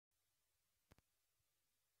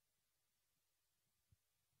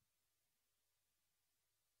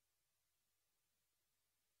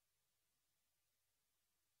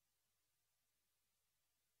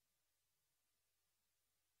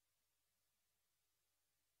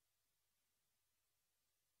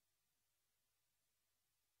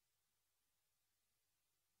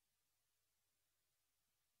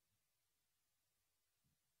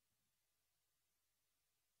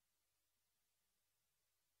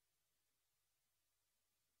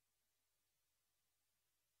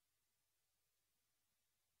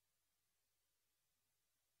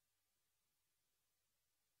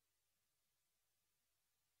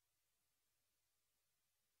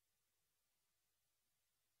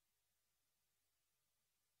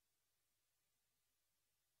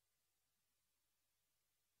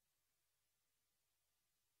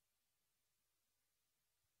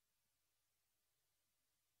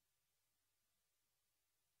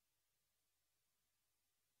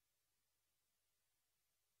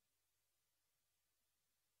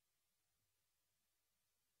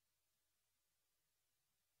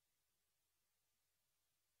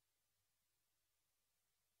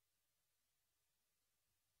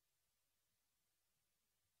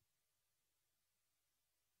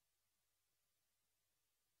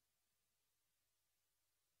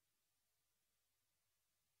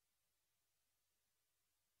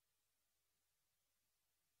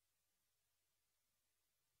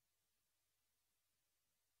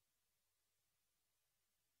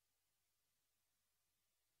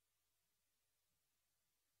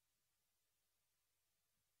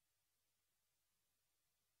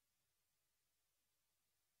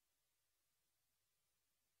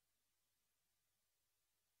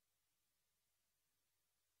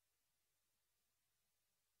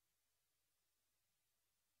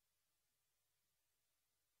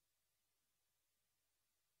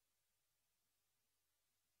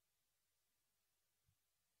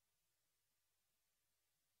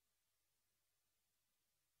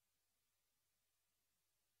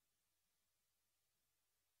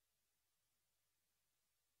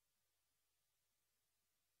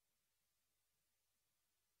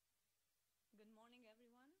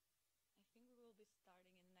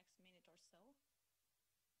starting in the next minute or so.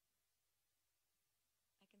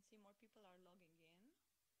 I can see more people are logging in,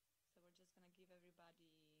 so we're just going to give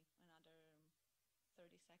everybody another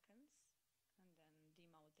 30 seconds, and then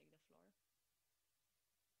Dima will take the floor.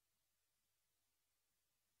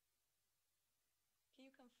 Can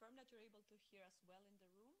you confirm that you're able to hear us well in the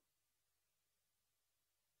room?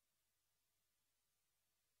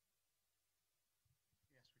 Yes, we can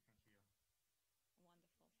hear. Wonderful.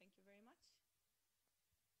 Thank you very much.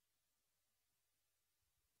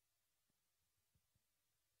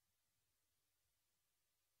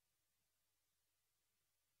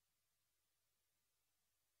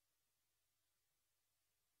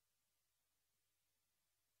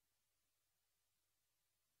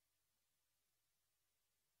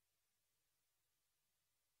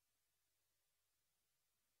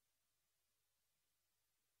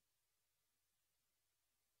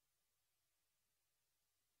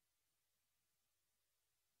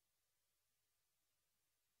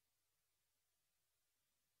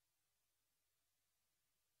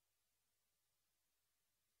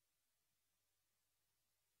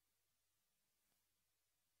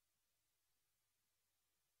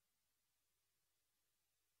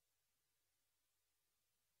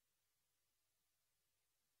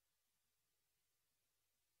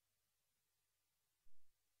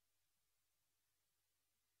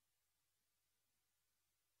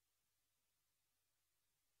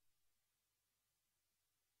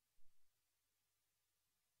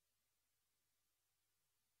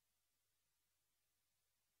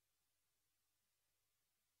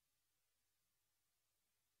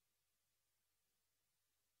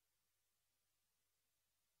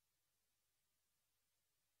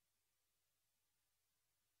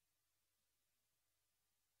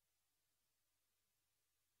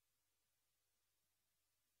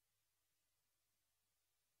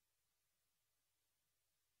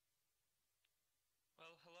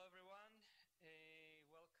 Well, hello everyone.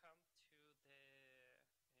 Welcome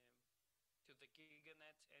to the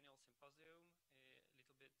GigaNet annual symposium.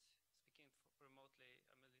 A little bit speaking remotely, I'm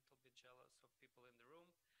a little bit jealous of people in the room.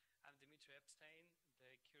 I'm Dmitry Epstein,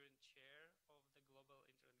 the current chair of the Global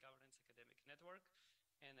Internet Governance Academic Network,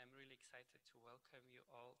 and I'm really excited to welcome you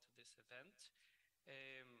all to this event.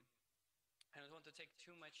 I don't want to take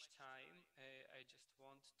too much time. I just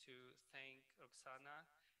want to thank Roxana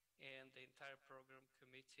and the entire program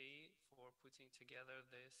committee for putting together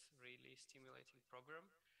this really stimulating program,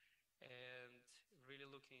 and really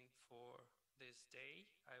looking for this day.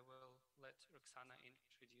 I will let Roxana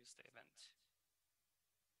introduce the event.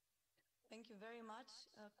 Thank you very much.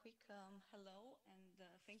 A quick hello and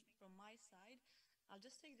thank you from my side. I'll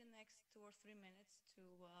just take the next 2 or 3 minutes to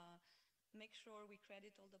make sure we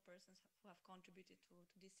credit all the persons who have contributed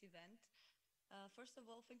to this event. First of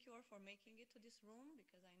all, thank you all for making it to this room,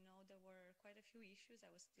 because I know there were quite a few issues. I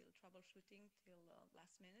was still troubleshooting till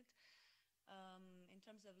last minute. In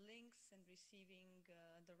terms of links and receiving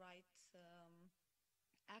the right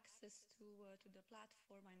access to the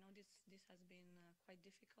platform, I know this has been quite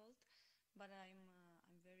difficult, but I'm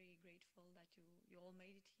very grateful that you all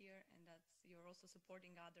made it here, and that you're also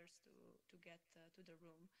supporting others to get to the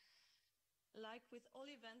room. Like with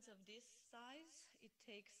all events of this size, it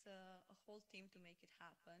takes a whole team to make it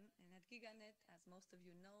happen. And at GigaNet, as most of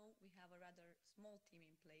you know, we have a rather small team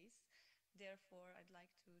in place. Therefore, I'd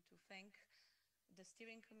like to thank the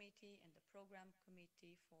steering committee and the program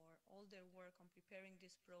committee for all their work on preparing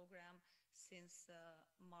this program since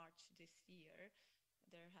March this year.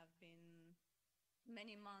 There have been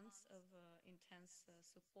many months of intense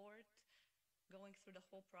support, going through the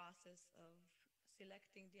whole process of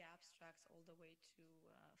selecting the abstracts all the way to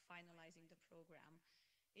finalizing the program.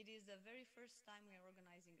 It is the very first time we are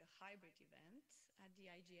organizing a hybrid event at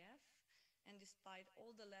the IGF, and despite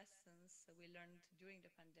all the lessons we learned during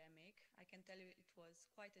the pandemic, I can tell you it was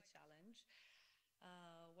quite a challenge.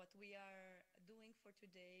 What we are doing for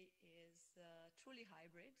today is truly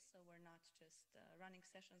hybrid, so we're not just running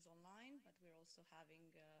sessions online, but we're also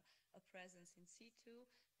having a presence in situ,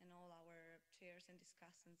 and all our chairs and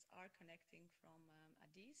discussants are connecting from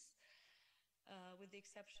Addis, with the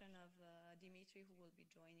exception of Dimitri, who will be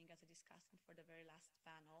joining as a discussant for the very last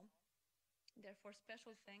panel. Therefore,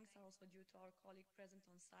 special thanks are also due to our colleague present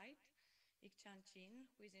on site, Ikchan Chin,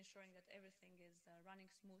 who is ensuring that everything is running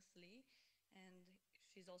smoothly, and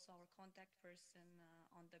she's also our contact person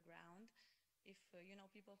on the ground. If you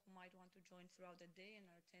know people who might want to join throughout the day and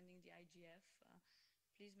are attending the IGF,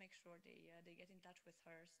 please make sure they get in touch with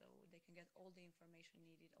her so they can get all the information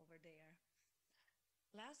needed over there.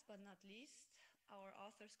 Last but not least, our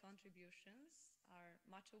authors' contributions are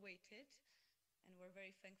much awaited, and we're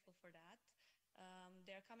very thankful for that.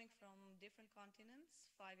 They're coming from different continents,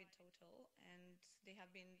 5 in total, and they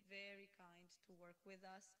have been very kind to work with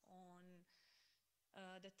us on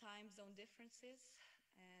the time zone differences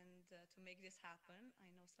and to make this happen.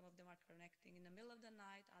 I know some of them are connecting in the middle of the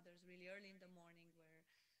night, others really early in the morning. We're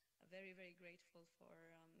very, very grateful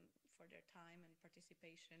for their time and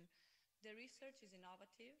participation. The research is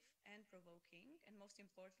innovative and provoking, and most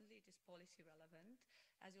importantly, it is policy relevant.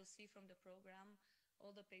 As you'll see from the program,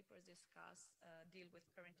 all the papers discuss deal with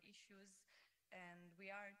current issues, and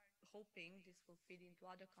we are hoping this will feed into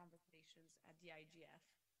other conversations at the IGF.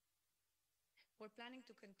 We're planning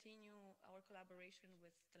to continue our collaboration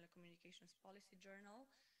with Telecommunications Policy Journal,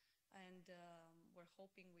 and we're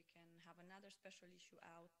hoping we can have another special issue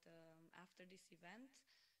out after this event.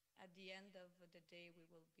 At the end of the day, we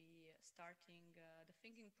will be starting the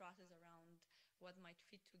thinking process around what might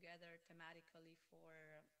fit together thematically for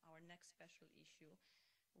our next special issue.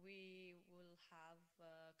 We will have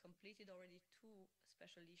completed already 2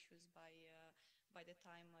 special issues by the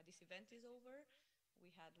time this event is over. We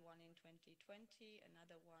had one in 2020,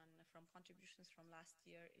 another one from contributions from last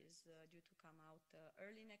year is due to come out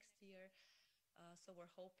early next year. So we're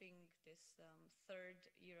hoping this third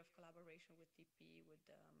year of collaboration with TP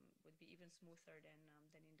would be even smoother than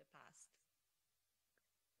in the past.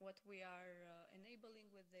 What we are enabling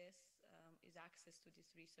with this is access to this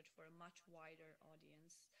research for a much wider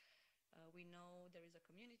audience. We know there is a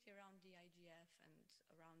community around the IGF and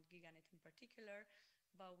around GigaNet in particular,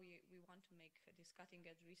 but we want to make this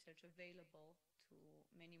cutting-edge research available to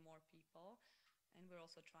many more people, and we're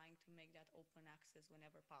also trying to make that open access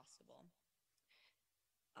whenever possible.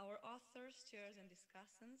 Our authors, chairs, and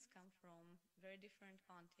discussants come from very different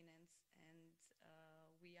continents, and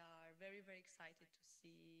we are very, very excited to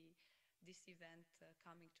see this event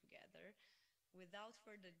coming together. Without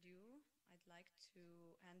further ado, I'd like to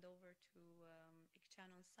hand over to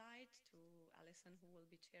Ikchan on site, to Alison, who will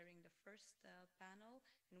be chairing the first panel,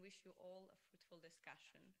 and wish you all a fruitful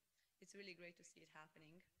discussion. It's really great to see it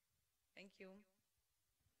happening. Thank you.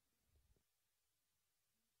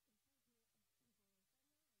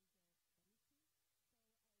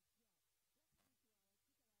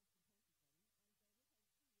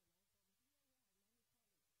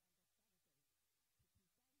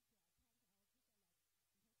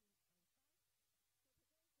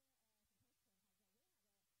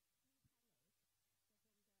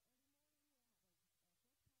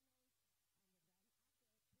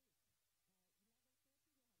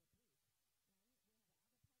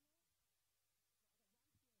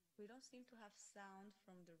 We don't seem to have sound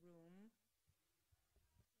from the room.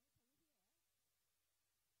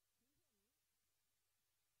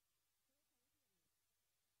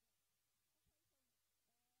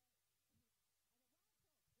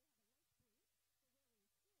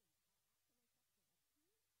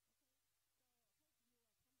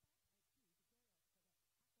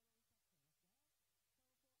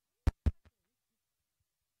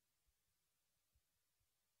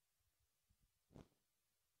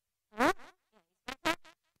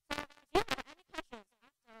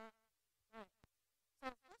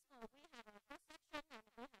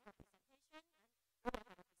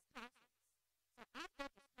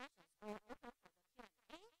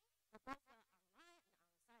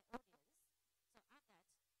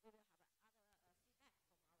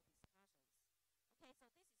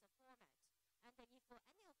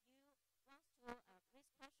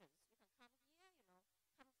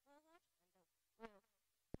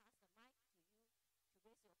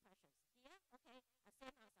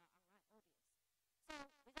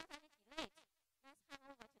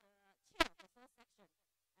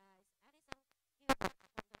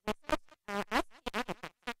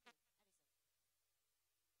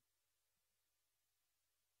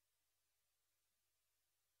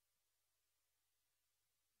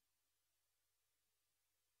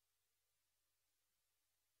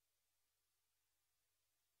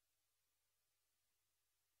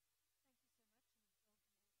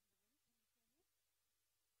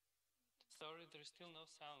 Sorry, there's still no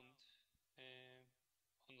sound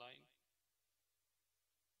online.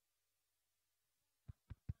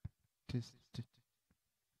 Test. It's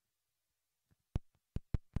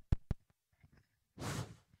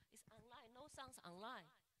online, no sounds online.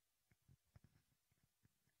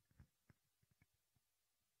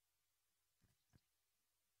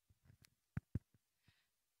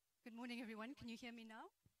 Good morning, everyone. Can you hear me now?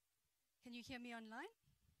 Can you hear me online?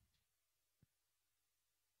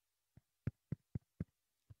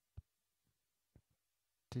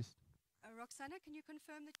 Test. Roxana, can you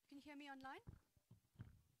confirm that you can hear me online?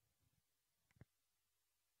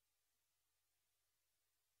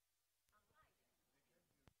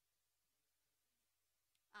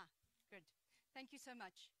 so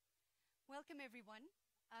much. Welcome, everyone.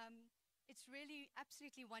 It's really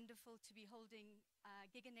absolutely wonderful to be holding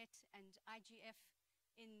GigaNet and IGF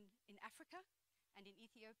in Africa and in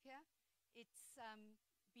Ethiopia. It's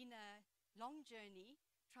been a long journey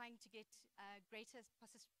trying to get greater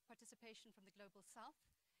participation from the Global South,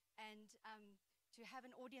 and to have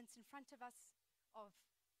an audience in front of us of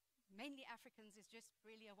mainly Africans is just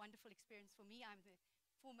really a wonderful experience for me. I'm the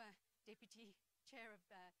former deputy chair of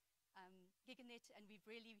GigaNet, and we've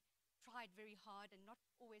really tried very hard, and not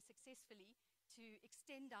always successfully, to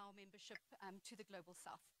extend our membership to the Global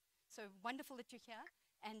South. So wonderful that you're here,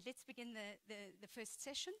 and let's begin the first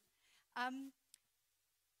session,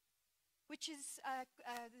 which is,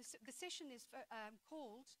 the session is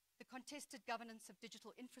called The Contested Governance of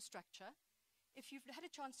Digital Infrastructure. If you've had a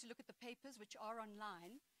chance to look at the papers, which are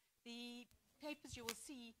online, the papers you will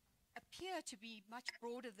see appear to be much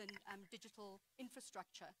broader than digital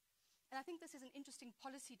infrastructure. And I think this is an interesting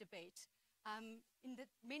policy debate, in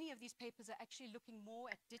that many of these papers are actually looking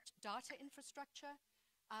more at data infrastructure.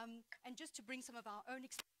 And just to bring some of our own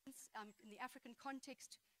experience in the African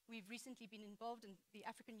context, we've recently been involved, and the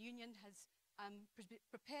African Union has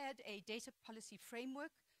prepared a data policy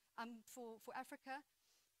framework for Africa.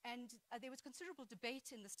 And there was considerable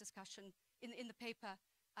debate in this discussion, in the paper,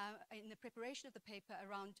 in the preparation of the paper,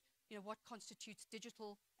 around what constitutes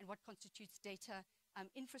digital and what constitutes data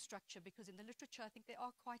infrastructure, because in the literature I think there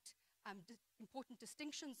are quite important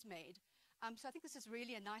distinctions made. So I think this is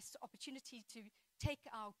really a nice opportunity to take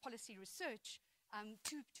our policy research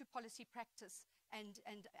to policy practice, and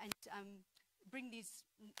bring the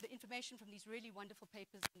information from these really wonderful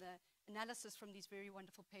papers and the analysis from these very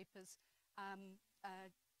wonderful papers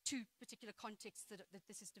to particular contexts that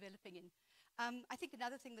this is developing in. I think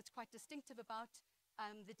another thing that's quite distinctive about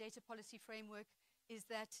the data policy framework is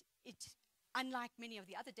that it, unlike many of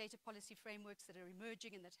the other data policy frameworks that are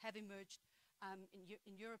emerging and that have emerged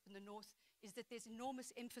in Europe and the North, is that there's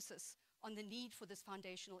enormous emphasis on the need for this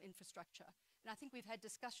foundational infrastructure. And I think we've had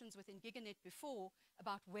discussions within GigaNet before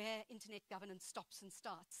about where internet governance stops and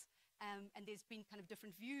starts. And there's been kind of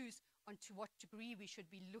different views on to what degree we should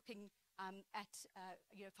be looking at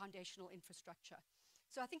foundational infrastructure.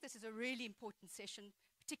 So I think this is a really important session,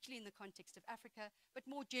 particularly in the context of Africa, but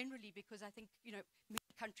more generally because I think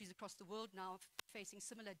many countries across the world now are facing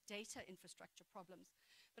similar data infrastructure problems.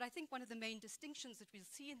 But I think one of the main distinctions that we'll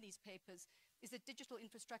see in these papers is that digital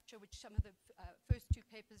infrastructure, which some of the first two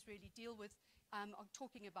papers really deal with, are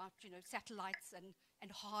talking about satellites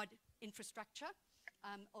and hard infrastructure,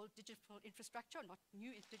 or digital infrastructure, not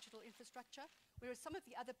new digital infrastructure, whereas some of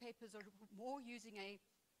the other papers are more using a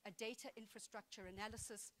data infrastructure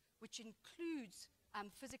analysis, which includes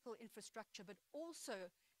physical infrastructure, but also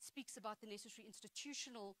speaks about the necessary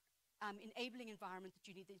institutional enabling environment that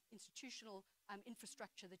you need, the institutional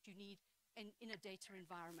infrastructure that you need in a data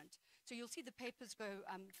environment. So you'll see the papers go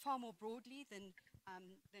far more broadly than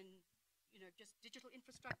just digital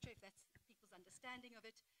infrastructure, if that's people's understanding of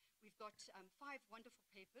it. We've got 5 wonderful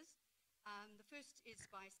papers. The first is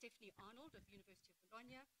by Stephanie Arnold of the University of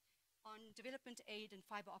Bologna on development aid and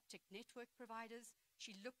fiber optic network providers.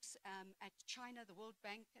 She looks at China, the World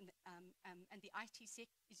Bank, and the ITC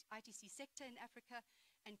sector in Africa,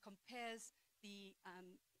 and compares the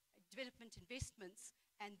development investments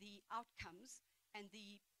and the outcomes and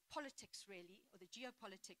the politics, really, or the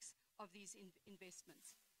geopolitics of these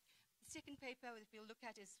investments. The second paper that we'll look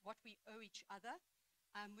at is What We Owe Each Other,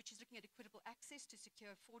 which is looking at equitable access to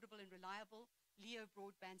secure, affordable, and reliable LEO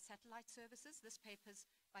broadband satellite services. This paper is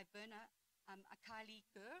by Berna Akali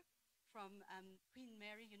Gur from Queen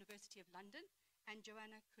Mary University of London, and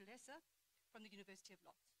Joanna Kulesa from the University of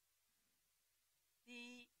Lodz.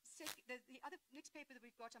 The next paper that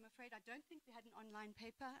we've got, I'm afraid I don't think we had an online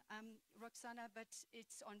paper, Roxana, but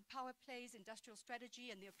it's on power plays, industrial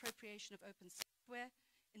strategy, and the appropriation of open software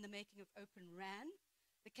in the making of Open RAN,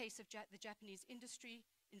 the case of the Japanese industry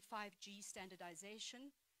in 5G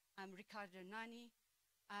standardization, Ricardo Nani.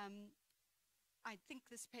 I think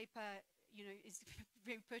this paper is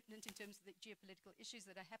very pertinent in terms of the geopolitical issues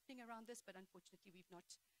that are happening around this, but unfortunately we've not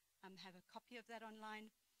have a copy of that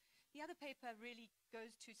online. The other paper really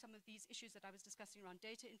goes to some of these issues that I was discussing around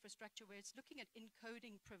data infrastructure, where it's looking at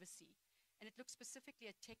encoding privacy, and it looks specifically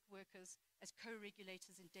at tech workers as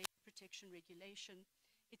co-regulators in data protection regulation.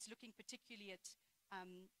 It's looking particularly at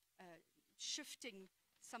shifting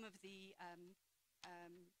some of the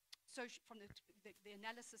from the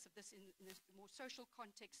analysis of this in a more social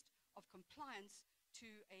context of compliance to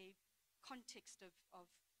a context of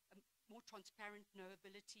a more transparent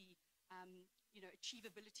knowability,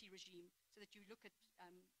 achievability regime, so that you look at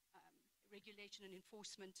regulation and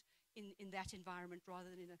enforcement in that environment rather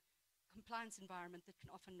than in a compliance environment that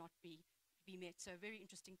can often not be met. So a very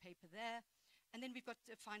interesting paper there. And then we've got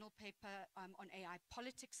a final paper on AI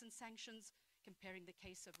politics and sanctions, comparing the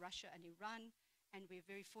case of Russia and Iran. And we're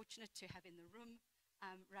very fortunate to have in the room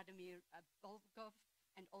Radomir Bolgov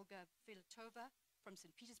and Olga Filatova from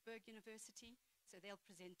St. Petersburg University. So they'll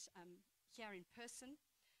present here in person.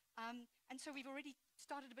 And so we've already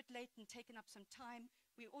started a bit late and taken up some time.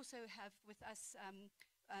 We also have with us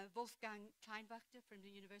Wolfgang Kleinwachter from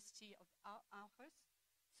the University of Aarhus.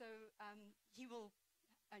 So he will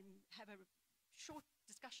have a short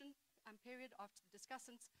discussion period after the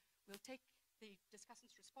discussants. We'll take the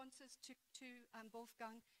discussants' responses to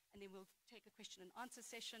Wolfgang, and then we'll take a question and answer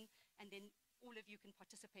session, and then all of you can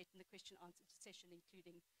participate in the question and answer session,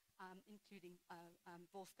 including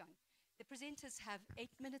Wolfgang. The presenters have 8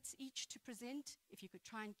 minutes each to present. If you could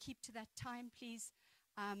try and keep to that time, please.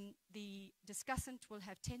 The discussant will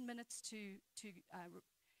have 10 minutes to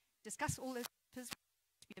discuss all the papers.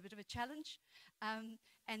 Be a bit of a challenge,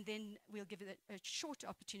 and then we'll give it a short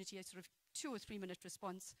opportunity, a sort of 2 or 3 minute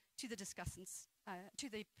response to the discussants, to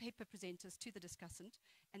the paper presenters, to the discussant,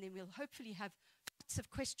 and then we'll hopefully have lots of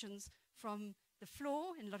questions from the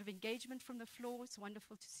floor and a lot of engagement from the floor. It's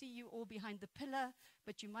wonderful to see you all behind the pillar,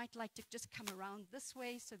 but you might like to just come around this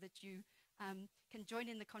way so that you can join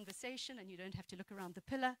in the conversation and you don't have to look around the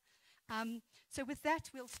pillar. So with that,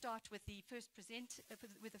 we'll start with the first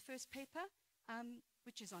with the first paper,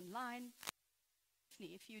 which is online.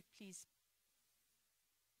 If you'd please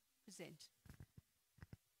present.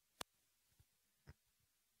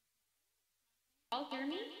 All hear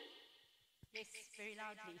me? Yes, very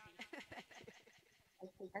loudly.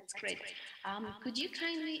 Okay, that's great. Could you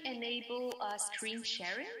kindly enable screen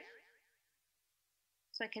sharing?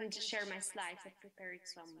 So I can just share my slides. I've prepared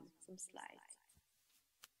some slides.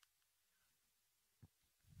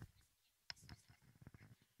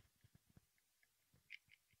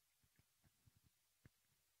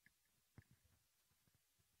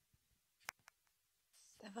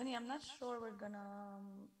 Stephanie, I'm not sure we're gonna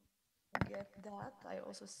get that. I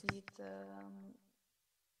also see it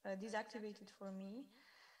deactivated for me.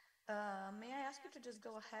 May I ask you to just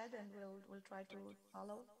go ahead and we'll try to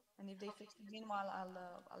follow? And if they fix it, meanwhile,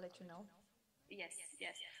 I'll let you know. Yes,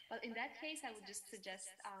 yes. Well, in that case, I would just suggest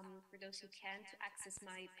for those who can to access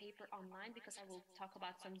my paper online, because I will talk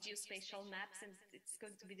about some geospatial maps, and it's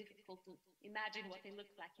going to be difficult to imagine what they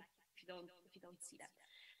look like if you don't see them.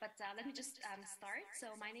 But let me just start.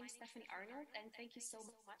 So my name is Stephanie Arnold, and thank you so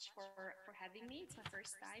much for having me. It's my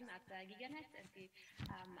first time at the GigaNet and the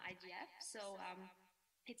IGF, so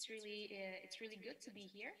it's really good to be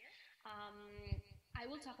here. I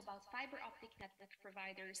will talk about fiber optic network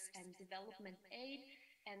providers and development aid,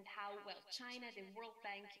 and how, well, China, the World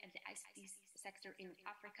Bank, and the ICT sector in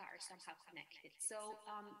Africa are somehow connected. So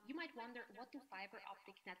you might wonder, what do fiber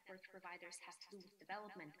optic network providers have to do with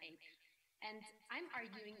development aid? And I'm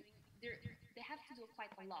arguing they have to do quite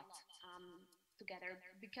a lot together,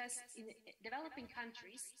 because in developing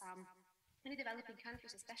countries, many developing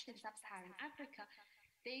countries, especially in sub-Saharan Africa,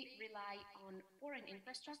 they rely on foreign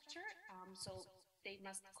infrastructure, so they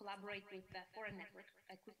must collaborate with foreign network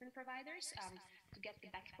equipment providers to get the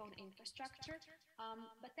backbone infrastructure.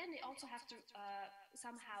 But then they also have to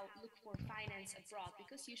somehow look for finance abroad,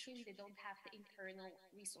 because usually they don't have the internal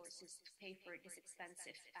resources to pay for this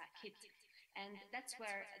expensive kit. And that's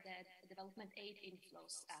where the development aid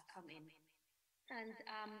inflows come in. And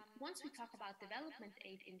once we talk about development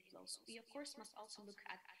aid inflows, we of course must also look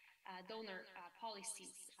at donor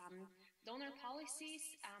policies. Donor policies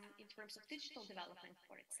in terms of digital development,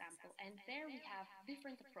 for example, and there we have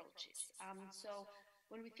different approaches. So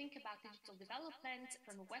when we think about digital development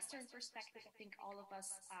from a Western perspective, I think all of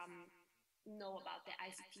us know about the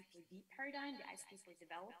ICT for D paradigm, the ICT for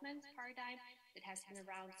development paradigm that has been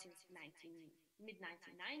around since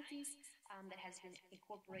mid-1990s, that has been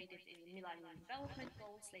incorporated in the Millennium Development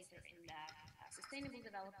Goals, later in the Sustainable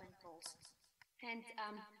Development Goals. And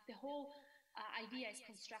the whole idea is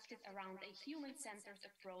constructed around a human-centered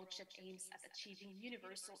approach that aims at achieving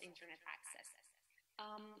universal internet access.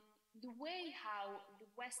 The way how the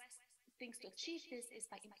West thinks to achieve this is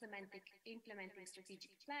by implementing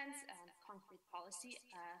strategic plans, concrete policies,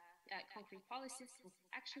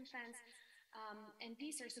 action plans, and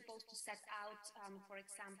these are supposed to set out, for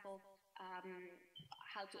example,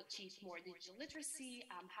 how to achieve more digital literacy,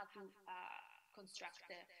 how to construct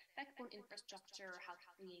the backbone infrastructure, how to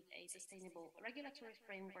create a sustainable regulatory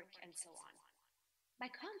framework, and so on. By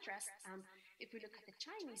contrast, if we look at the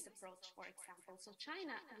Chinese approach, for example, so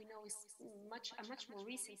China, we know, is a much more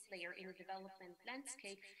recent player in the development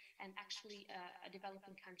landscape and actually a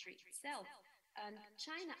developing country itself. And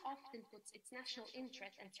China often puts its national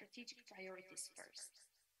interest and strategic priorities first.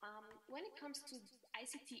 When it comes to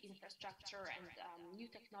ICT infrastructure and new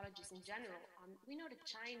technologies in general, we know that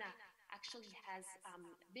China actually has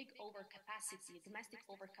big overcapacity, domestic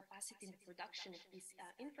overcapacity in the production of these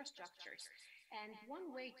infrastructures. And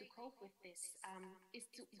one way to cope with this is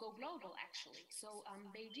to go global, actually. So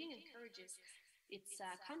Beijing encourages its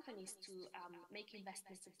companies to make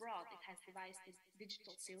investments abroad. It has devised this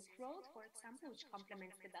digital Silk Road, for example, which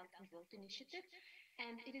complements the Belt and Road Initiative.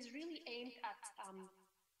 And it is really aimed at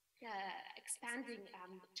expanding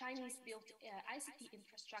Chinese-built ICT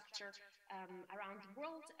infrastructure around the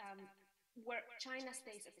world, where China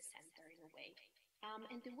stays at the center in a way.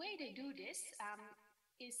 And the way they do this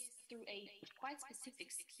is through a quite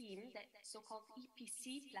specific scheme, that so-called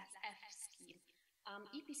EPC plus F scheme.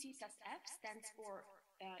 EPC plus F stands for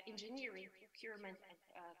engineering, procurement, and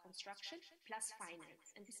construction plus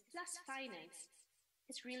finance. And this plus finance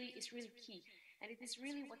is really key. And it is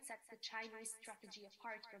really what sets the Chinese strategy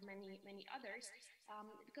apart from many others.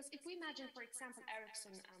 Because if we imagine, for example,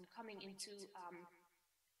 Ericsson coming into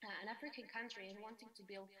an African country and wanting to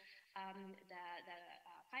build the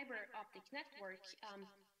fiber optic network,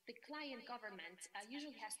 the client government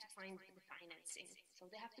usually has to find the financing. So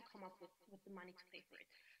they have to come up with the money to pay for it.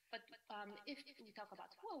 But if we talk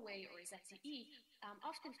about Huawei or ZTE,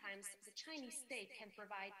 oftentimes the Chinese state can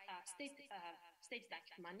provide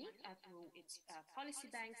state-backed money through its policy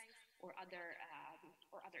banks or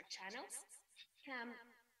other channels,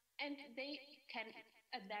 and they can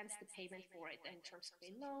advance the payment for it in terms of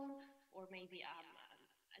a loan or maybe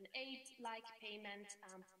an aid-like payment,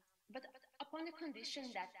 but upon the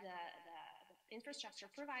condition that the infrastructure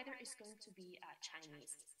provider is going to be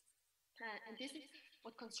Chinese. And this is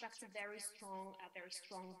what constructs a very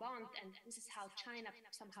strong bond, and this is how China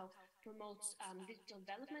somehow promotes digital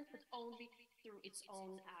development, but only through its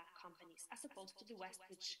own companies, as opposed to the West,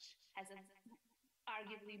 which has an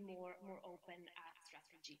arguably more open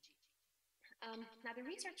strategy. Now, the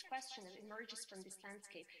research question that emerges from this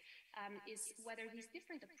landscape is whether these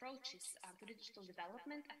different approaches to digital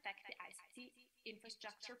development affect the ICT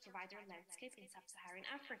infrastructure provider landscape in sub-Saharan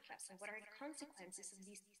Africa. So what are the consequences of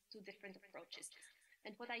these two different approaches?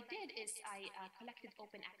 And what I did is I collected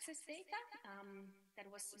open access data that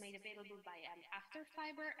was made available by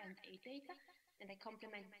Afterfiber and A-Data, and I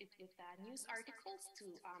complemented it with news articles to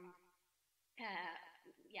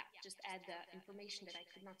just add the information that I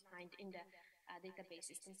could not find in the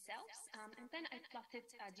databases themselves. And then I plotted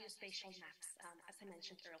geospatial maps, as I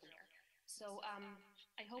mentioned earlier. So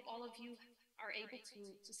I hope all of you are able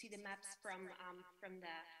to see the maps from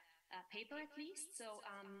the paper at least. So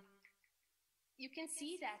you can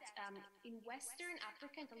see that in Western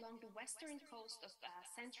Africa and along the western coast of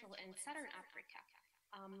Central and Southern Africa,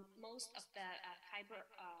 most of the fiber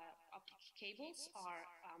optic cables are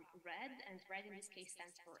red, and red in this case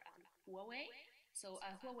stands for Huawei. So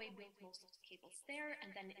Huawei built most of the cables there,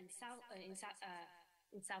 and then in South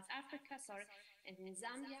Africa, and in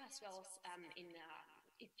Zambia, as well as in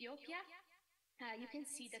Ethiopia, you can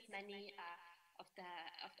see that many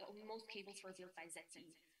most cables were built by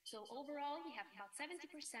ZTE. So overall, we have about 70%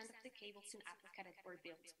 of the cables in Africa that were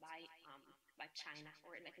built by China,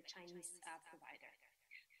 or like a Chinese provider.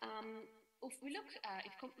 If we look,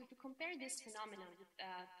 if we compare this phenomenon with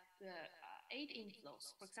the aid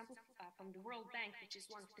inflows, for example, from the World Bank, which is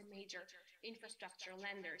one of the major infrastructure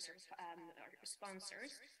lenders or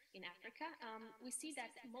sponsors in Africa, we see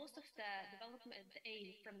that most of the development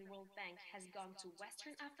aid from the World Bank has gone to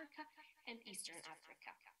Western Africa and Eastern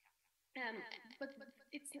Africa.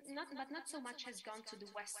 But not so much has gone to the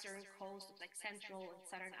western coast of like Central and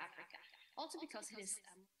Southern Africa. Also because it is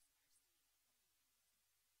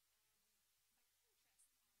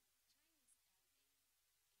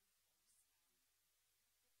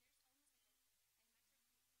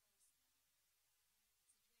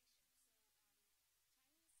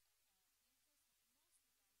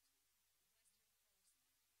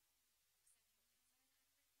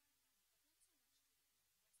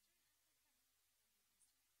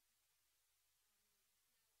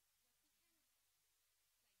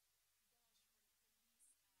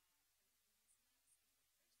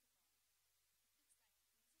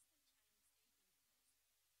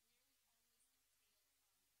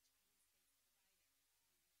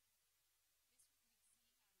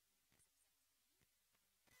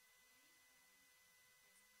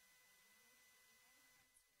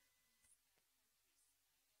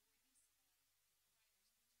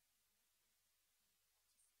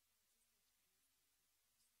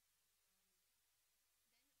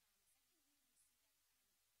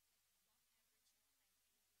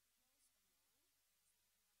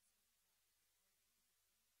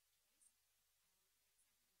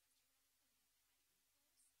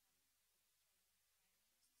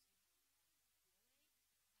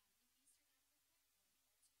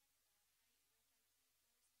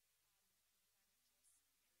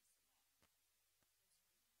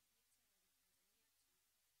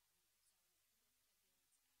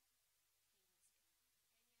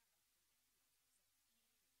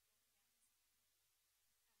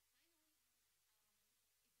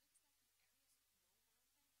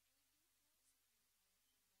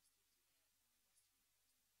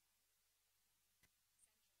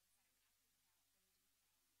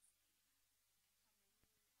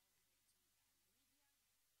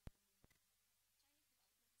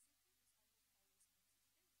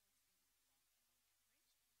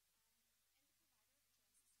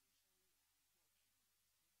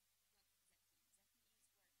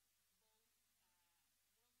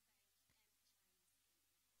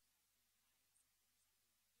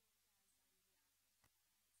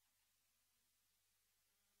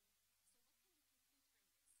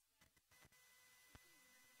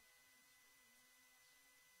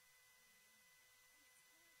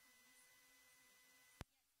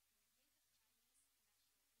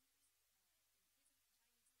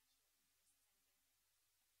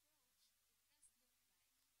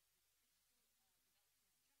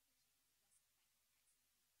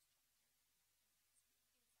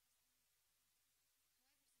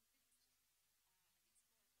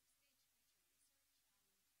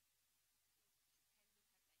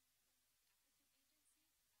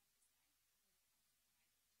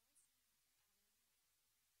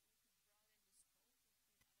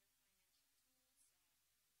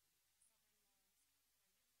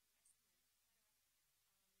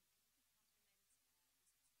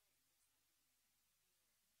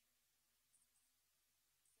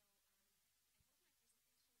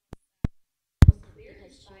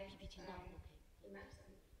slide PPT now. Okay. the maps.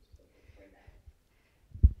 I'm just looking for that.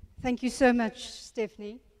 Thank you so much,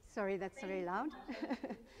 Stephanie. Sorry, that's very loud. I'm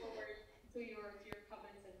looking forward to your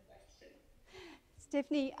comments and questions.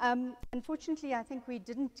 Stephanie, unfortunately, I think we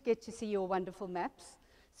didn't get to see your wonderful maps.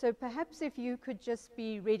 So perhaps if you could just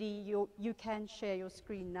be ready, you can share your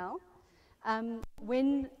screen now.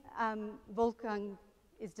 When Wolfgang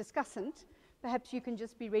is discussant, perhaps you can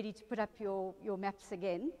just be ready to put up your maps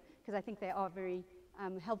again, because I think they are very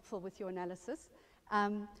helpful with your analysis.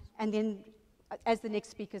 And then as the next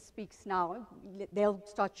speaker speaks now, they'll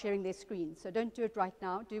start sharing their screen. So don't do it right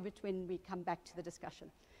now, do it when we come back to the discussion.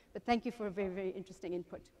 But thank you for a very, very interesting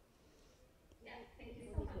input. Yeah, thank you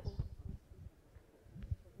so much.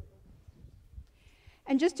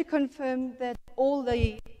 And just to confirm that all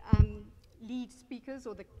the lead speakers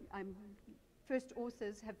or the first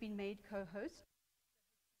authors have been made co-hosts.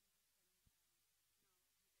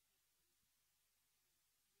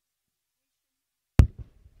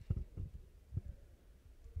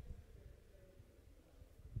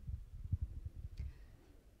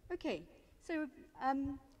 Okay, so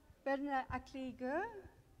Berna Akliger,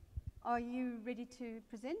 are you ready to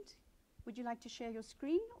present? Would you like to share your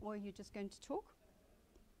screen, or are you just going to talk?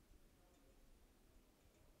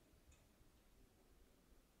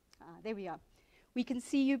 There we are. We can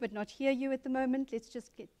see you but not hear you at the moment. Let's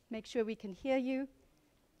just make sure we can hear you.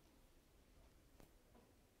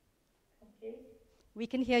 Okay. We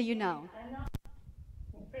can hear you now. I'm not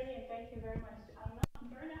brilliant. Thank you very much. I'm not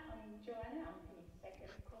Berna. I'm Joanna. I'm the second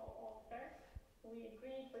co-author. We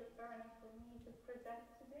agreed with Berna for me to present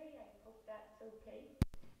today. I hope that's okay.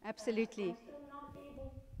 Absolutely. I'm still not able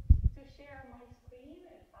to share my screen.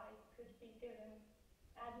 If I could be given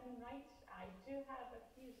admin rights, I do have a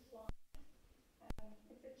few slides.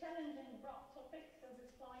 It's a challenging, broad topic, so the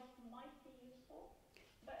slides might be useful,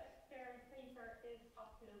 but their paper is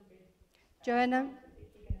uploaded Joanna, onto the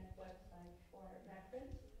GigaNet website for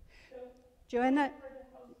reference. So Joanna, whatever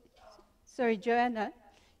the hosts are. sorry, Joanna,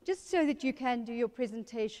 just so that you can do your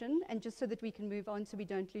presentation and just so that we can move on so we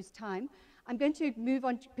don't lose time, I'm going to move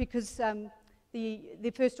on because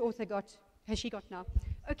the first author has she got now?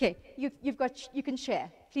 Okay, you can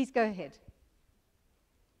share. Please go ahead.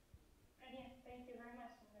 Brilliant, thank you very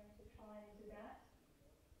much. I'm going to try and do that.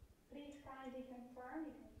 Please kindly confirm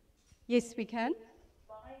you can Yes, we can.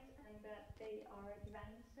 slides and that they are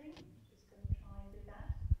advancing. I'm just going to try and do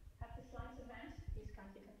that. Have the slides advanced? Please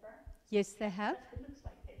kindly confirm. Yes, they have. It looks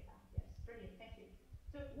like they have. Yes, brilliant. Thank you.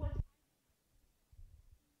 So what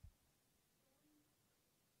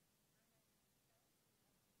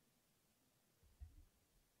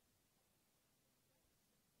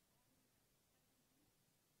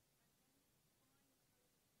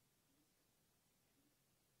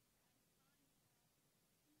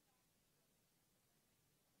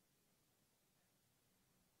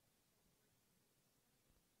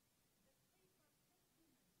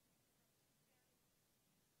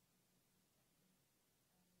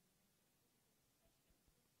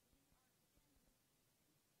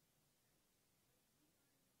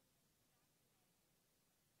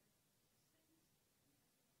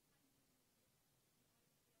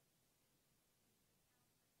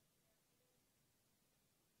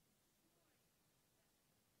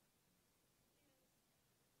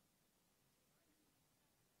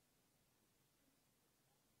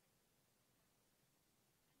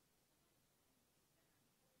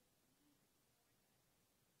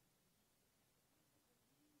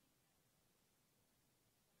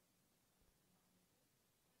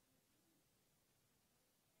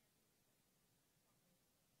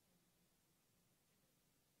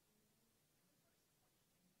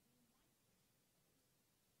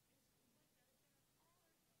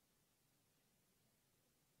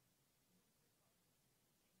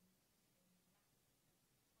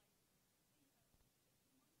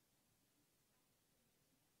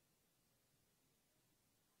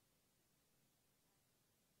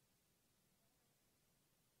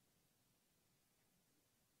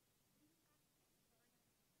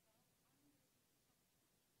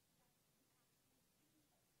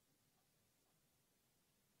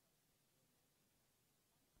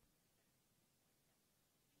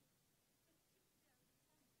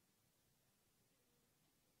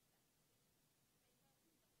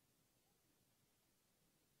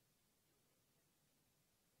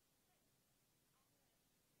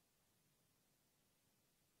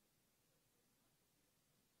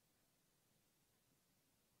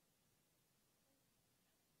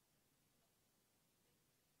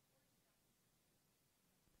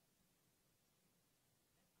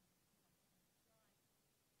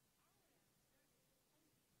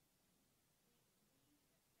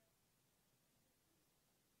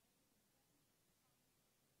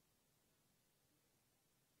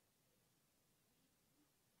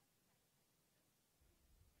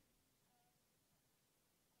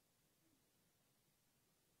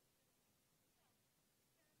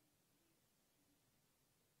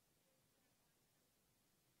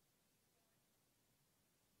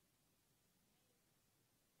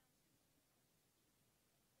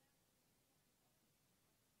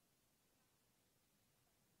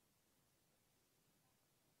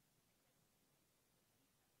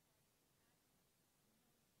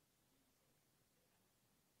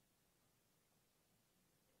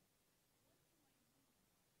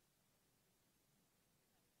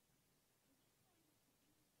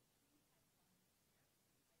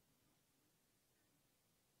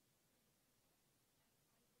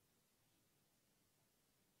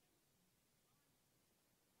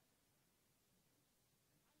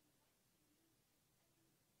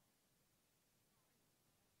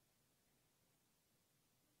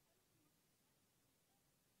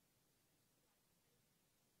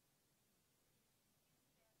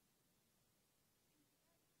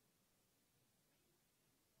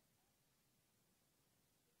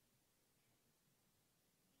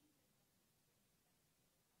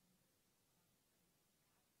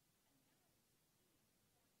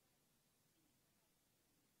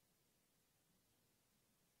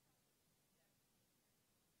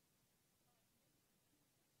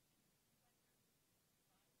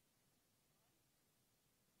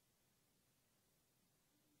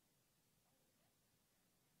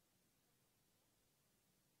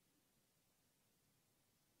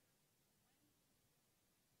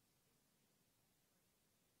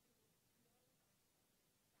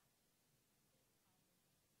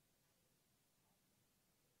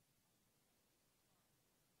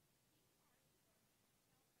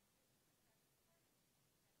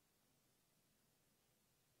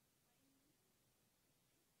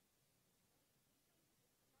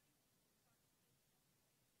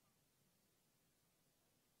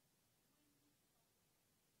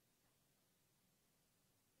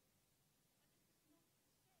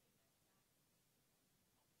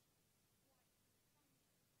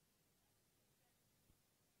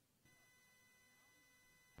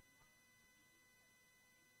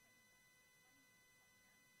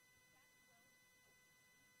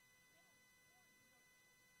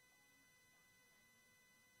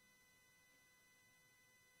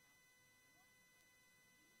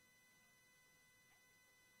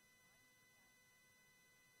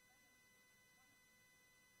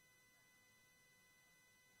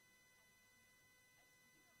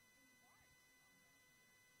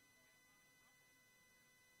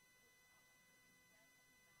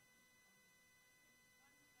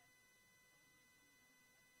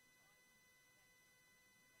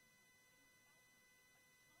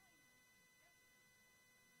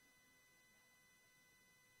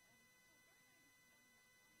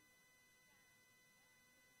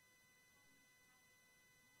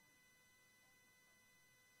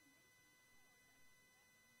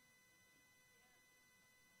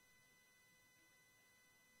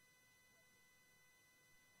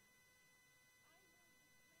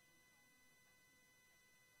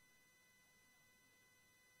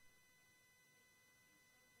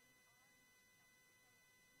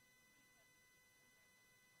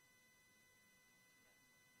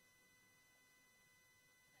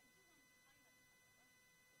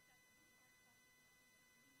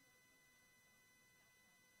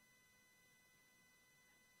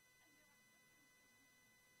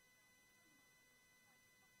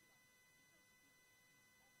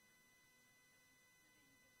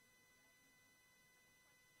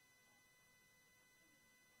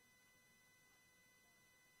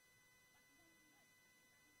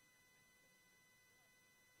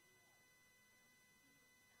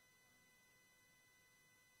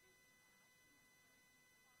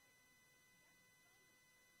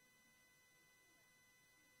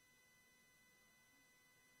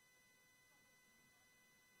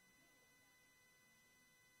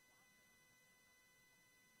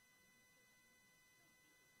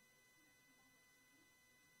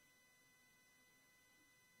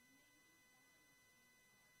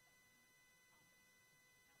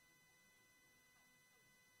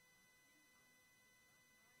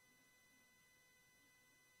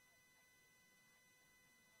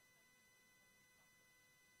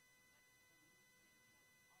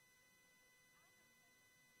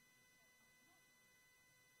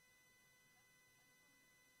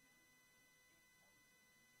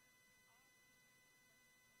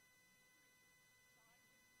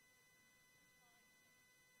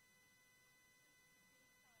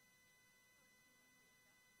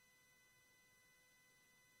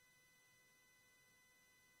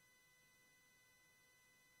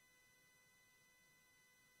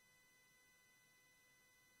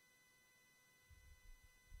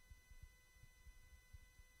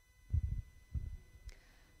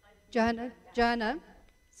Joanna,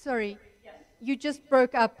 sorry, Yes. you just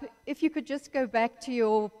broke up. If you could just go back to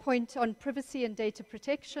your point on privacy and data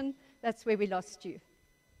protection, that's where we lost you.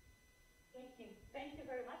 Thank you. Thank you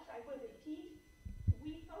very much. I will repeat.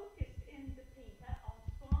 We focused in the paper on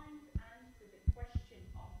trying to answer the question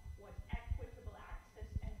of what equitable access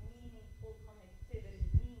and meaningful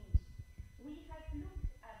connectivity means. We have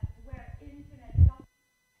looked at where internet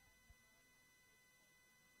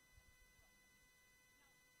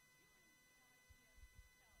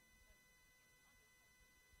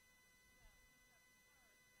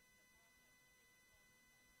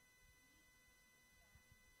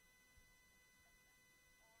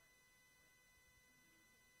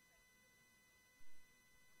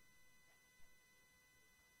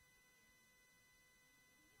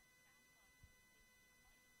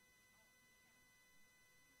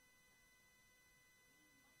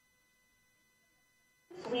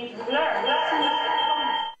we've learned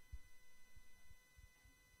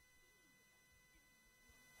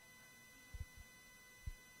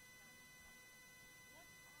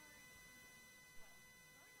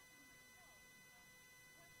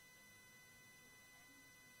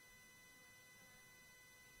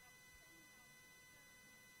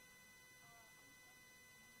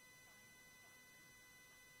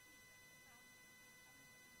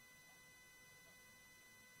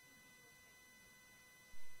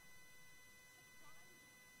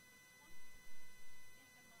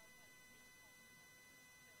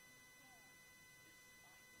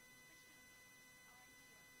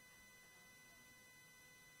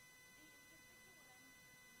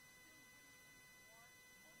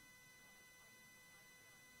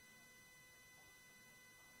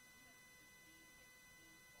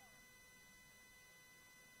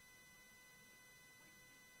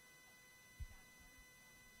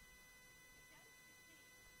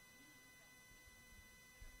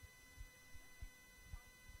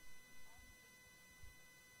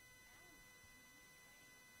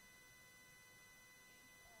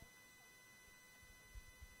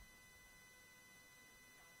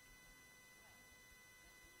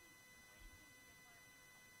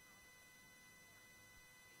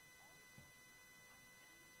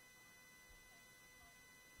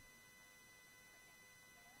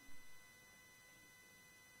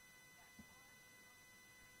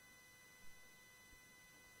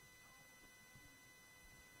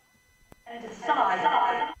and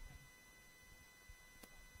decide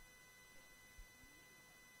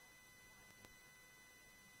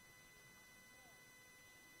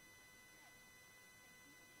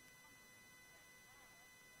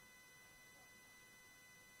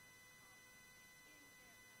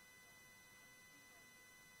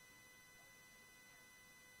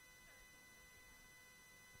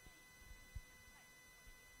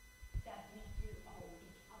that we do owe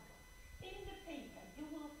each other. In the paper, you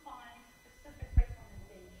will find specific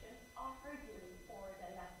recommendations arguing for the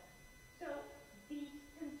latter. So the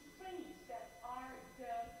constraints that are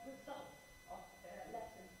the result of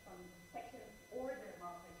lessons from second order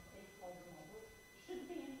multi-stakeholder models should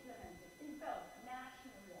be implemented in both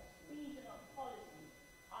national laws, regional policies.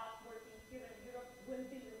 Us working here in Europe will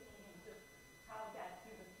be looking into how that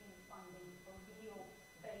European funding for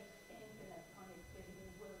video-based internet connectivity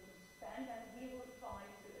will be spent, and we will try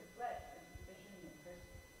to address the decision makers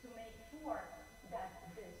to make sure that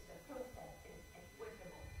this process is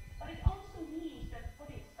equitable. But it also means that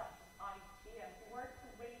bodies such as IGF work to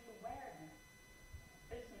raise awareness,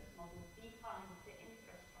 business models behind the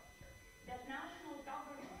infrastructure, that national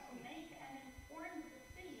governments make an informed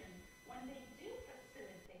decision when they do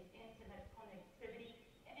facilitate internet connectivity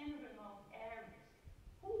in remote areas.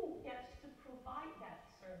 Who gets to provide that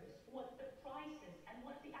service, what the prices and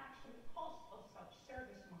what the actual cost of such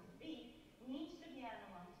service might be, needs to be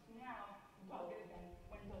analyzed now rather than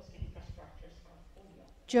when those infrastructures are fully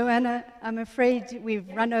operational. Joanna, I'm afraid we've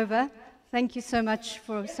run over. Thank you so much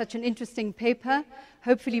for such an interesting paper.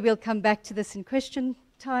 Hopefully we'll come back to this in question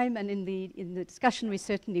time, and in the discussion we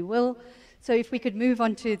certainly will. So if we could move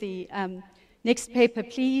on to the next paper,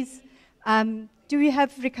 please. Do we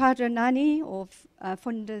have Riccardo Nani of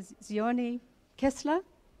Fondazione Kessler?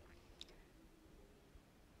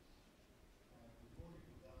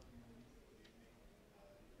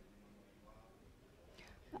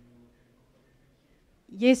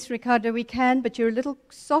 Yes, Ricardo, we can, but you're a little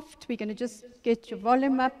soft. We're going to just get your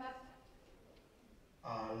volume up.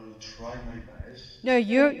 I'll try my best. No,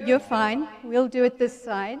 you're fine. We'll do it this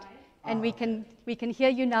side, and we can hear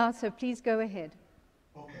you now. So please go ahead.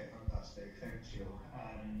 Okay, fantastic. Thank you.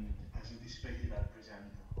 As anticipated, I'll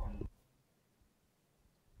present on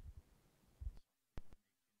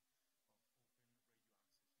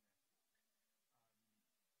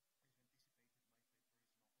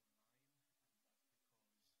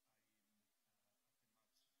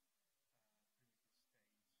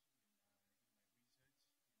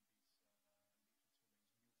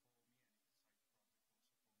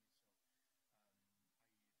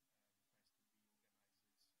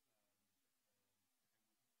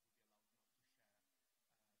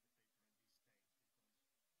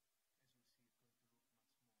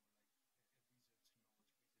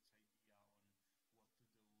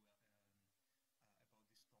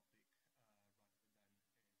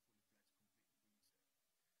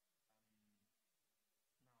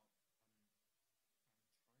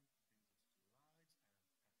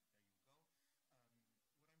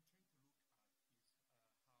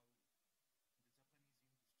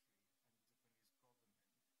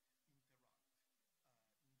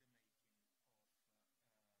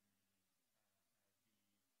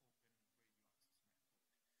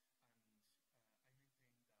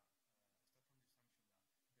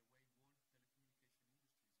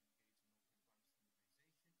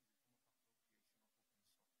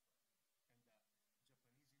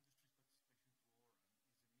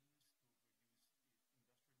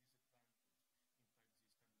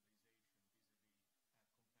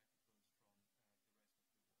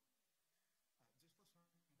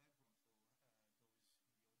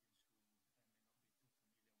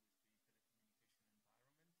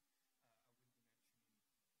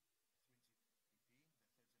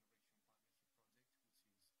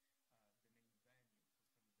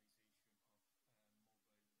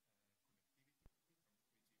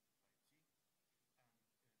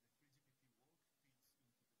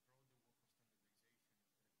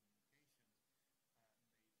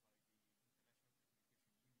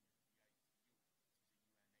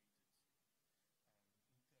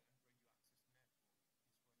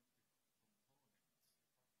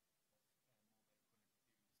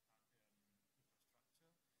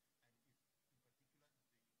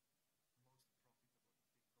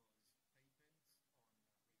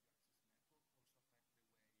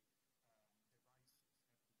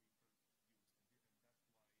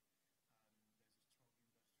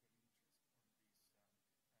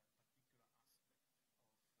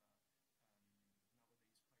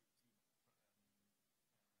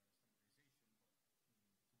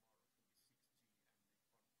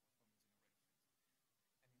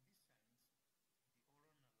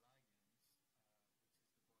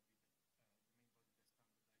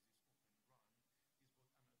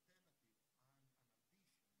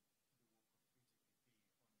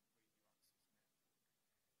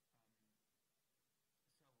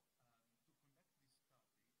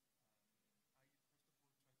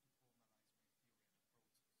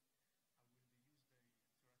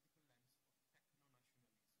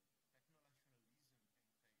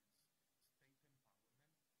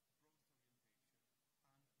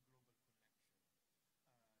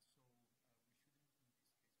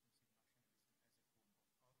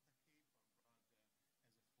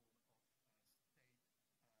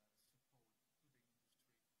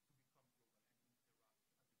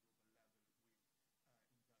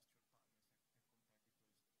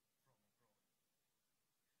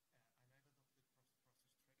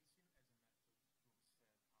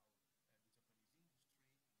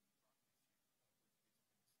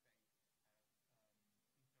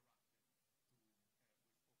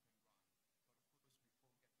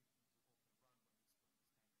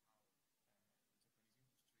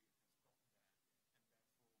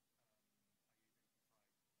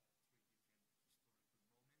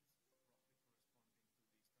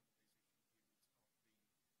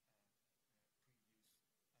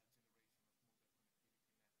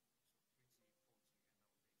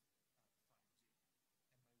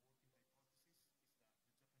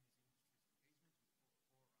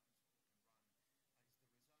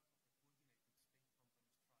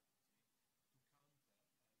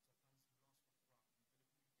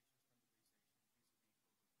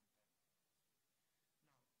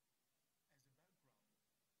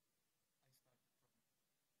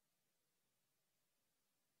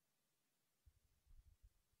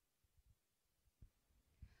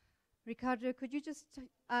Ricardo, could you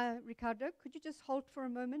just hold for a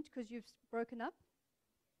moment because you've broken up?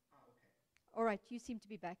 Okay. All right, you seem to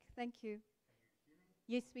be back. Thank you. Can you hear me?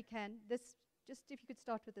 Yes, we can. This, just if you could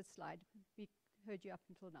start with this slide. We heard you up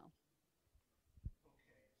until now. Okay, so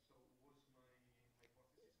was my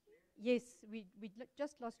hypothesis clear? Yes, we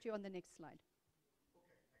just lost you on the next slide.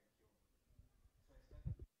 Okay,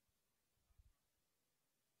 thank you.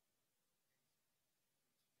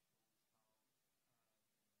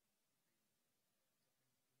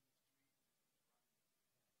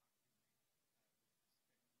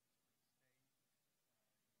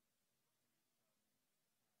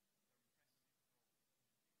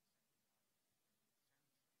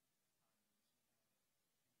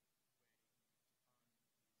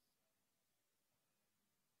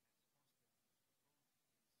 So I said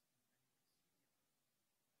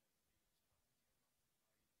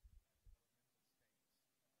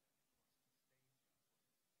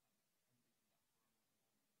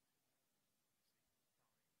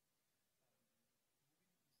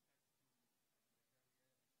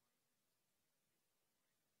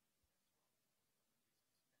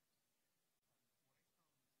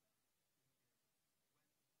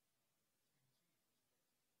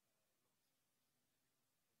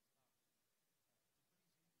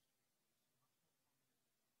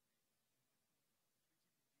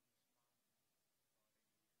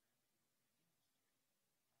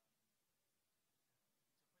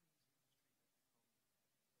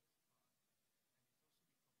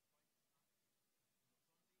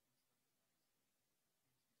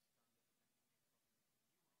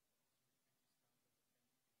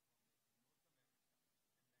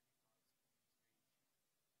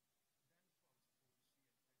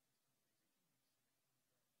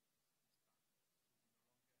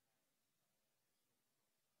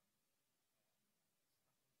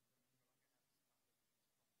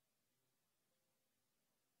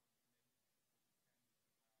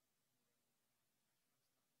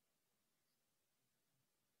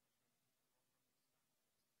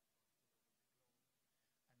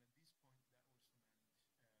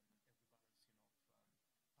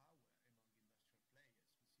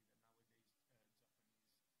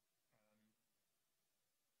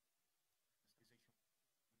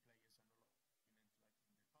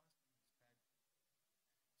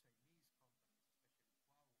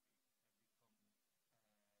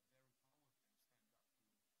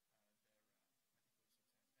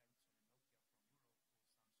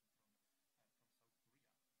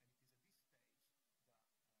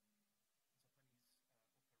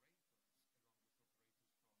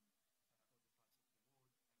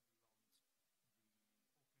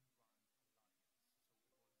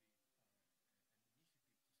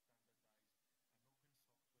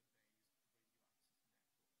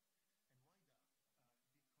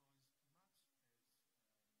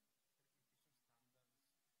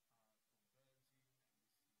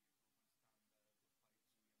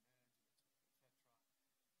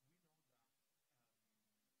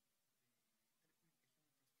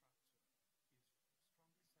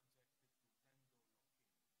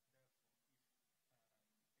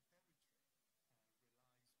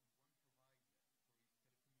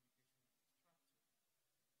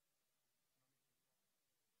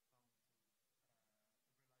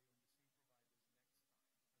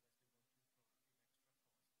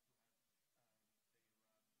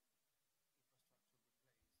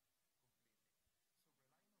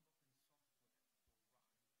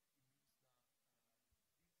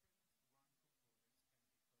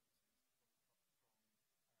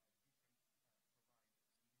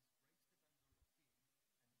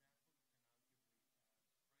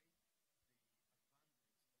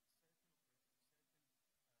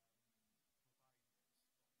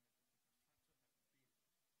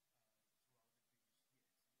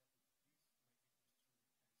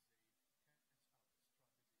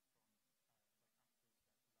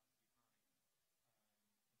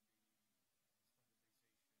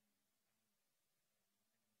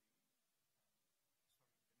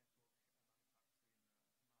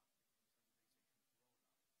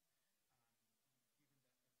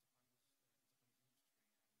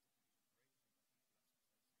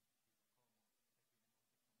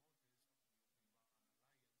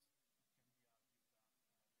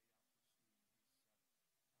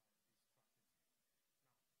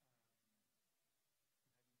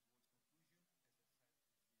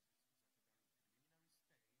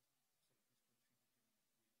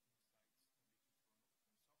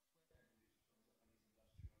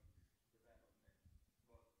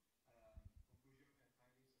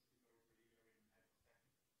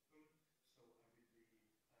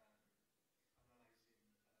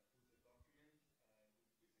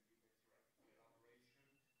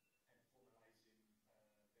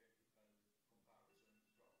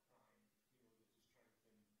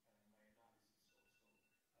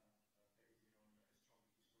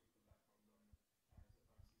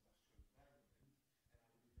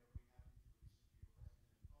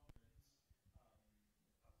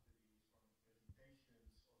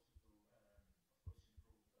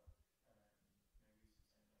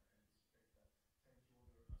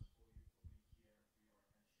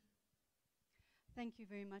Thank you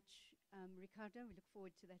very much, Ricardo. We look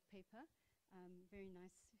forward to that paper. Very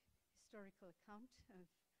nice historical account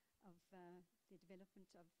of the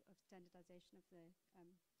development of standardization of the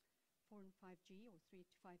 4 and 5G or 3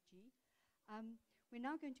 to 5G. We're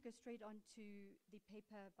now going to go straight on to the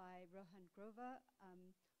paper by Rohan Grover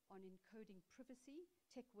on encoding privacy,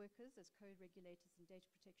 tech workers as code regulators and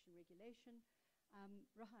data protection regulation.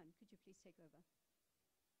 Rohan, could you please take over?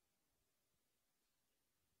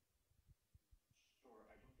 Sure,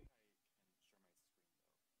 I don't think I can share my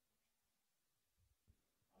screen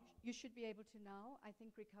though. You should be able to now. I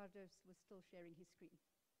think Ricardo was still sharing his screen.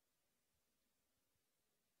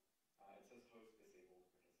 It says host disabled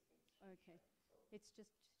participants. Okay. So.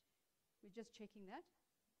 We're just checking that.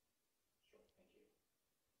 Sure, thank you.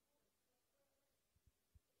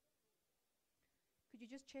 Could you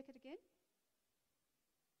just check it again?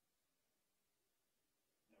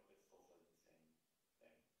 No, it still says the same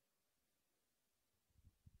thing.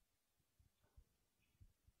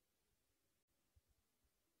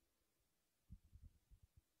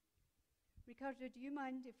 Ricardo, do you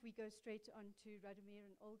mind if we go straight on to Radomir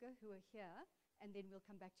and Olga, who are here, and then we'll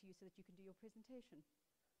come back to you so that you can do your presentation?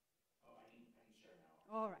 Oh, I can share now.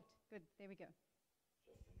 All right, good. There we go.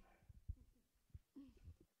 Just in time.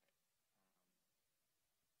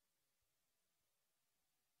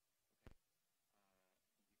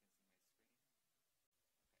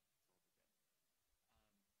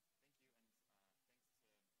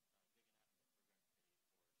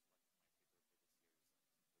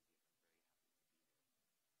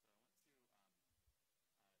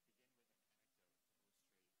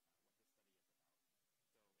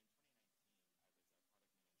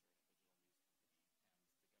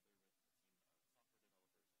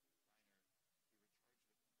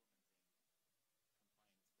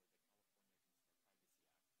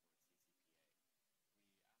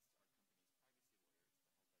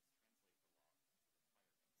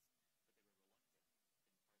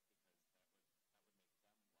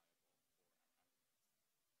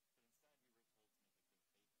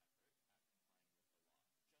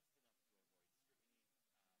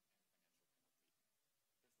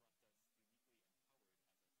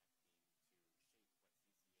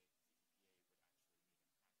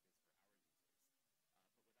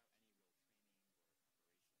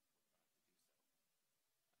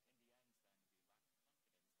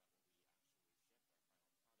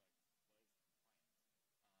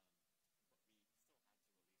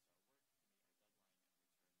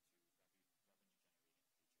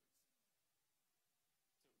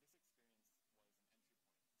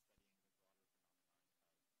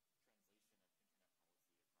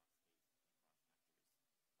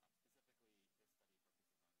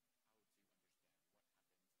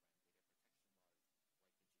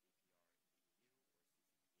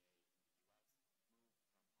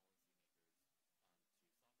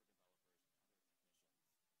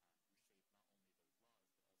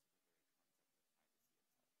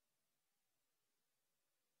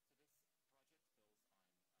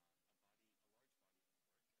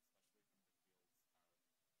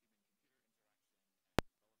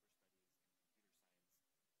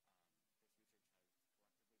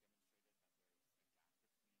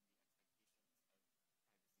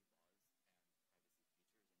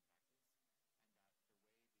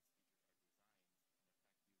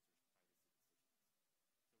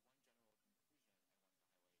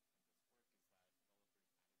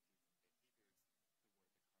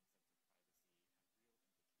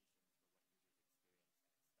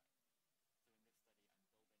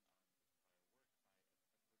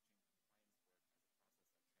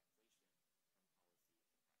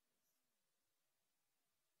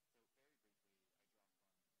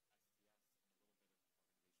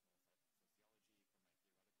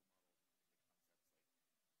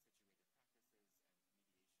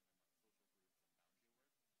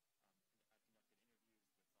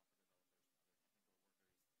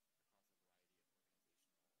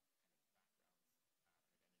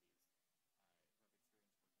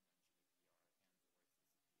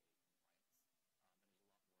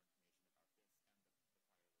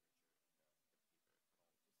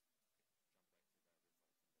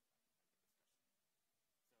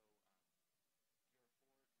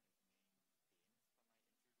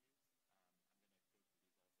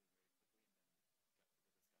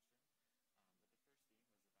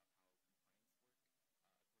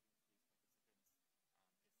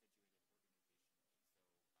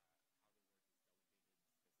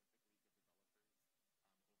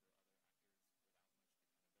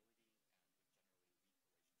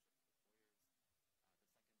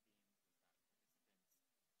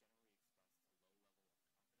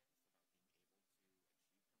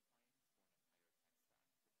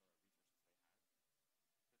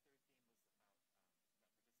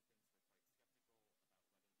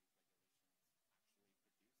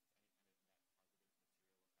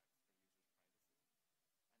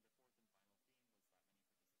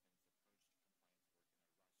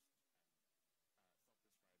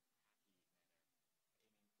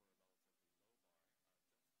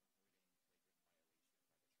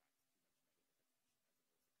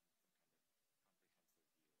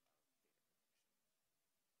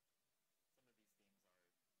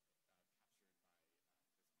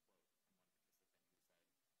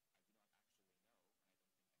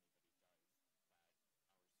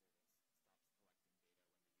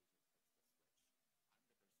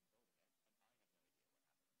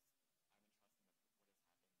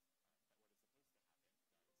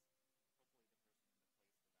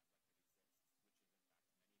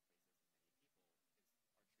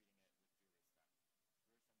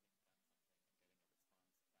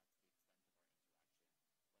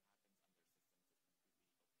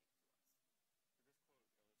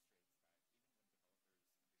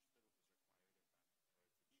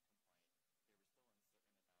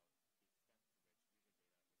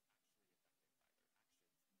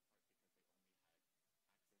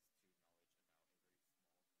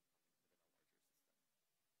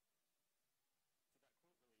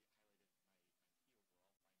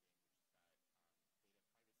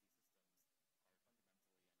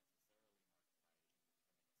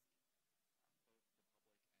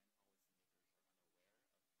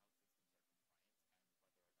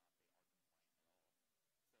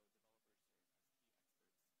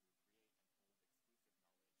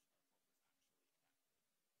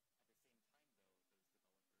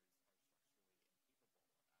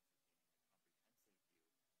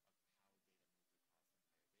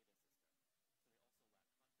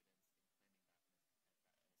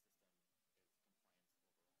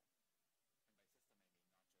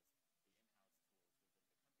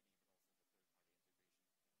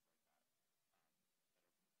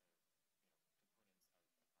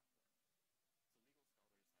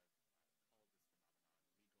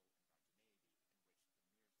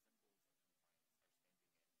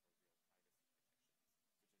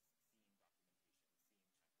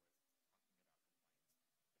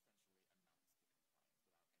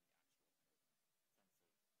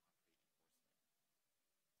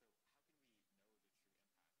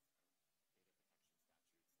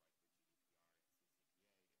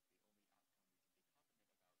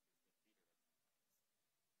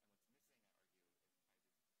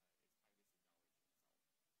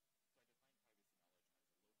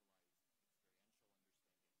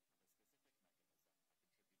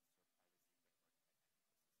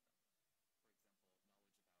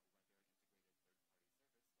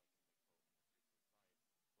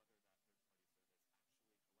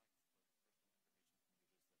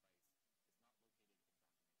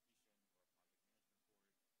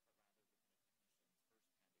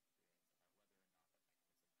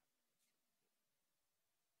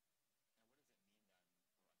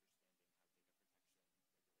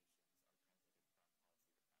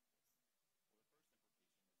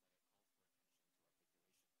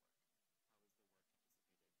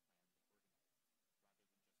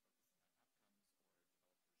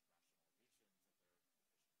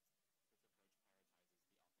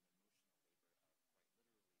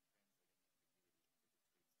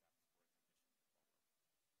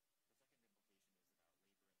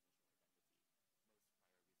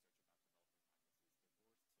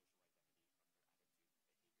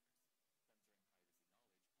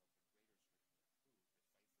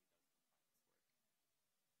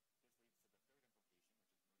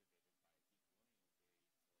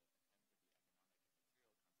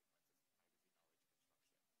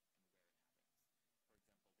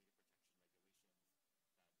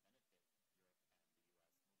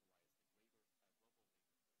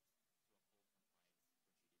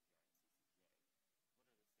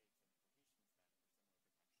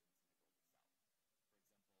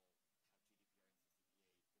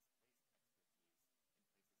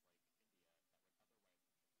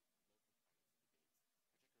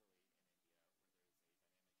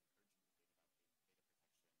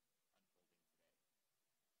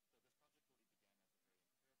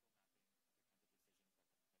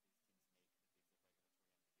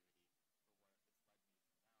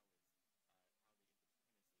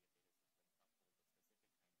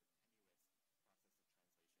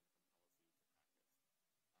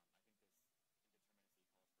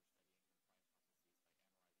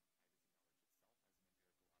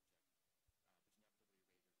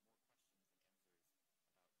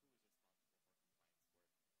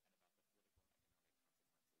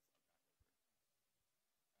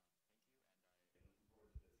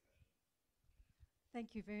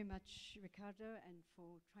 Thank you very much, Ricardo, and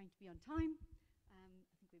for trying to be on time.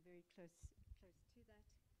 I think we're very close to that.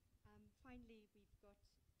 Finally, we've got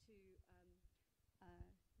two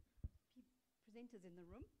presenters in the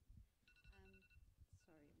room. Sorry, I'm just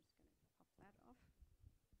going to pop that off.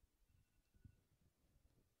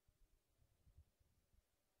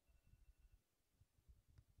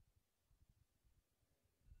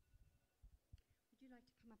 Would you like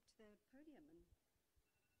to come up to the podium?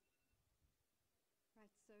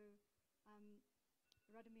 Right, so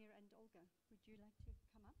Radomir and Olga, would you like to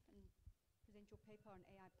come up and present your paper on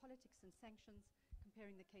AI politics and sanctions,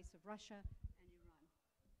 comparing the case of Russia and Iran?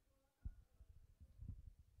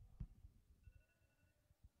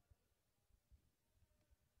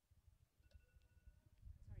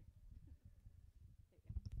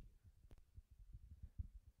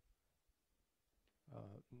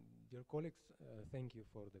 Dear colleagues, thank you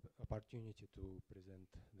for the opportunity to present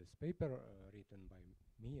this paper written by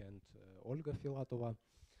me and Olga Filatova.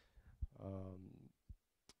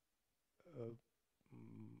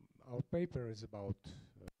 Our paper is about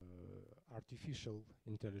artificial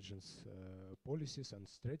intelligence policies and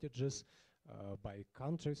strategies by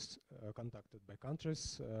countries, conducted by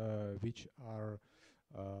countries which are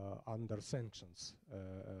under sanctions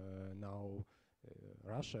now,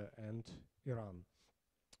 Russia and Iran.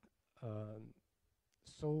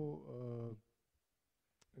 So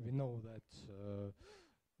we know that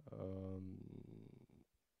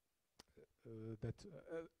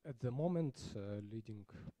at the moment leading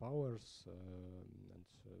powers and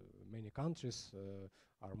many countries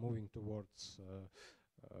are moving towards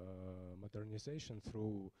modernization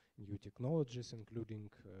through new technologies, including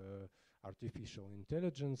artificial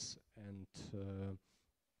intelligence, and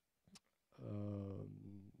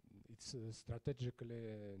it's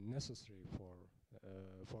strategically necessary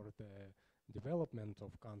for the development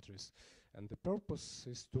of countries, and the purpose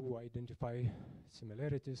is to identify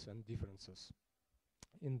similarities and differences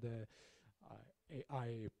in the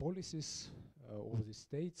AI policies of the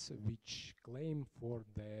states which claim for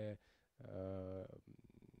the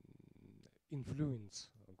influence,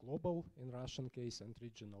 global in Russian case and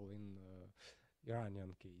regional in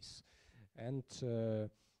Iranian case. And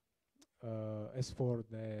as for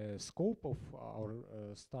the scope of our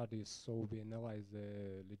studies, so we analyze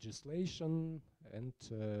the legislation and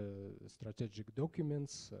strategic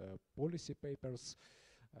documents, policy papers,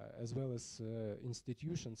 as well as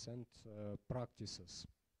institutions and practices.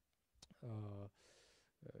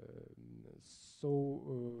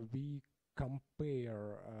 So we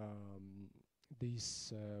compare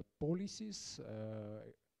these policies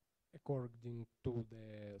according to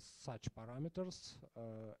the such parameters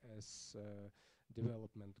as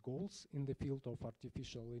development goals in the field of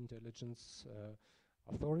artificial intelligence,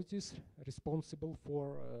 authorities responsible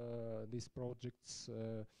for these projects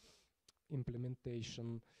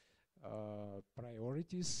implementation,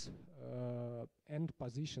 priorities, and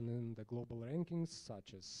position in the global rankings,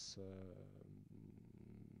 such as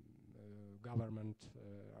government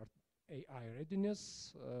AI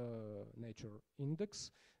readiness, nature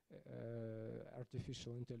index,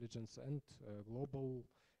 artificial intelligence, and global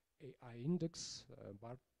AI index,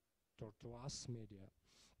 but to us media.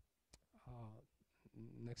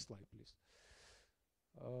 Next slide, please.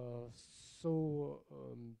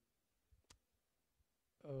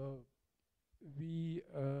 We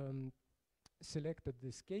selected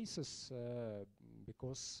these cases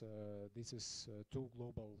because this is two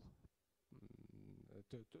global,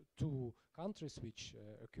 two countries which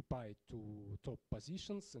occupy two top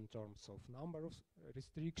positions in terms of number of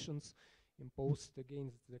restrictions imposed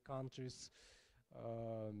against the countries.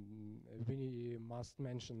 We must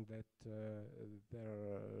mention that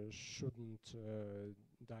there shouldn't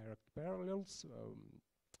direct parallels.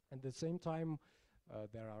 At the same time,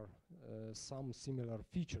 there are some similar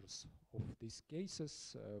features of these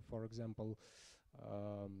cases. For example,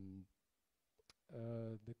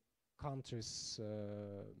 the countries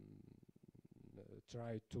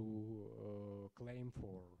try to claim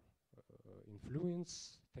for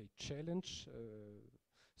influence, they challenge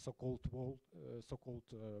so-called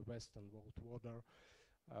Western world order.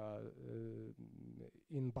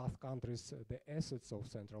 In both countries, the assets of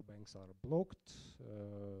central banks are blocked.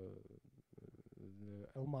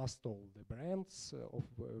 Almost all the brands of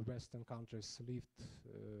Western countries left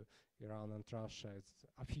Iran and Russia. It's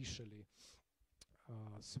officially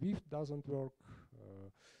SWIFT doesn't work.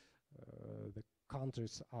 The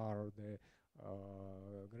countries are the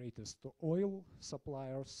greatest oil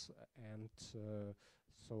suppliers, and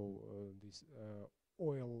so this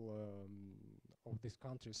oil of these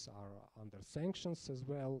countries are under sanctions as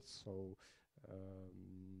well. So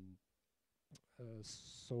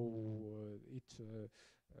so it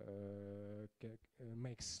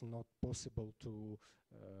makes not possible to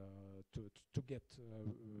get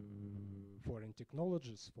foreign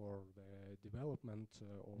technologies for the development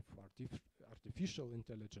of artificial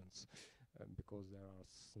intelligence because there are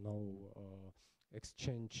no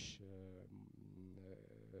exchange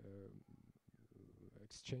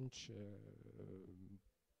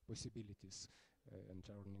possibilities and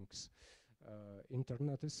earnings.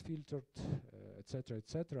 Internet is filtered, etc.,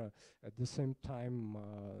 etc. At the same time,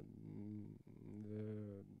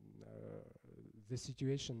 the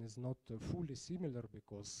situation is not fully similar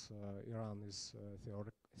because Iran is a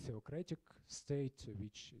theocratic state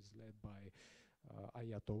which is led by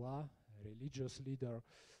Ayatollah, a religious leader,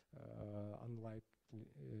 unlike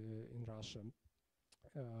in Russia.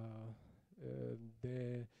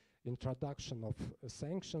 The introduction of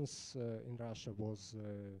sanctions in Russia was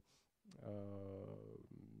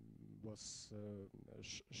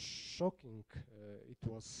shocking. It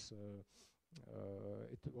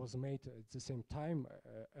was made at the same time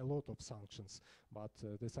a lot of sanctions, but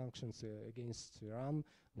the sanctions against Iran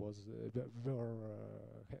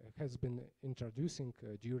has been introducing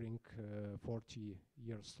during 40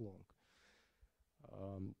 years long.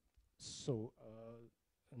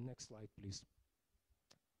 Next slide, please.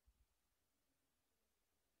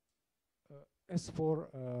 As for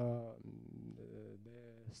the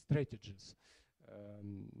strategies,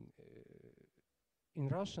 in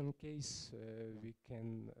Russian case, we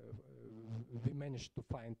managed to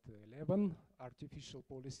find 11 artificial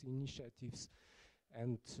policy initiatives,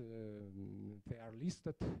 and they are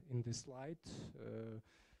listed in this slide.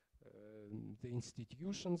 The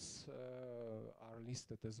institutions are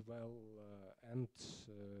listed as well, and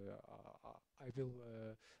I will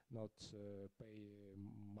not pay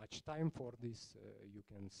much time for this. You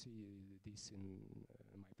can see this in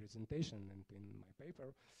my presentation and in my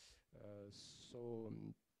paper.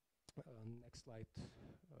 Next slide.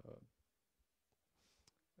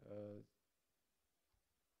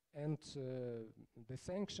 And the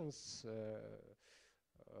sanctions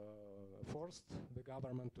forced the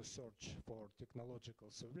government to search for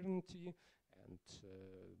technological sovereignty, and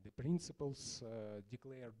the principles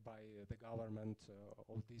declared by the government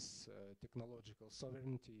of this technological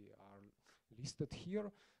sovereignty are listed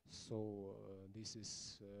here. So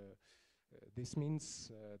this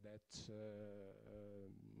means that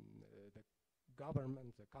the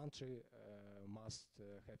government, the country, must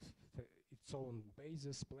have its own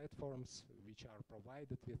basis platforms which are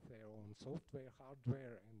provided with their own software,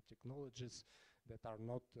 hardware, and technologies that are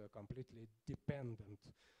not completely dependent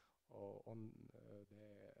on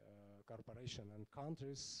the corporation and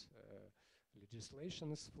countries.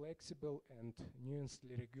 Legislation is flexible and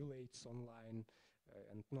nuancedly regulates online,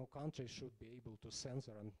 and no country should be able to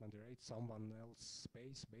censor and moderate someone else's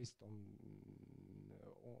space based on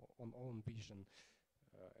own vision,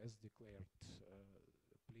 as declared.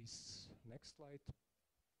 Please, next slide.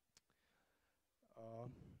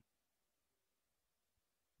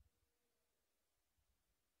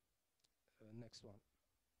 Next one.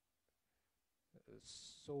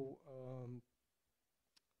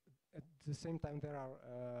 At the same time, there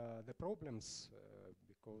are the problems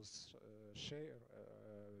because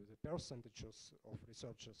the percentages of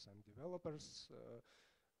researchers and developers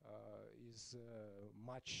is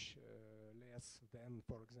much less than,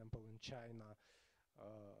 for example, in China,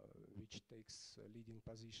 which takes leading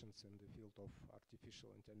positions in the field of artificial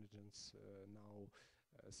intelligence now.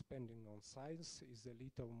 Spending on science is a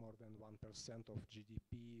little more than 1% of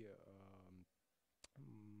GDP.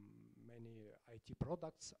 Many IT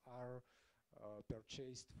products are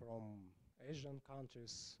purchased from Asian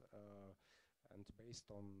countries and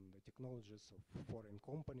based on the technologies of foreign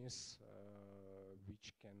companies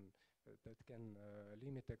that can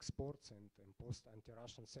limit exports and impose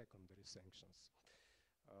anti-Russian secondary sanctions.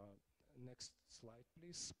 Next slide,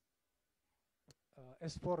 please.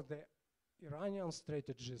 As for the Iranian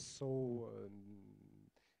strategies, so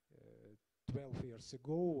 12 years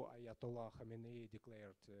ago, Ayatollah Khamenei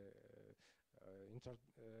declared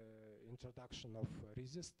introduction of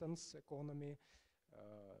resistance economy,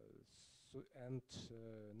 and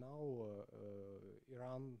now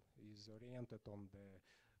Iran is oriented on the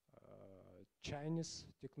Chinese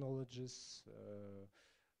technologies.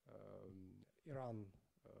 Iran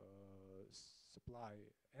supply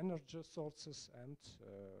energy sources, and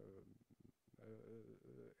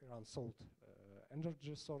Iran sold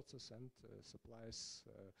energy sources and supplies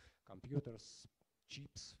computers,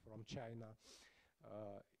 chips from China.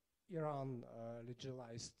 Iran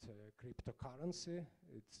legalized cryptocurrency.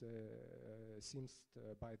 It seems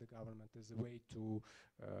by the government as a way to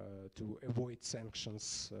avoid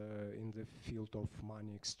sanctions in the field of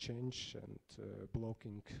money exchange and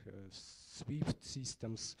blocking SWIFT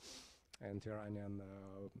systems and Iranian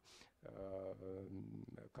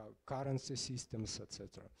currency systems,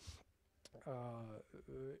 etc.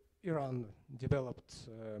 Iran developed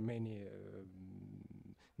many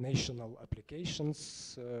national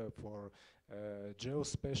applications for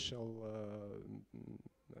geospatial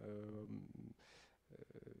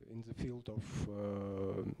in the field of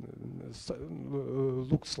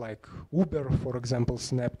looks like Uber, for example,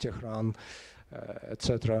 Snap Tehran,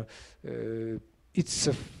 etc. It's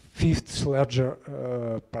a fifth larger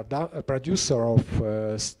producer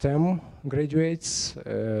of STEM graduates.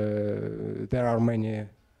 There are many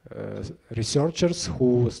researchers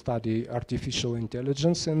who study artificial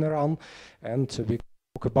intelligence in Iran, and we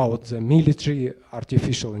talk about the military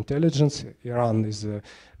artificial intelligence. Iran is a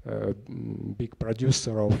big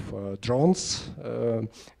producer of drones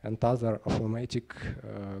and other automatic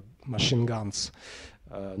machine guns.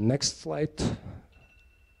 Next slide.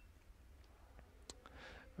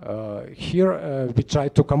 Here we try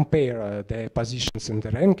to compare the positions in the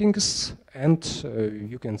rankings, and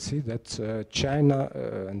you can see that China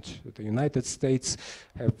and the United States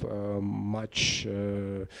have much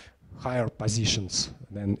higher positions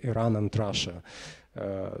than Iran and Russia.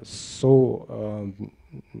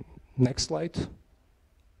 Next slide.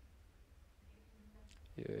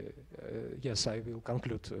 Yes, I will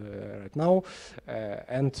conclude right now.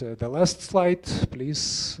 And the last slide,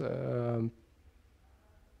 please.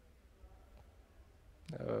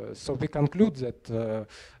 So we conclude that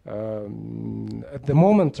at the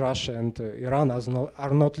moment Russia and Iran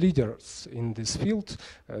are not leaders in this field.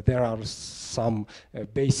 There are some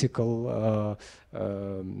basic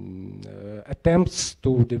attempts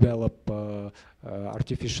to develop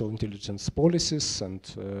artificial intelligence policies and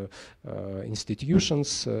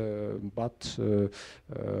institutions, but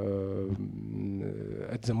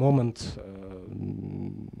at the moment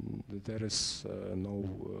there is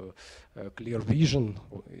no clear vision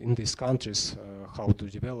in these countries how to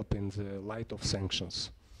develop in the light of sanctions.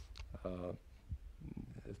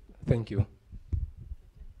 Thank you.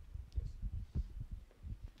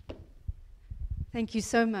 Thank you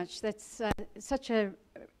so much. That's such a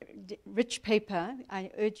rich paper. I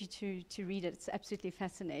urge you to read it. It's absolutely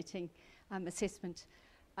fascinating assessment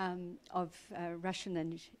of Russian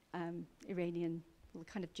and Iranian, well,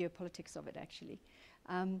 kind of geopolitics of it, actually.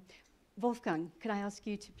 Wolfgang, could I ask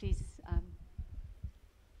you to please just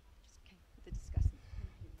the discussion?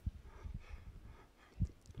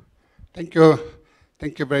 Thank you.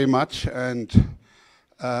 Thank you very much. And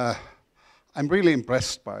I'm really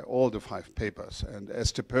impressed by all the 5 papers. And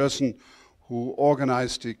as the person who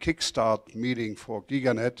organized the Kickstart meeting for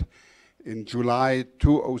GigaNet in July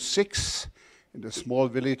 2006 in the small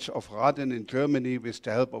village of Raden in Germany with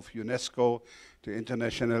the help of UNESCO, the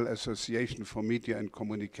International Association for Media and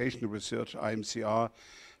Communication Research, IMCR,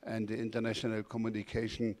 and the International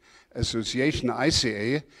Communication Association,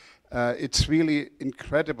 ICA, it's really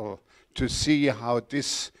incredible to see how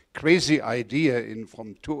this crazy idea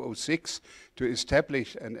from 2006 to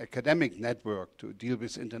establish an academic network to deal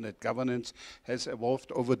with internet governance has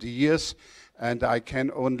evolved over the years. And I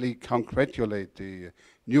can only congratulate the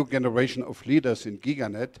new generation of leaders in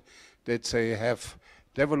GigaNet that they have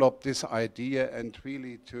developed this idea and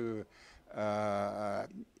really to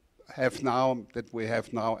have now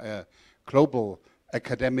a global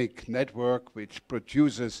academic network which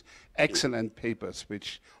produces excellent papers,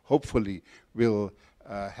 which hopefully will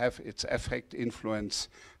have its effect, influence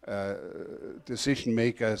decision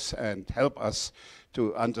makers and help us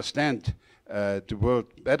to understand the world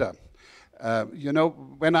better. You know,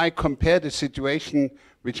 when I compare the situation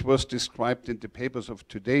which was described in the papers of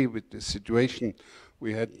today with the situation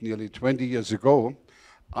we had nearly 20 years ago,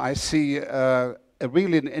 I see a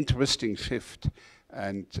really interesting shift.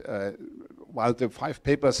 And while the 5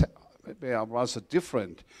 papers they are rather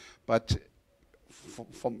different, but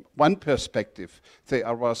from one perspective, they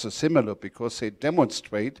are rather similar because they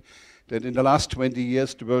demonstrate that in the last 20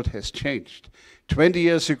 years, the world has changed. 20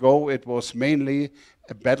 years ago, it was mainly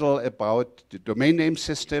a battle about the domain name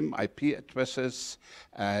system, IP addresses,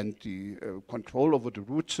 and the control over the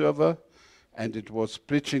root server, and it was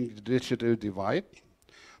bridging the digital divide.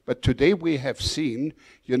 But today we have seen,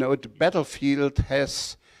 you know, the battlefield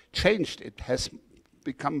has changed. It has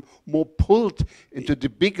become more pulled into the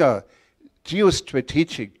bigger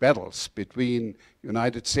geostrategic battles between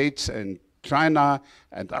United States and China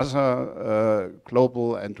and other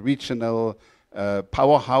global and regional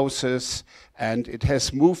powerhouses, and it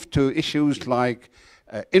has moved to issues like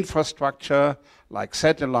infrastructure, like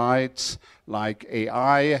satellites, like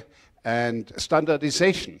AI, and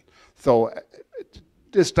standardization. So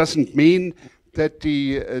this doesn't mean that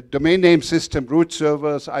the domain name system, root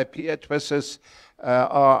servers, IP addresses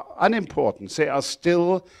are unimportant. They are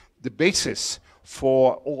still the basis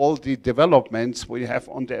for all the developments we have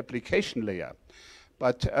on the application layer.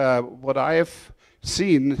 But what I have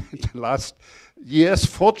seen in the last years,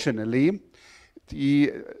 fortunately,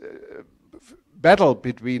 the battle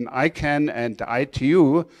between ICANN and the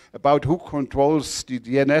ITU about who controls the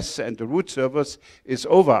DNS and the root servers is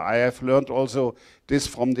over. I have learned also this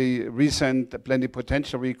from the recent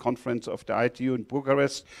plenipotentiary conference of the ITU in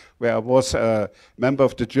Bucharest, where I was a member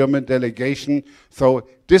of the German delegation. So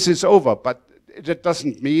this is over, but that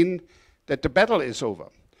doesn't mean that the battle is over.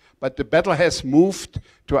 But the battle has moved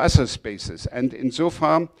to other spaces. And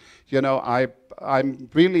insofar, you know, I'm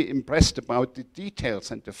really impressed about the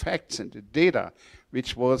details and the facts and the data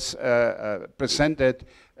which was presented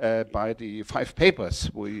by the 5 papers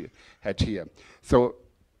we had here. So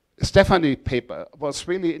Stephanie's paper was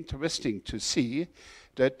really interesting to see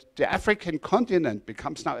that the African continent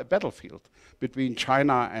becomes now a battlefield between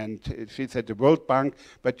China and, she said, the World Bank,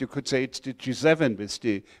 but you could say it's the G7 with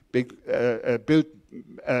the big Build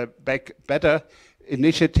Back Better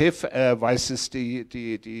initiative versus the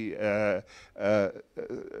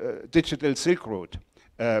Digital Silk Road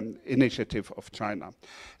initiative of China.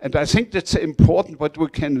 And I think that's important what we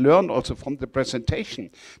can learn also from the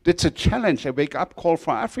presentation. That's a challenge, a wake-up call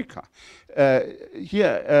for Africa.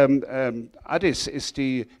 Here, Addis is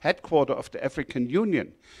the headquarter of the African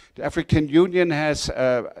Union. The African Union has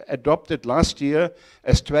adopted last year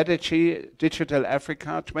a strategy, Digital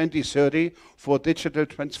Africa 2030, for digital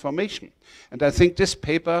transformation. And I think this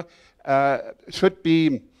paper should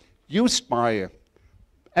be used by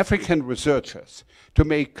African researchers to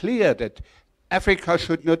make clear that Africa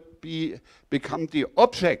should not become the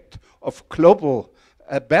object of global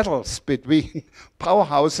battles between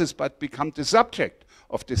powerhouses, but become the subject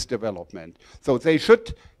of this development. So they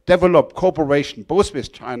should develop cooperation both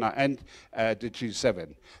with China and the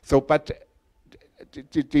G7. So, but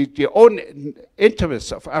the own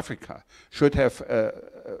interests of Africa should have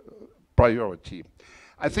priority.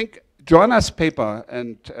 I think Joanna's paper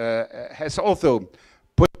and has also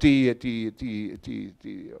put the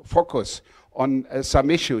focus on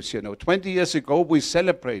some issues. You know, 20 years ago we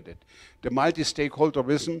celebrated the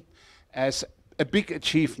multi-stakeholderism as a big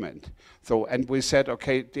achievement. So, and we said,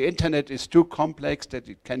 okay, the internet is too complex that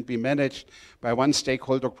it can be managed by one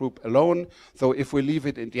stakeholder group alone. So if we leave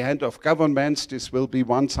it in the hand of governments, this will be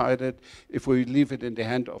one-sided. If we leave it in the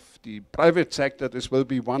hand of the private sector, this will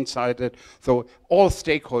be one-sided. So all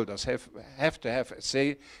stakeholders have to have a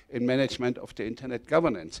say in management of the internet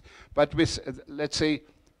governance. But with, let's say,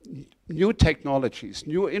 new technologies,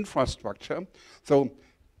 new infrastructure, so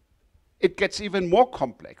it gets even more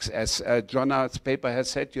complex, as Joanna's paper has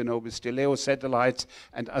said, you know, with the LEO satellites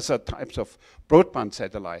and other types of broadband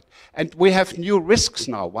satellite. And we have new risks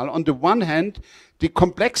now. While on the one hand, the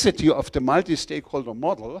complexity of the multi-stakeholder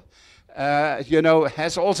model, you know,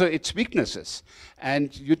 has also its weaknesses.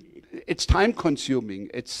 And it's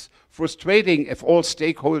time-consuming. It's frustrating if all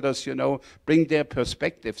stakeholders, you know, bring their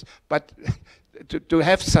perspectives. But to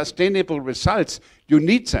have sustainable results, you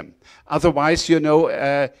need them. Otherwise, you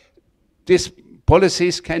know, these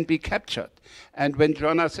policies can be captured. And when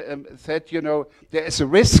Joanna said, you know, there is a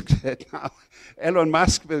risk that now Elon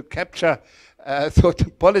Musk will capture so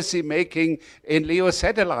the policy making in LEO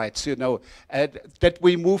satellites, you know, that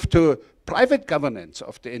we move to private governance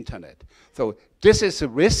of the internet. So this is a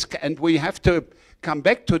risk, and we have to come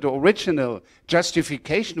back to the original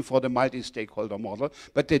justification for the multi-stakeholder model,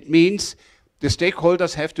 but that means the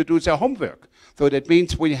stakeholders have to do their homework. So that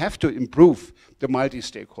means we have to improve the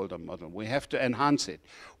multi-stakeholder model. We have to enhance it.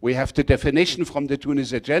 We have the definition from the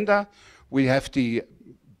Tunis Agenda. We have the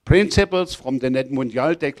principles from the Net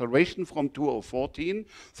Mundial Declaration from 2014.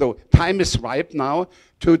 So time is ripe now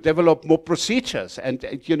to develop more procedures. And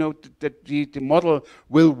you know, the model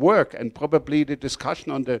will work, and probably the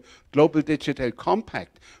discussion on the Global Digital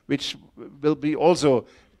Compact, which will be also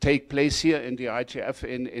take place here in the IGF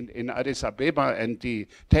in Addis Ababa, and the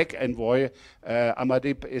tech envoy,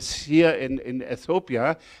 Amadip, is here in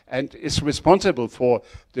Ethiopia and is responsible for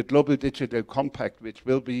the Global Digital Compact, which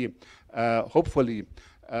will be hopefully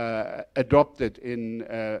adopted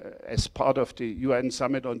as part of the UN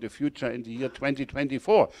Summit on the Future in the year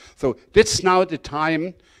 2024. So this is now the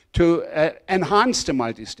time to enhance the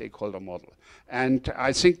multi-stakeholder model. And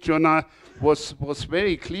I think Joanna was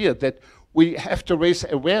very clear that we have to raise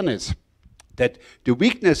awareness that the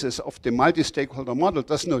weaknesses of the multi-stakeholder model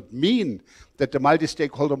does not mean that the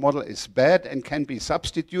multi-stakeholder model is bad and can be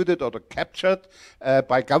substituted or captured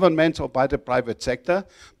by governments or by the private sector,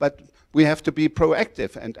 but we have to be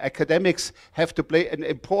proactive, and academics have to play an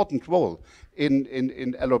important role in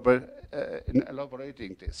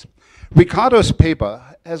elaborating this. Ricardo's paper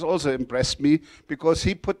has also impressed me because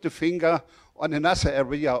he put the finger on another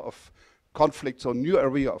area of conflict, or new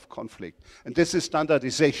area of conflict, and this is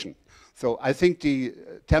standardization. So I think the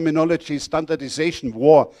terminology standardization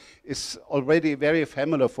war is already very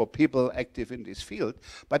familiar for people active in this field,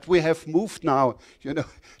 but we have moved now, you know,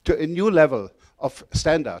 to a new level of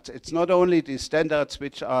standards. It's not only the standards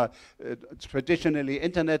which are traditionally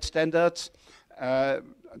internet standards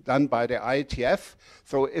done by the IGF.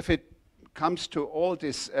 So if it comes to all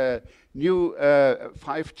this new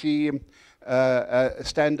 5G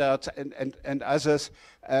standards and others,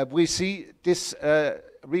 we see this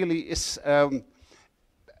really is a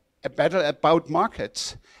battle about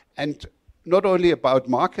markets, and not only about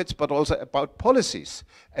markets, but also about policies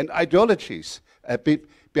and ideologies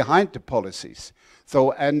behind the policies.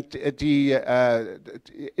 So, and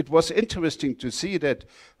it was interesting to see that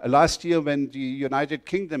last year when the United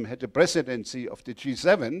Kingdom had the presidency of the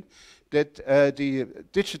G7, that the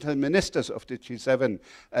digital ministers of the G7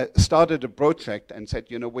 started a project and said,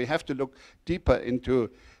 you know, we have to look deeper into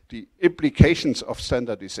the implications of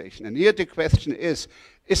standardization. And here the question is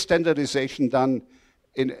standardization done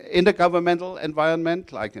in a governmental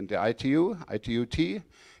environment, like in the ITU-T?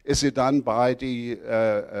 Is it done by the,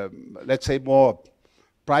 let's say, more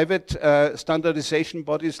private standardization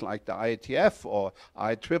bodies like the IETF or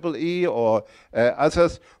IEEE or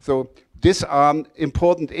others? So these are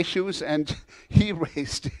important issues, and he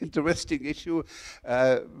raised an interesting issue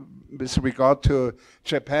with regard to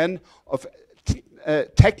Japan of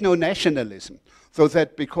techno-nationalism. So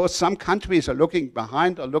that because some countries are looking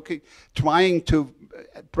behind, are trying to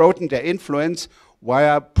broaden their influence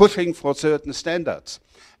via pushing for certain standards.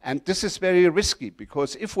 And this is very risky,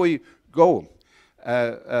 because if we go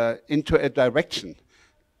into a direction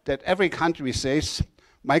that every country says,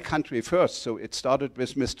 my country first, so it started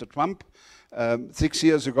with Mr. Trump 6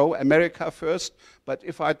 years ago, America first, but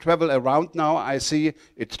if I travel around now, I see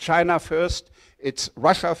it's China first, it's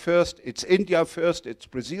Russia first, it's India first, it's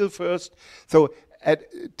Brazil first. So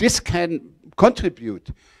this can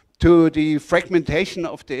contribute to the fragmentation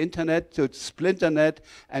of the internet, to splinternet,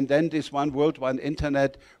 and then this one world, one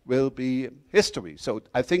internet will be history. So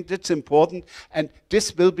I think that's important, and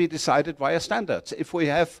this will be decided via standards. If we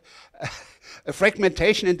have a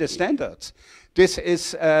fragmentation in the standards, this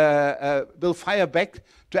is will fire back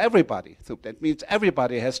to everybody. So that means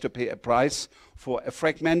everybody has to pay a price for a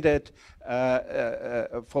fragmented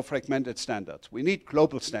standards. We need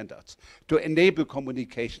global standards to enable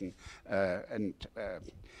communication.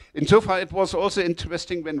 Insofar, it was also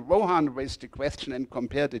interesting when Rohan raised the question and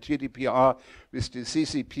compared the GDPR with the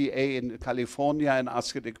CCPA in California and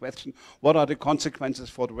asked the question, what are the consequences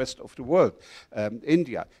for the rest of the world?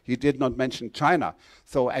 India. He did not mention China.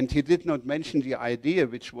 So, and he did not mention the idea,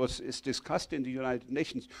 which is discussed in the United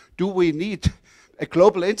Nations. Do we need a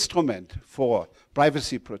global instrument for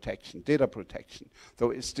privacy protection, data protection?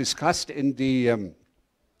 So it's discussed in the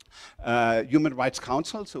Human Rights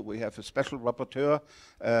Council, so we have a special rapporteur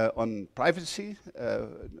on privacy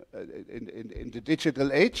in the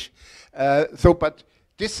digital age. But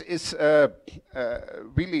this is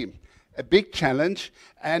really a big challenge,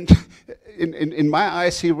 and in my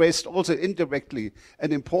eyes he raised also indirectly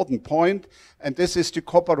an important point, and this is the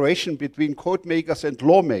cooperation between code makers and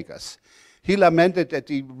lawmakers. He lamented that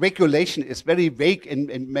the regulation is very vague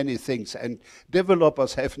in many things, and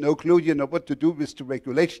developers have no clue, you know, what to do with the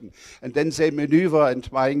regulation. And then they maneuver and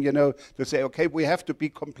trying, you know, to say, okay, we have to be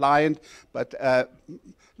compliant, but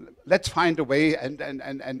let's find a way,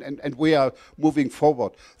 and we are moving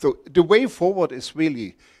forward. So the way forward is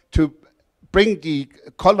really to bring the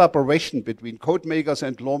collaboration between code makers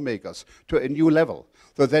and lawmakers to a new level,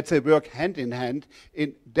 so that they work hand in hand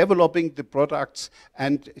in developing the products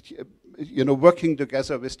and working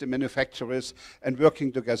together with the manufacturers and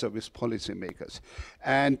working together with policymakers.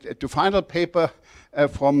 And the final paper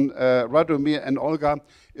from Radomir and Olga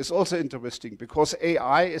is also interesting, because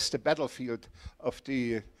AI is the battlefield of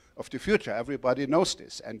the future. Everybody knows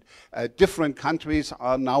this, and different countries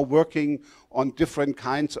are now working on different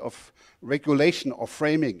kinds of regulation or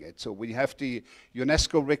framing it. So we have the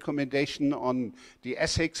UNESCO recommendation on the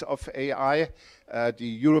ethics of AI, The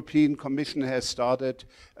European Commission has started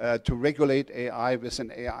to regulate AI with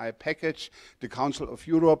an AI package. The Council of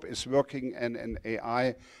Europe is working on an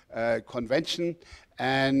AI convention.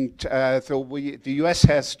 And so the US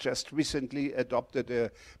has just recently adopted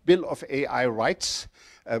a Bill of AI Rights,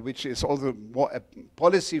 which is also more a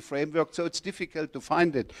policy framework, so it's difficult to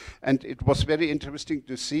find it. And it was very interesting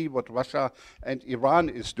to see what Russia and Iran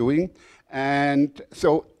is doing. And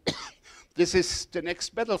so this is the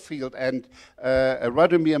next battlefield. And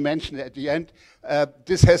Radomir mentioned at the end,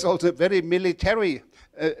 this has also very military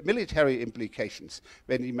implications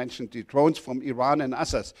when he mentioned the drones from Iran and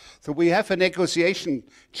others. So we have a negotiation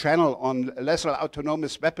channel on lesser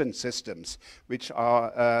autonomous weapon systems, which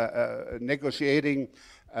are negotiating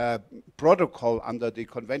protocol under the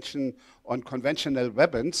Convention on Conventional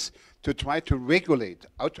Weapons to try to regulate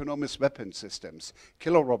autonomous weapon systems,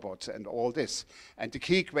 killer robots and all this. And the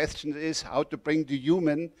key question is how to bring the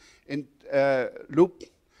human in loop,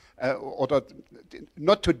 or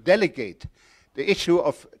not to delegate the issue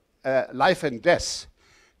of life and death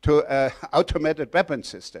to an automated weapon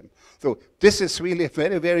system. So this is really a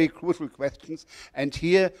very, very crucial question. And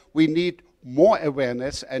here we need more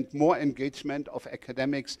awareness and more engagement of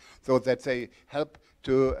academics so that they help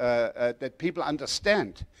to, that people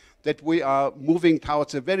understand that we are moving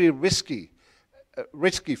towards a very risky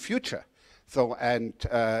future. So, and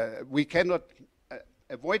we cannot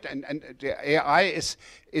avoid, and the AI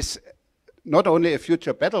is not only a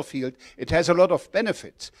future battlefield, it has a lot of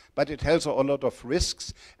benefits, but it has a lot of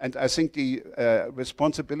risks. And I think the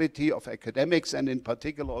responsibility of academics, and in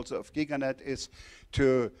particular also of GigaNet, is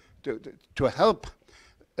to help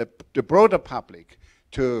the broader public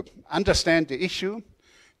to understand the issue,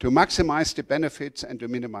 to maximize the benefits, and to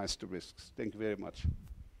minimize the risks. Thank you very much.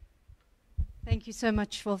 Thank you so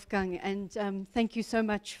much, Wolfgang, and thank you so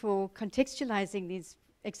much for contextualizing these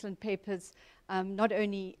excellent papers, not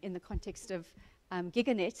only in the context of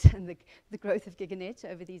GigaNet and the growth of GigaNet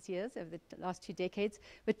over these years, over the last 2 decades,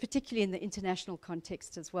 but particularly in the international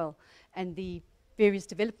context as well, and the various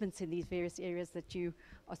developments in these various areas that you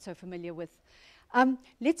are so familiar with.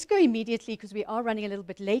 Let's go immediately, because we are running a little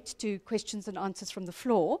bit late, to questions and answers from the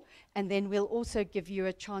floor, and then we'll also give you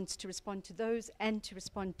a chance to respond to those and to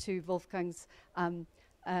respond to Wolfgang's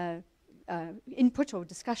input or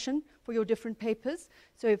discussion for your different papers.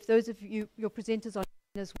 So if those of you, your presenters are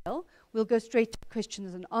as well, we'll go straight to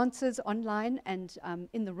questions and answers online and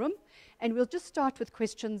in the room, and we'll just start with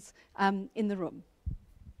questions in the room.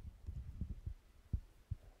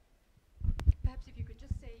 Perhaps if you could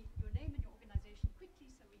just say your name and your organization quickly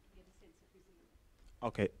so we can get a sense of who's in the room.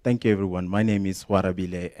 Okay, thank you everyone. My name is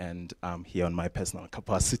Warabile and I'm here on my personal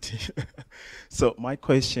capacity. So my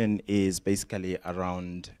question is basically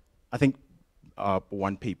around, I think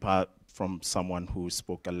one paper from someone who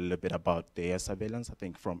spoke a little bit about the air surveillance, I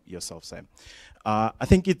think from yourself, Sam. I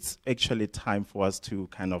think it's actually time for us to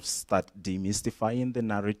kind of start demystifying the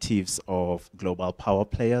narratives of global power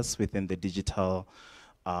players within the digital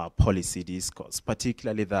policy discourse,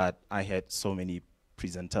 particularly that I had so many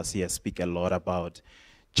presenters here speak a lot about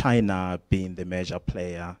China being the major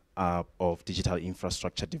player of digital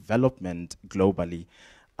infrastructure development globally,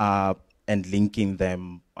 and linking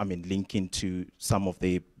them, linking to some of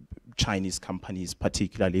the Chinese companies,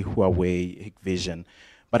 particularly Huawei, Hikvision.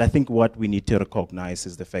 But I think what we need to recognize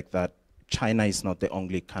is the fact that China is not the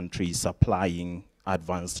only country supplying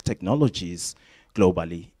advanced technologies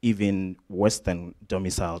globally. Even Western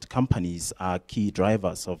domiciled companies are key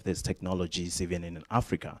drivers of these technologies, even in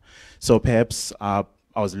Africa. So perhaps I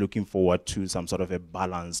was looking forward to some sort of a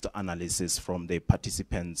balanced analysis from the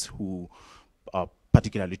participants who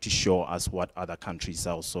particularly to show us what other countries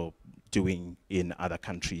are also doing in other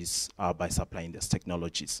countries by supplying these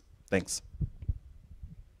technologies. Thanks.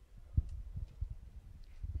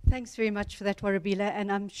 Thanks very much for that, Warabila, and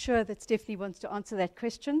I'm sure that Stephanie wants to answer that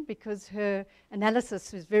question because her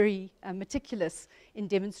analysis was very meticulous in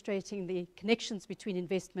demonstrating the connections between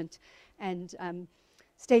investment and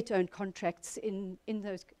state-owned contracts in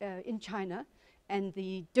China, and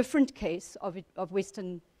the different case of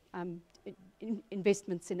Western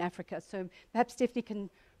investments in Africa. So perhaps Stephanie can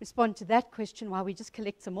respond to that question while we just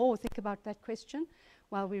collect some more, think about that question,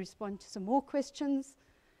 while we respond to some more questions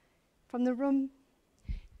from the room.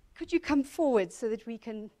 Could you come forward so that you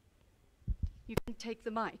can take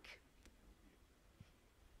the mic?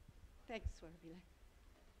 Thanks, Warabila.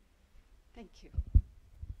 Thank you.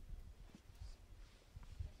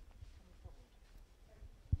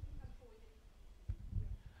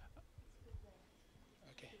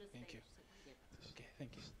 Okay, thank you. Okay,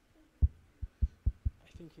 thank you.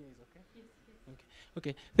 I think he is okay? Yes, yes. Okay.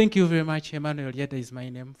 Okay, thank you very much. Emmanuel Yeda is my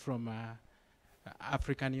name from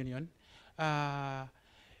African Union.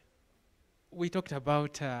 We talked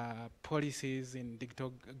about policies in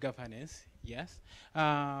digital governance, yes.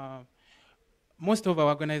 Most of our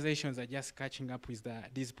organizations are just catching up with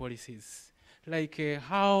these policies. Like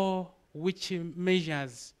which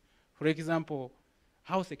measures, for example,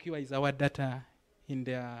 how secure is our data in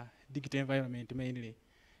the digital environment mainly?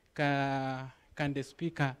 Can the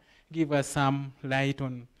speaker give us some light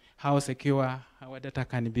on how secure our data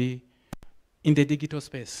can be in the digital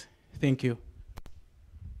space? Thank you.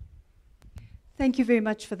 Thank you very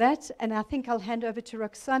much for that. And I think I'll hand over to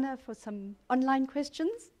Roxana for some online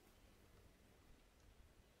questions.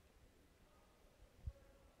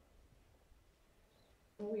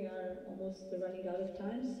 We are almost running out of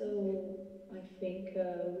time, so I think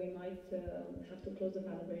we might have to close the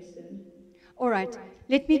panel very soon. All right.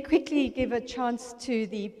 Let me quickly give a chance to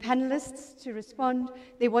the panelists to respond.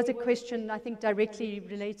 There was a question, I think, directly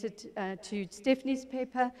related to Stephanie's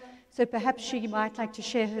paper, so perhaps she might like to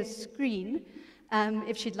share her screen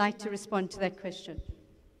if she'd like to respond to that question.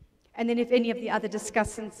 And then if any of the other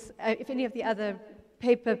discussants, if any of the other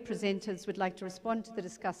paper presenters would like to respond to the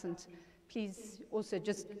discussant, please also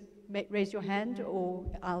just raise your hand, or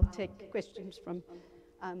I'll take questions from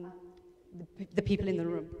the people in the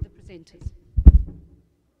room, the presenters.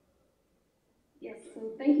 Yes,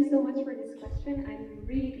 so thank you so much for this question. I'm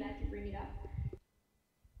really glad to bring it up.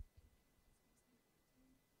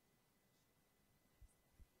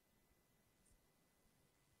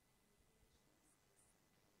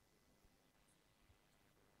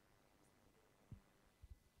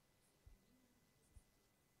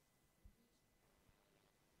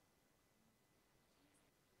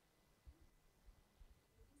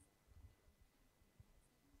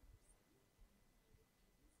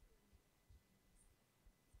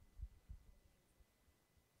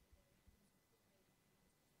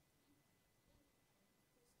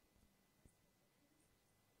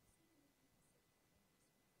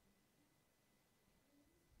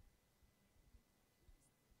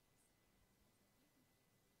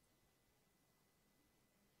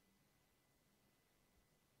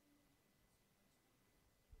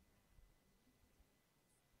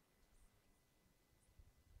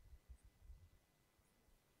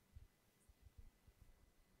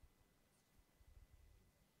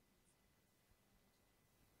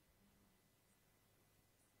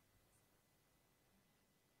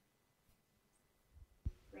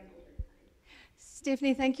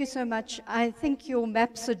 Stephanie, thank you so much. I think your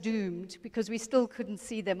maps are doomed because we still couldn't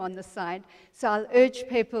see them on the side. So I'll urge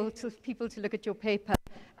people to look at your paper.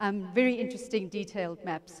 Very interesting, detailed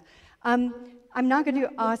maps. I'm now going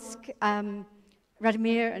to ask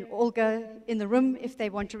Radomir and Olga in the room if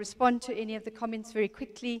they want to respond to any of the comments very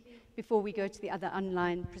quickly before we go to the other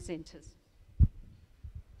online presenters.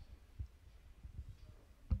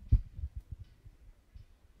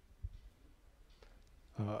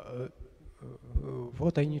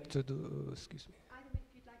 What I need to do, excuse me. Either if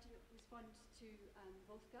you'd like to respond to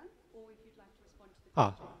Wolfgang, or if you'd like to respond to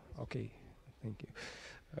the Okay, thank you.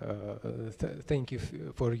 Thank you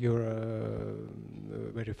for your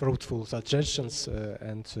very fruitful suggestions,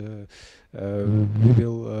 and we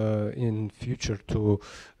will in future to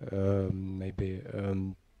maybe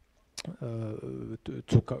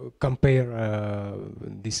to compare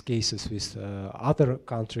these cases with other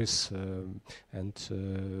countries, and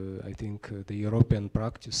I think the European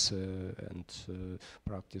practice and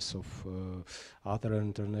practice of other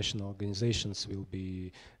international organizations will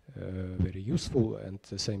be very useful. And at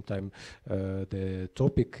the same time, the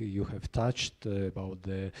topic you have touched about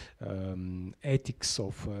the ethics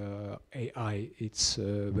of AI, it's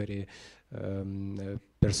very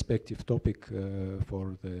perspective topic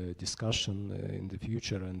for the discussion in the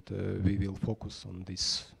future, and we will focus on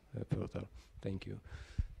this further. Thank you.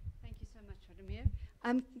 Thank you so much, Radomir.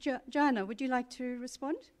 Joanna, would you like to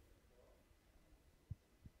respond?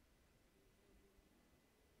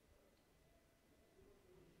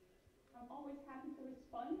 I'm always happy to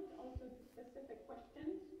respond also to specific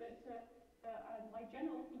questions, but my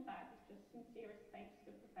general feedback is just sincerest thanks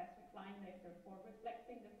to Professor Kleinleiter for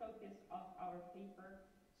reflecting the focus of our paper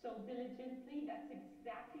so diligently. That's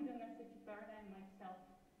exactly the message Berna and myself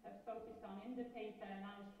have focused on in the paper, and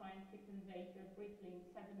I was trying to convey here briefly in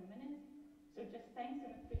 7 minutes. So just thanks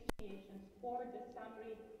and appreciations for the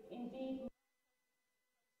summary. Indeed,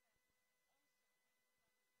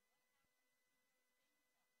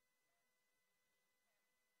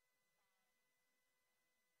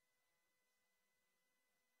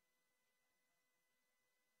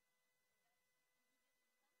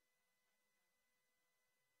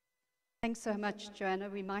 Thanks so much, Joanna.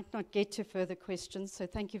 We might not get to further questions, so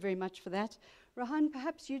thank you very much for that. Rohan,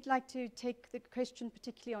 perhaps you'd like to take the question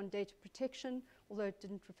particularly on data protection, although it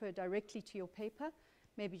didn't refer directly to your paper.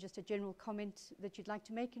 Maybe just a general comment that you'd like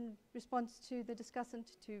to make in response to the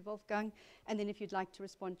discussant, to Wolfgang, and then if you'd like to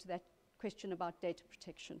respond to that question about data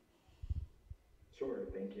protection. Sure,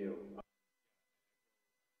 thank you.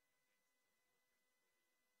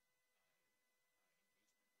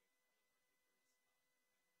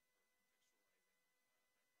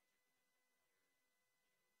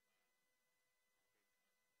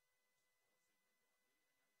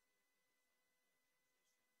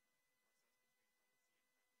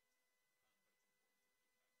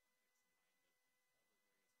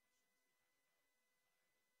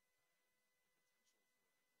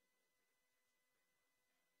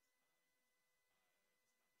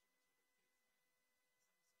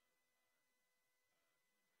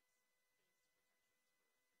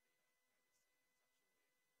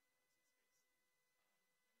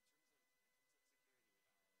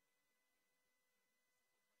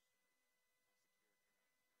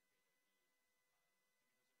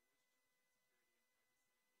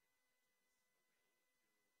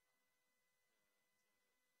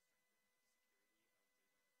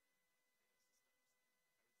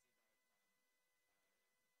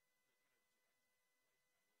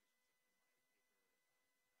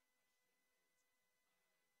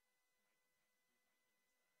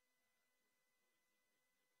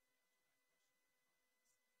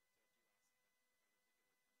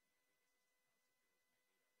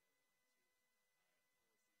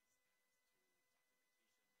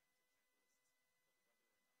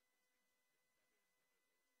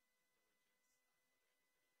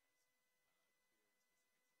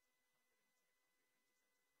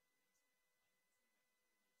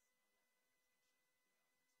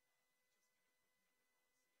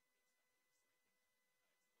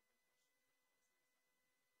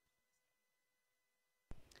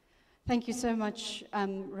 Thank you so much,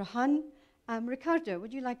 Rohan. Ricardo,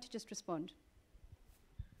 would you like to just respond?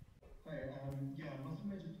 Hi, yeah, nothing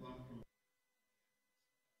major to add from.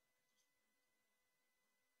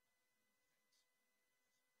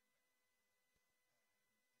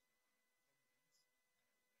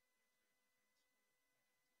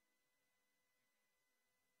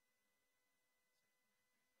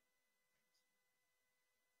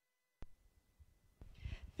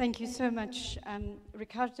 Thank you so much,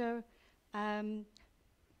 Ricardo.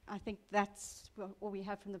 I think that's all we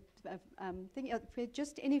have from the thing.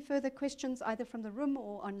 Just any further questions, either from the room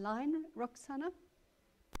or online, Roxana?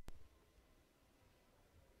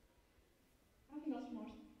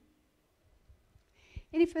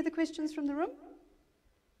 Any further questions from the room?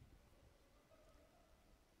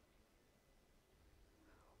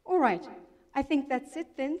 All right. I think that's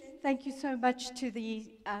it then. Thank you so much to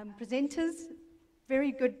the presenters.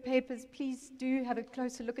 Very good papers. Please do have a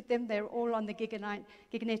closer look at them. They're all on the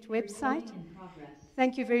GigaNet website.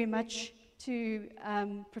 Thank you very much to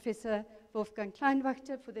Professor Wolfgang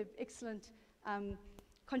Kleinwachter for the excellent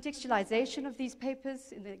contextualization of these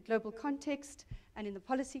papers in the global context and in the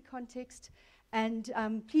policy context. And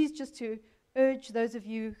please just to urge those of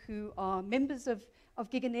you who are members of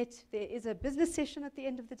GigaNet, there is a business session at the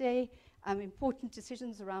end of the day, important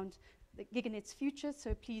decisions around the GigaNet's future,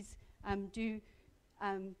 so please do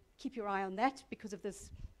keep your eye on that because of this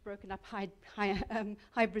broken up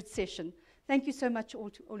hybrid session. Thank you so much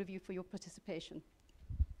all of you for your participation.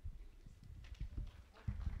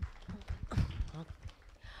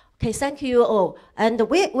 Okay, thank you all. And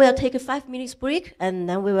we will take a 5 minutes break, and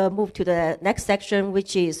then we will move to the next section,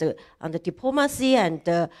 which is on the diplomacy and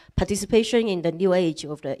participation in the new age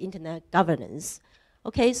of the internet governance.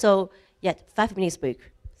 Okay, so yeah, 5 minutes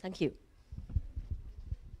break. Thank you.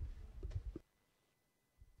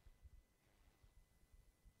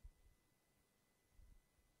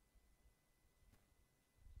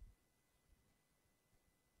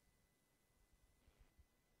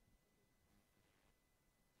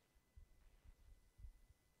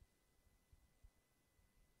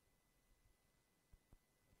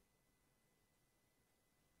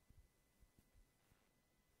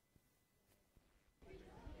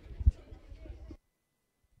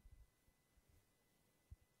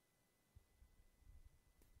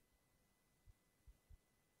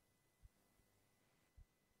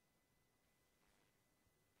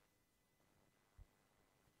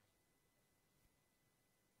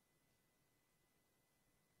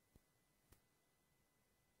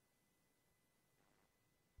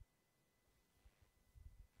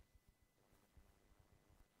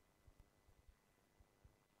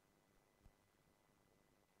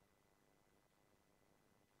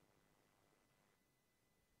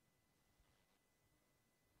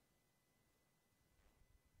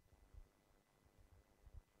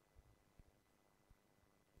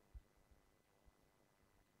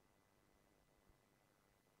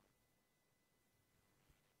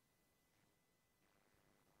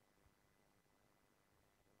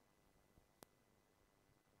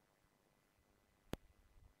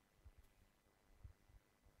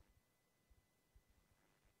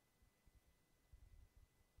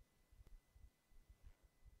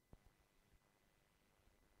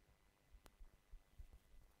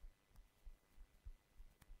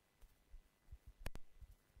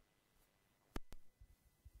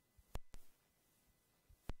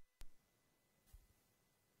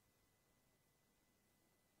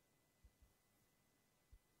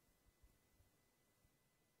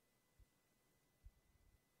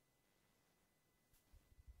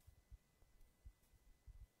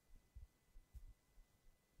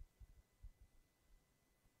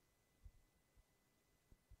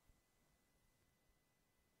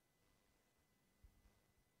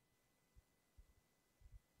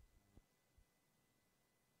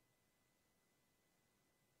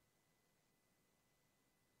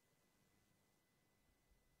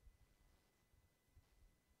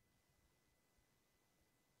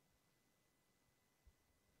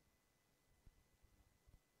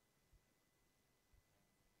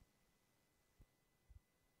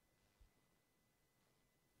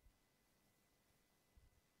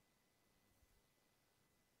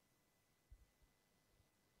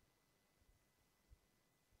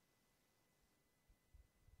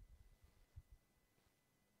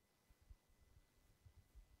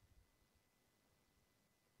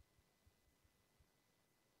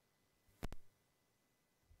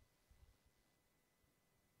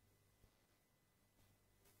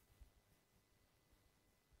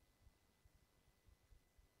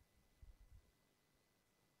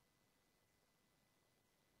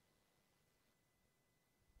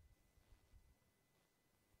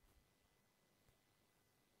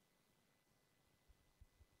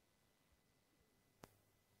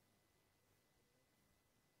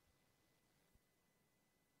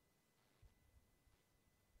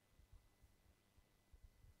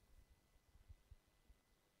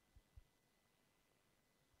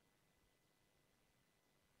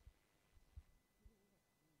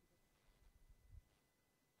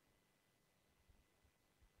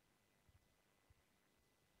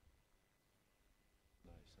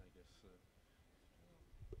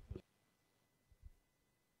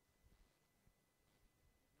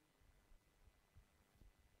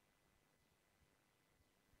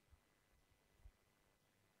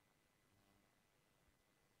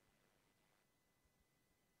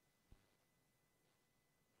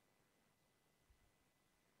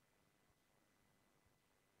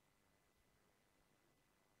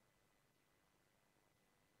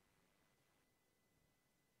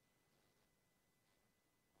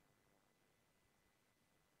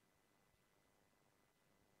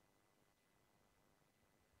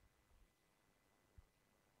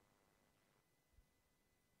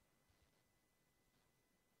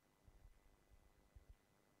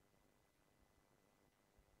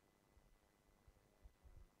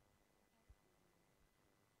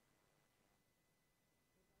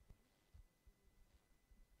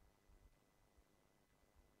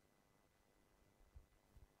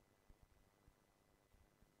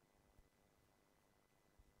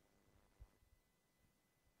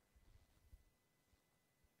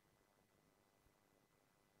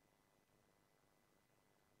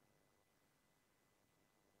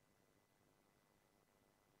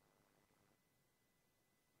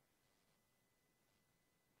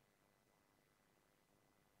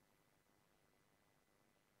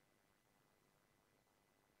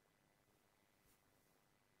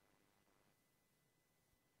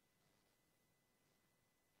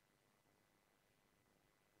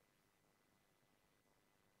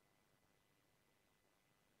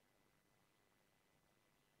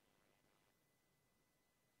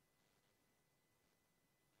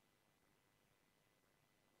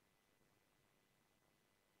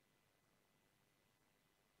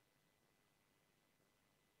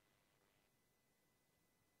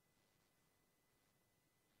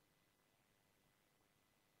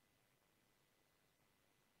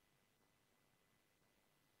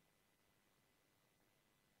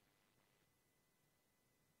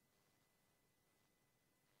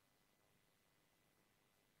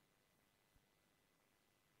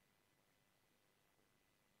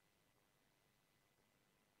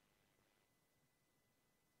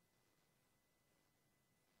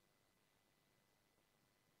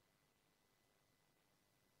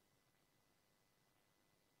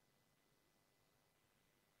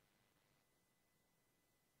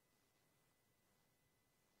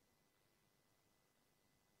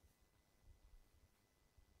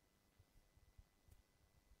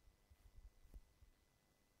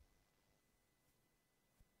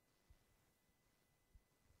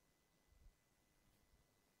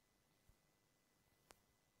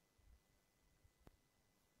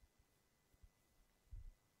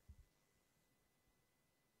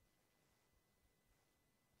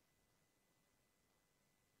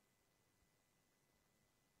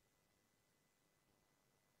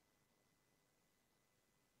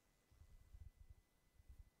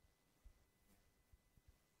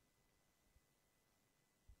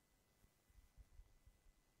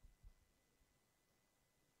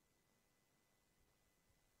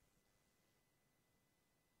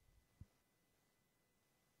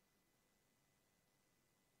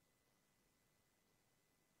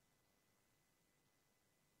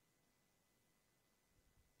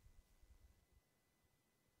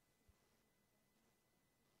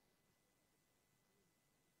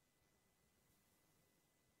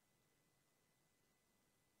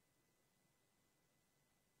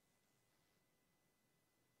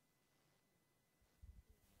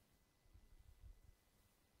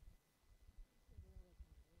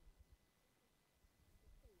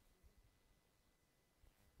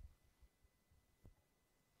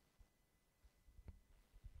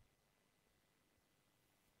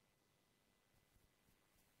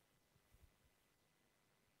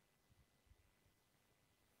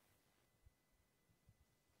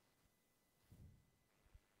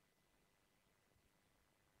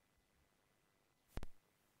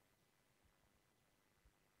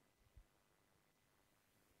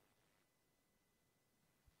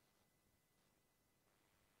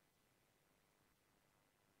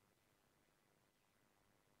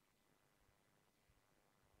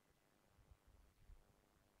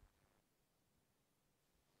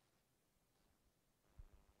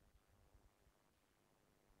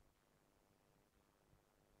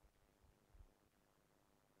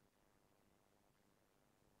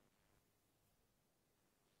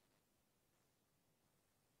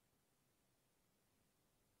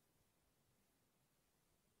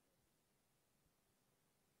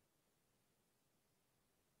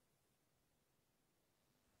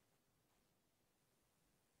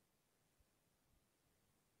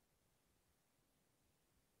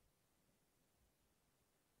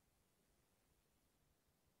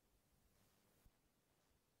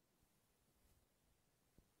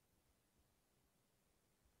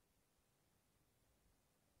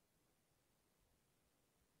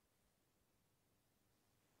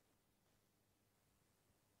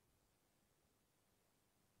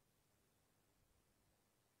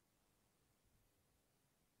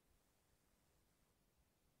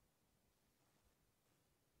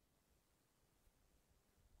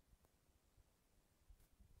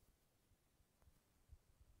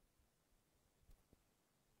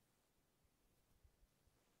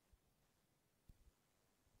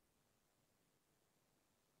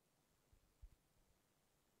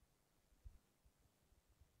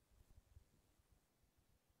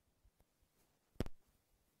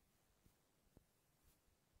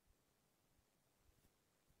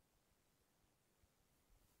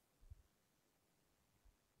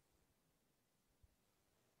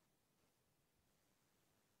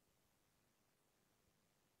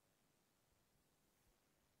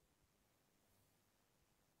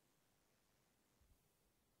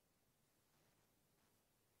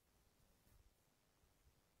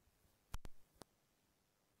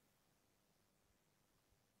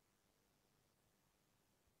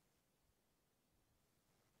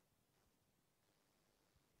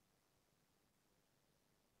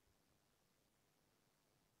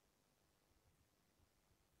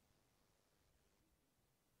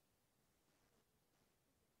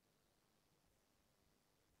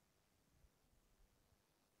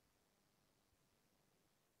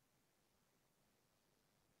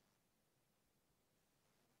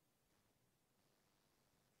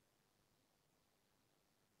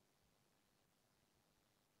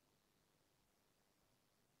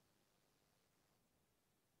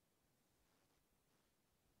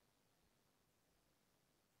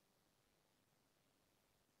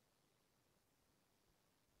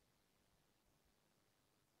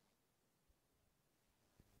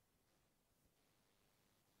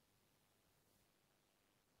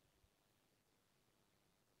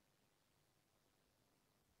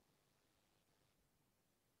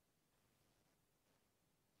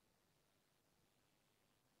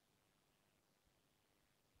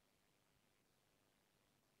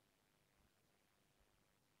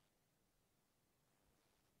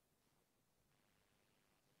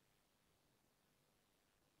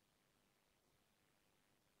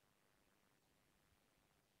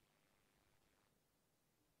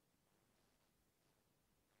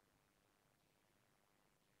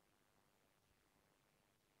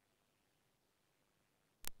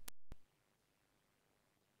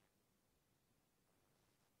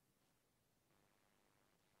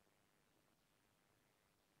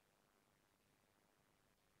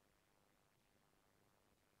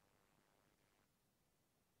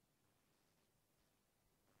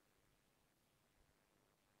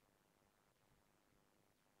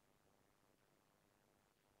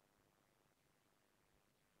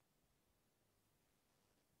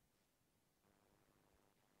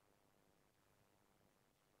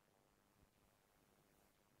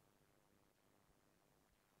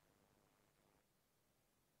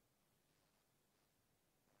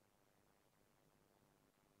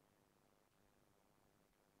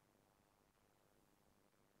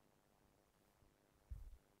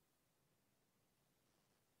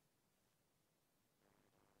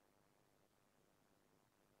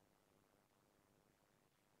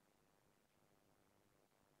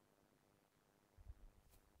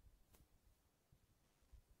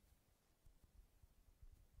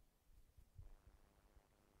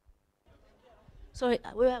 Sorry,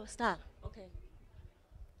 we will start. Okay.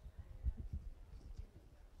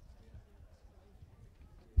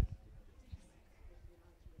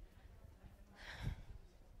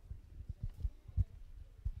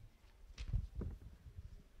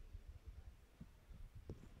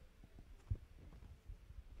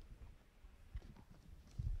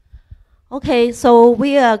 Okay, so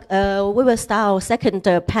we will start our second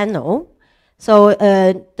panel. So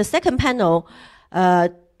the second panel,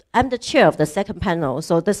 I'm the chair of the second panel.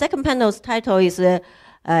 So the second panel's title is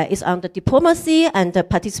on the diplomacy and the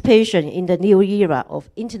participation in the new era of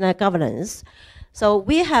internet governance. So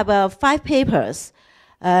we have 5 papers.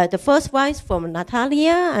 The first one is from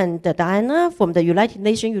Natalia and Diana from the United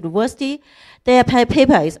Nations University. Their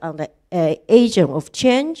paper is on the agent of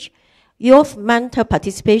change, youth mental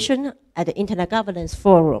participation at the Internet Governance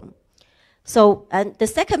Forum. So, and the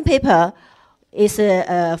second paper is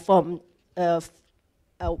from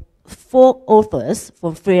 4 authors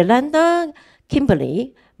from Freelander,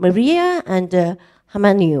 Kimberly, Maria, and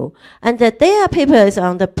Hamanu. And their paper is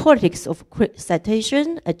on the politics of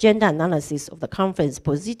citation, agenda analysis of the conference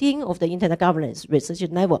proceeding of the Internet Governance Research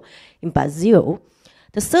Network in Brazil.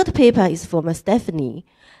 The third paper is from Stephanie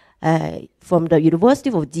from the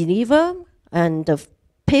University of Geneva, and the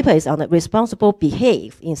paper is on the responsible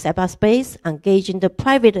behavior in cyberspace, engaging the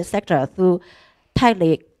private sector through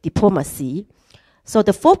tactic diplomacy. So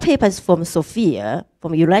the fourth paper is from Sophia,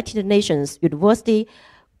 from United Nations University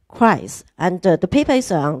Christ, and the paper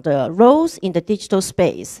is on the roles in the digital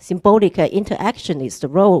space, symbolic interactionist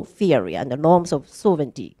role theory and the norms of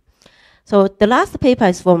sovereignty. So the last paper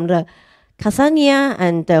is from the Cassania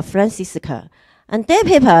and Francisca, and their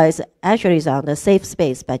paper is actually on the safe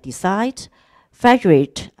space by design,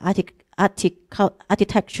 federate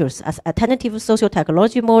architectures as alternative social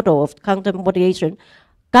technology model of content moderation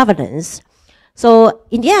governance. So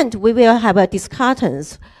in the end, we will have a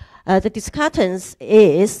discussants. The discussants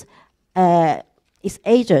is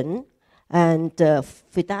Adrian and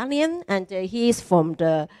Fidalian, and he is from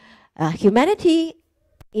the Humanity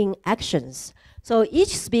in Actions. So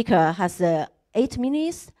each speaker has 8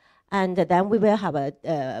 minutes, and then we will have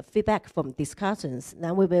a feedback from discussions.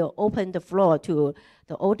 Then we will open the floor to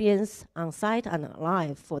the audience on site and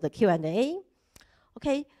live for the Q&A.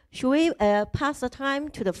 Okay, should we pass the time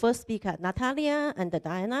to the first speaker, Natalia and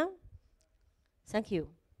Diana? Thank you.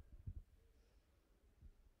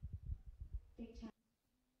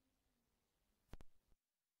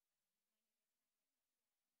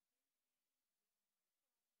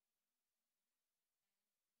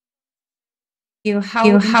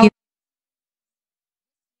 How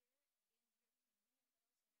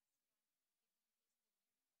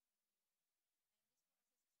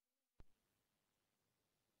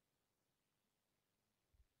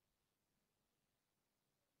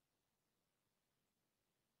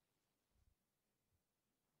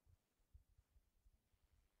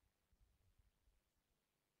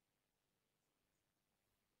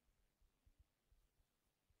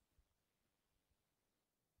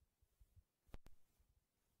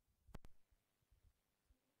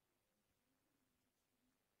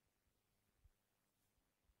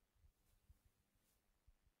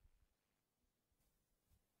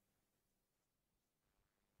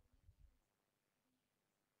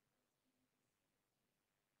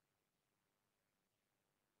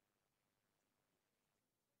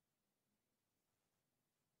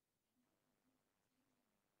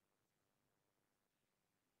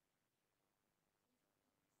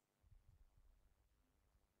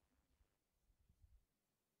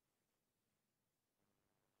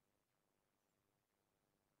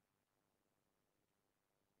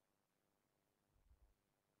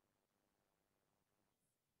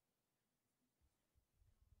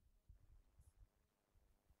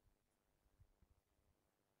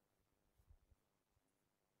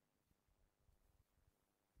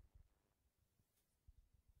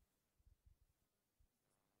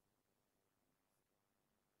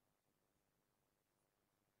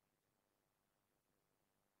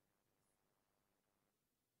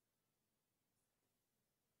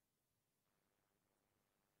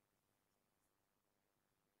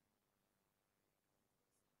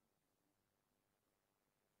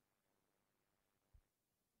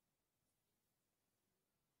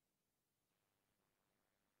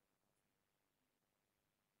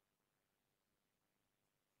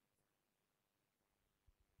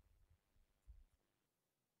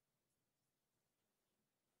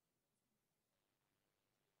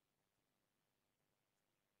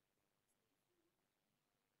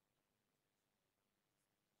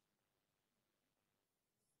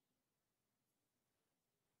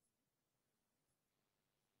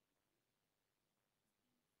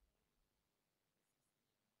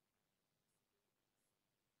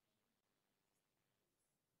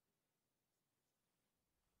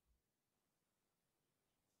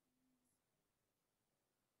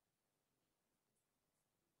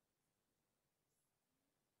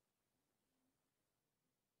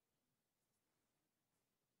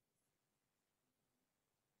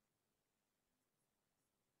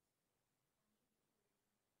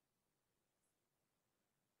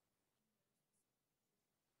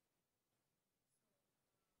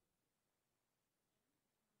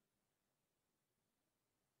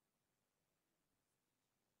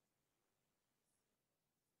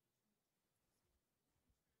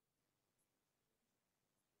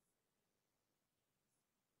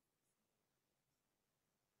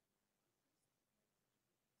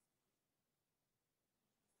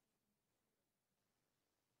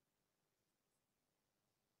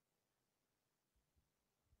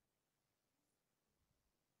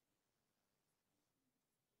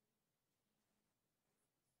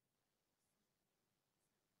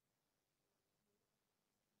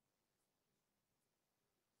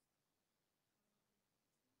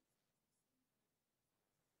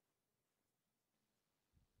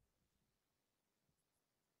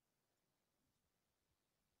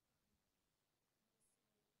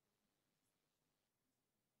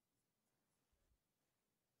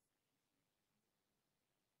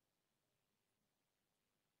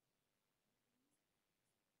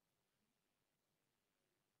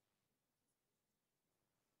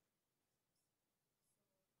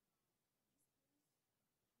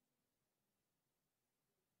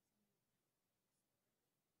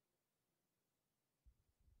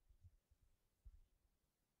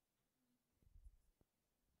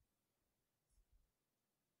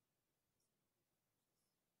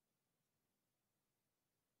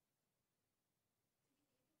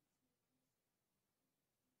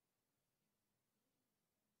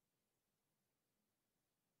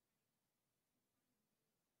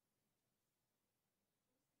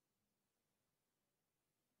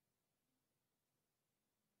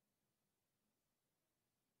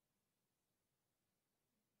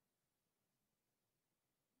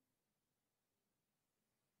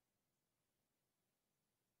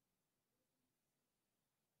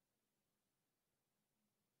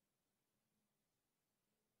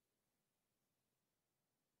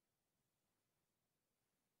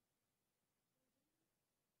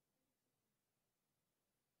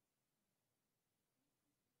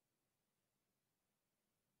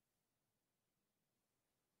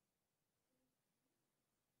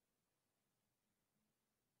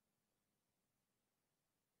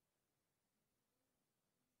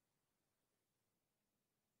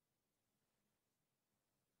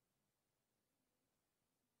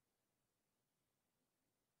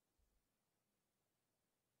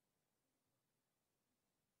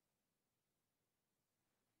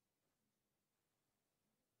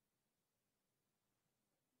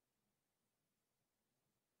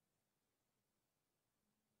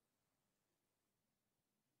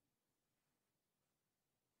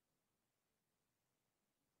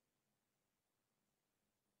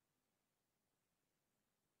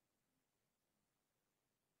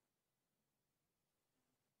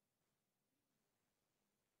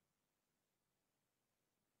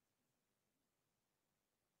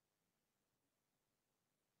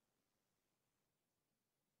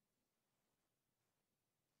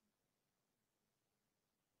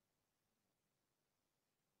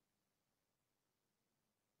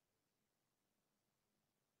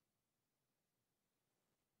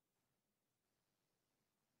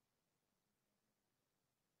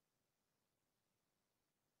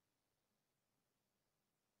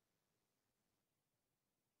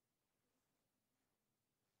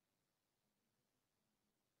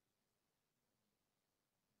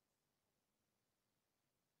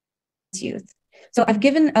Indigenous youth. So I've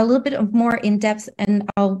given a little bit of more in-depth, and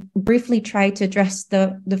I'll briefly try to address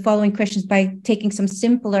the following questions by taking some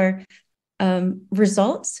simpler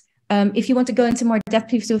results. If you want to go into more depth,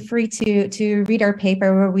 please feel free to read our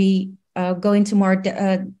paper where we go into more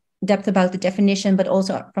depth about the definition, but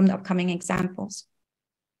also from the upcoming examples.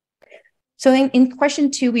 So in question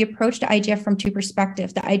 2, we approach the IGF from 2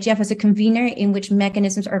 perspectives. The IGF as a convener in which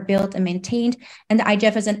mechanisms are built and maintained, and the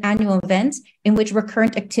IGF as an annual event in which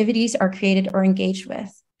recurrent activities are created or engaged with.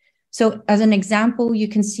 So as an example, you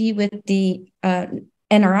can see with the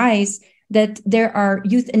NRIs that there are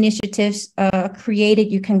youth initiatives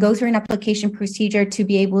created. You can go through an application procedure to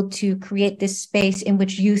be able to create this space in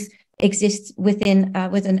which youth exists within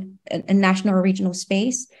a national or regional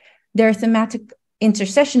space. There are thematic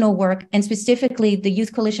intercessional work, and specifically the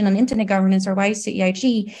Youth Coalition on Internet Governance, or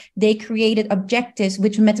YCIG, they created objectives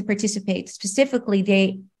which were meant to participate. Specifically,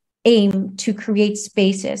 they aim to create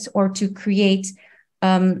spaces or to create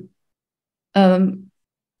an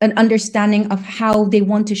understanding of how they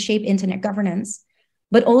want to shape internet governance.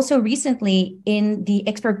 But also recently in the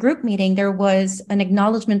expert group meeting, there was an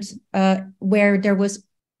acknowledgement where there was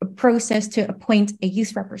a process to appoint a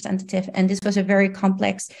youth representative. And this was a very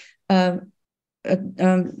complex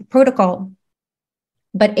protocol,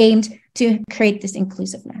 but aimed to create this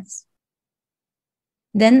inclusiveness.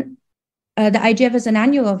 Then the IGF is an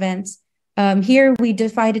annual event. Here we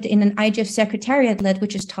divide it in an IGF secretariat-led,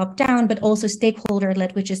 which is top-down, but also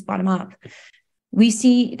stakeholder-led, which is bottom-up. We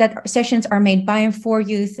see that sessions are made by and for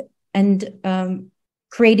youth, and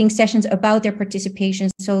creating sessions about their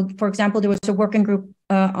participation. So, for example, there was a working group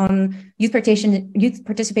on youth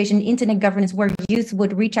participation in internet governance, where youth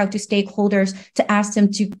would reach out to stakeholders to ask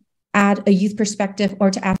them to add a youth perspective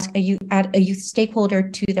or to add a youth stakeholder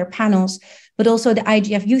to their panels. But also the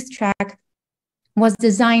IGF Youth Track was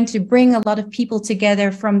designed to bring a lot of people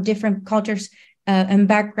together from different cultures and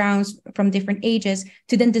backgrounds, from different ages,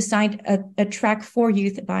 to then design a track for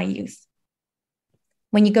youth by youth.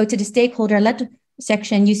 When you go to the stakeholder-led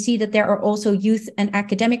section, you see that there are also youth and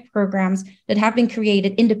academic programs that have been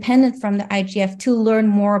created independent from the IGF to learn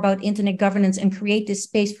more about internet governance and create this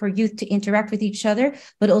space for youth to interact with each other,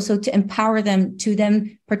 but also to empower them to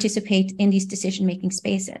then participate in these decision-making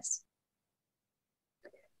spaces.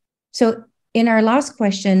 So in our last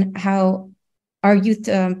question, how are youth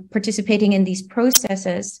participating in these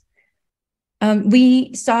processes?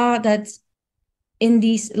 We saw that in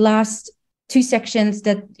these last 2 sections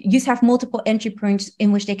that youth have multiple entry points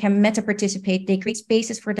in which they can meta-participate. They create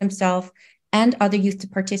spaces for themselves and other youth to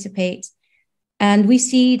participate. And we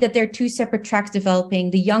see that there are 2 separate tracks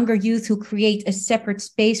developing: the younger youth who create a separate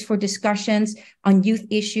space for discussions on youth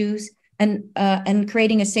issues and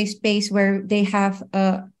creating a safe space where they have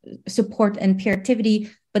support and peer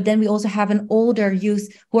activity. But then we also have an older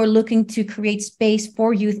youth who are looking to create space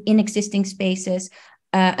for youth in existing spaces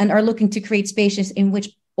and are looking to create spaces in which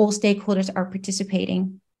all stakeholders are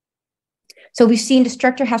participating. So we've seen the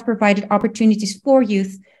structure has provided opportunities for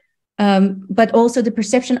youth, but also the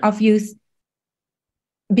perception of youth,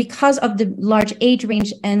 because of the large age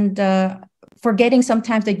range and forgetting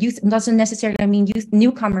sometimes that youth doesn't necessarily mean youth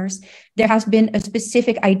newcomers. There has been a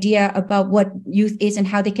specific idea about what youth is and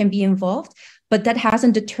how they can be involved, but that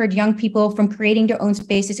hasn't deterred young people from creating their own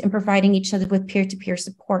spaces and providing each other with peer-to-peer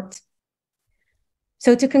support.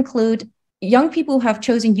 So to conclude, young people who have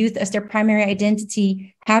chosen youth as their primary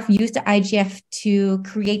identity have used the IGF to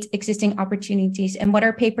create existing opportunities. And what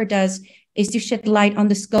our paper does is to shed light on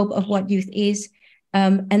the scope of what youth is,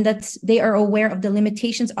 and that they are aware of the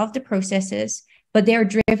limitations of the processes, but they are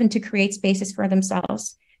driven to create spaces for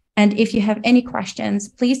themselves. And if you have any questions,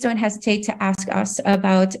 please don't hesitate to ask us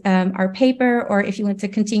about our paper, or if you want to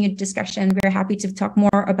continue the discussion, we're happy to talk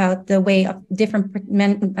more about the way of different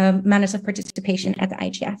manners of participation at the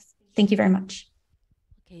IGF. Thank you very much.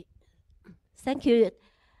 Okay, thank you,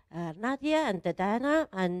 Nadia and Diana,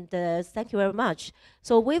 and thank you very much.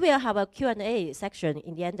 So we will have a Q&A section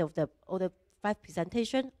in the end of all the 5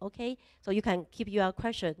 presentation. Okay, so you can keep your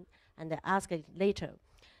question and ask it later.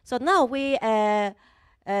 So now we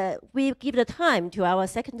give the time to our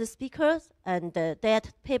second speakers, and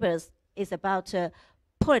that paper is about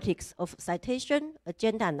politics of citation,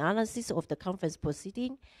 agenda analysis of the conference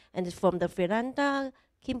proceeding, and it's from the Fernanda,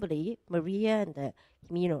 Kimberly, Maria, and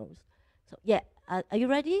Mino. So yeah, are you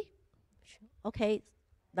ready? Okay,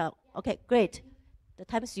 now, okay, great. The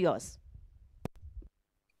time is yours.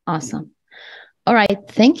 Awesome. All right,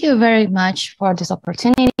 thank you very much for this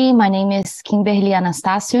opportunity. My name is Kimberly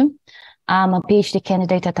Anastasio. I'm a PhD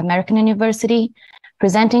candidate at American University,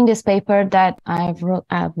 presenting this paper that I've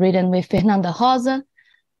written with Fernanda Rosa,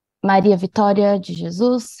 Maria Vitória de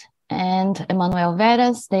Jesus, and Emmanuel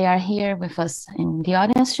Veras. They are here with us in the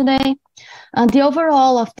audience today. The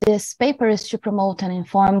overall of this paper is to promote an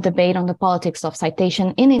informed debate on the politics of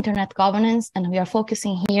citation in internet governance, and we are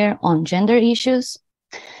focusing here on gender issues.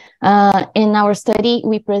 In our study,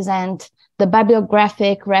 we present the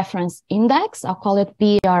Bibliographic Reference Index, I'll call it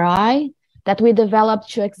BRI, that we developed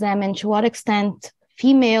to examine to what extent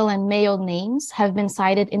female and male names have been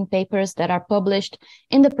cited in papers that are published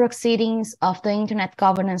in the proceedings of the Internet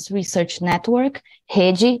Governance Research Network,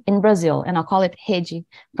 REGI, in Brazil, and I'll call it REGI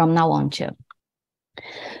from now on too.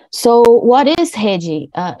 So what is REGI?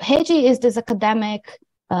 REGI is this academic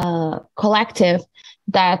collective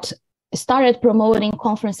that started promoting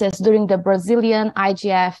conferences during the Brazilian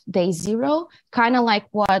IGF Day Zero, kind of like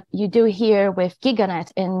what you do here with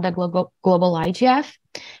GigaNet in the global IGF.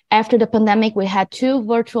 After the pandemic, we had 2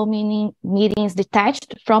 virtual meetings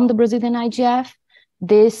detached from the Brazilian IGF.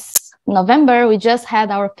 This November, we just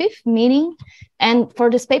had our 5th meeting. And for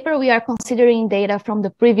this paper, we are considering data from the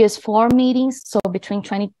previous 4 meetings, so between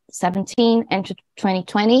 2017 and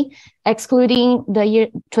 2020, excluding the year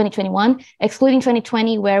 2021, excluding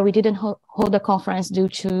 2020, where we didn't hold a conference due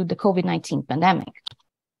to the COVID-19 pandemic.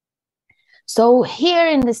 So here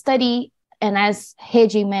in the study, and as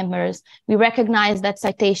REGI members, we recognize that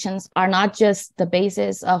citations are not just the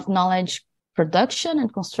basis of knowledge production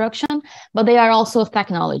and construction, but they are also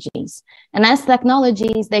technologies. And as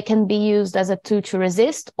technologies, they can be used as a tool to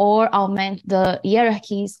resist or augment the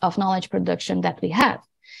hierarchies of knowledge production that we have.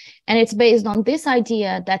 And it's based on this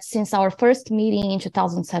idea that since our first meeting in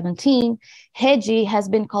 2017, REGI has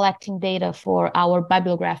been collecting data for our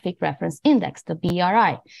Bibliographic Reference Index, the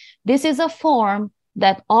BRI. This is a form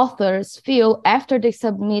that authors fill after they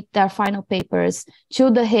submit their final papers to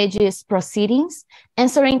the REGI's proceedings,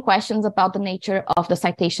 answering questions about the nature of the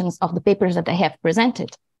citations of the papers that they have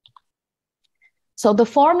presented. So the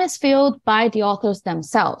form is filled by the authors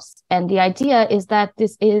themselves. And the idea is that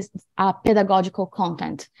this is a pedagogical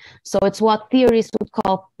content. So it's what theorists would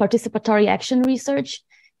call participatory action research,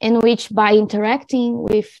 in which by interacting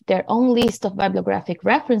with their own list of bibliographic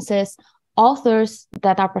references, authors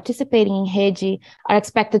that are participating in REGI are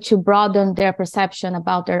expected to broaden their perception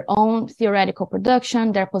about their own theoretical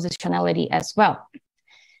production, their positionality as well.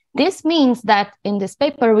 This means that in this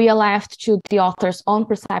paper, we are left to the author's own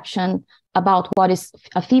perception about what is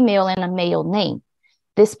a female and a male name.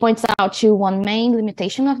 This points out to one main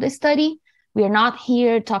limitation of the study. We are not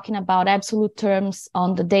here talking about absolute terms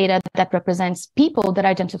on the data that represents people that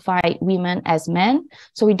identify women as men.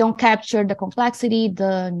 So we don't capture the complexity,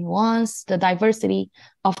 the nuance, the diversity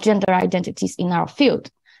of gender identities in our field.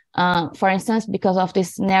 For instance, because of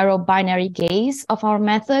this narrow binary gaze of our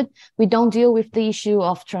method, we don't deal with the issue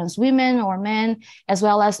of trans women or men, as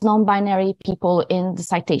well as non-binary people in the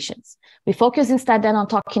citations. We focus instead then on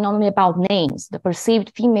talking only about names, the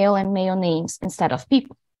perceived female and male names instead of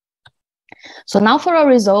people. So now for our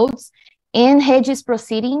results, in REGI's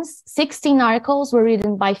proceedings, 16 articles were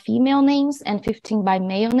written by female names and 15 by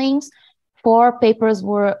male names. 4 papers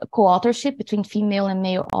were co-authorship between female and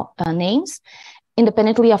male names,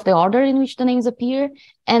 independently of the order in which the names appear.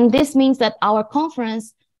 And this means that our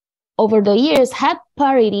conference over the years had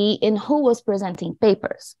parity in who was presenting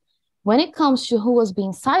papers. When it comes to who was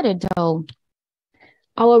being cited, though,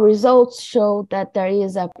 our results show that there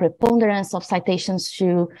is a preponderance of citations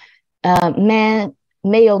to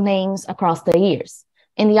male names across the years.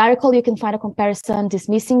 In the article, you can find a comparison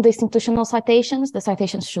dismissing the institutional citations, the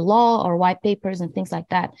citations to law or white papers and things like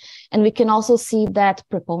that. And we can also see that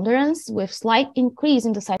preponderance with slight increase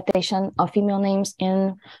in the citation of female names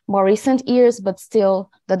in more recent years, but still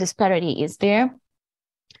the disparity is there.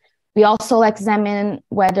 We also examine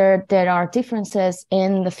whether there are differences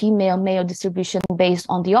in the female-male distribution based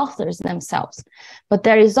on the authors themselves. But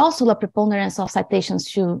there is also a preponderance of citations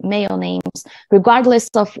to male names, regardless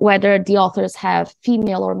of whether the authors have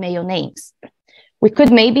female or male names. We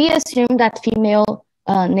could maybe assume that female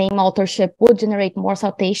name authorship would generate more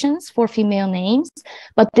citations for female names,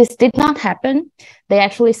 but this did not happen. They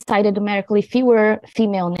actually cited numerically fewer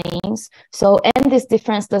female names. So, and this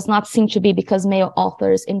difference does not seem to be because male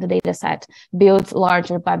authors in the dataset build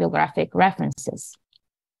larger bibliographic references.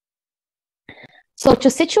 So to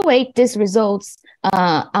situate these results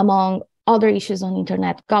among other issues on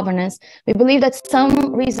internet governance, we believe that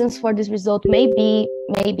some reasons for this result may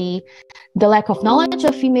be the lack of knowledge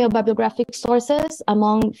of female bibliographic sources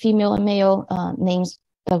among female and male names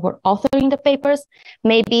that were authoring the papers,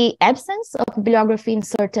 maybe absence of bibliography in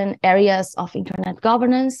certain areas of internet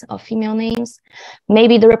governance of female names,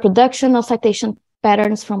 maybe the reproduction of citation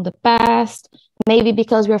patterns from the past, maybe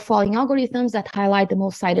because we're following algorithms that highlight the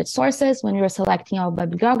most cited sources when we're selecting our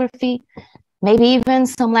bibliography, maybe even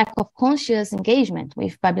some lack of conscious engagement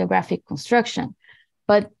with bibliographic construction.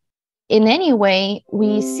 But in any way,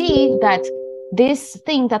 we see that this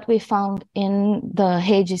thing that we found in the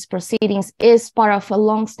Hage's proceedings is part of a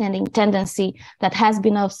long-standing tendency that has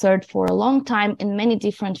been observed for a long time in many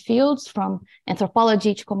different fields, from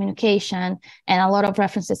anthropology to communication, and a lot of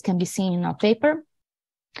references can be seen in our paper.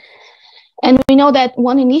 And we know that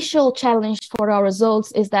one initial challenge for our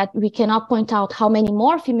results is that we cannot point out how many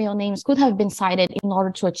more female names could have been cited in order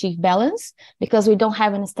to achieve balance, because we don't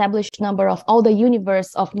have an established number of all the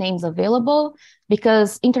universe of names available,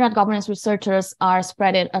 because internet governance researchers are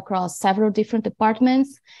spread across several different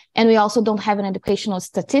departments. And we also don't have an educational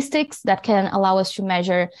statistics that can allow us to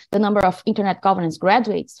measure the number of internet governance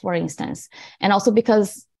graduates, for instance. And also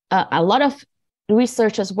because a lot of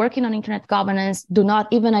researchers working on internet governance do not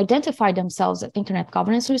even identify themselves as internet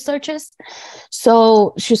governance researchers.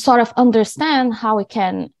 So to sort of understand how we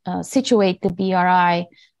can situate the BRI,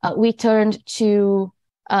 we turned to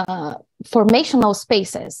formational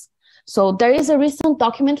spaces. So there is a recent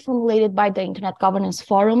document formulated by the Internet Governance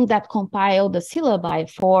Forum that compiled the syllabi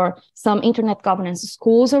for some internet governance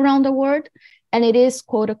schools around the world. And it is,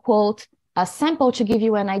 quote unquote, a sample to give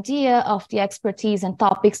you an idea of the expertise and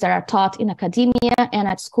topics that are taught in academia and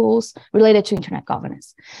at schools related to internet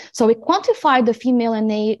governance. So we quantified the female and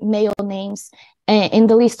male names in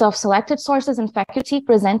the list of selected sources and faculty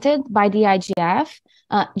presented by the IGF,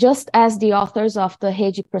 just as the authors of the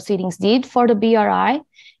Hage proceedings did for the BRI.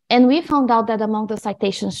 And we found out that among the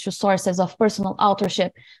citations to sources of personal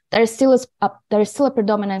authorship, there is still a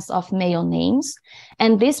predominance of male names.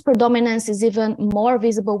 And this predominance is even more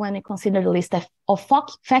visible when we consider the list of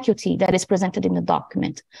faculty that is presented in the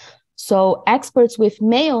document. So experts with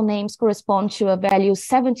male names correspond to a value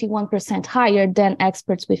 71% higher than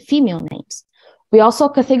experts with female names. We also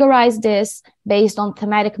categorize this based on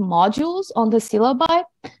thematic modules on the syllabi,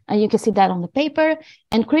 and you can see that on the paper.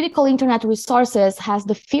 And critical internet resources has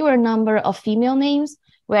the fewer number of female names,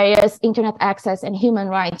 whereas internet access and human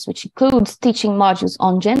rights, which includes teaching modules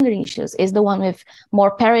on gender issues, is the one with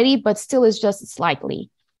more parity, but still is just slightly.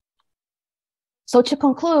 So to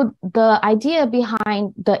conclude, the idea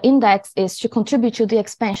behind the index is to contribute to the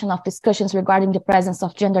expansion of discussions regarding the presence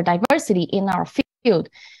of gender diversity in our field.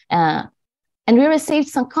 And we received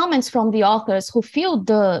some comments from the authors who feel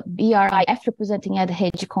the BRI after presenting at the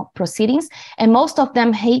Hage proceedings, and most of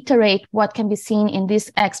them reiterate what can be seen in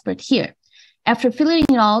this expert here. After filling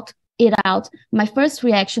it out, my first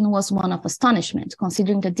reaction was one of astonishment,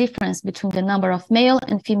 considering the difference between the number of male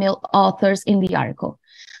and female authors in the article.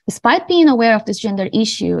 Despite being aware of this gender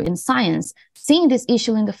issue in science, seeing this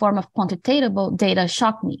issue in the form of quantitative data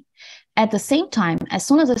shocked me. At the same time, as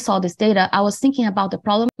soon as I saw this data, I was thinking about the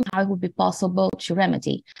problem, how it would be possible to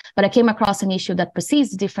remedy. But I came across an issue that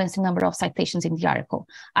precedes the difference in number of citations in the article.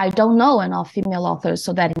 I don't know enough female authors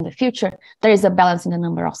so that in the future, there is a balance in the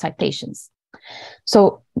number of citations.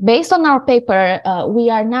 So based on our paper, we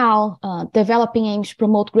are now developing aims to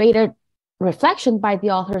promote greater reflection by the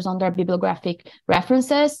authors on their bibliographic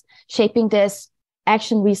references, shaping this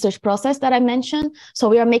action research process that I mentioned. So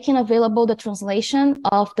we are making available the translation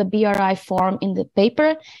of the BRI form in the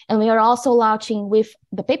paper. And we are also launching with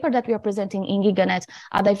the paper that we are presenting in GigaNet,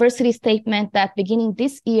 a diversity statement that beginning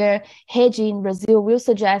this year, Hage in Brazil will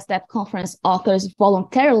suggest that conference authors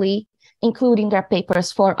voluntarily including their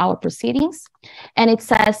papers for our proceedings. And it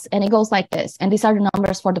says, and it goes like this, and these are the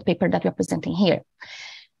numbers for the paper that we're presenting here.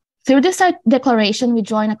 Through this declaration, we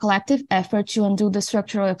join a collective effort to undo the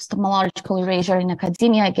structural epistemological erasure in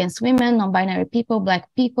academia against women, non-binary people, Black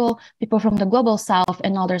people, people from the global South,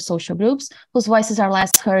 and other social groups whose voices are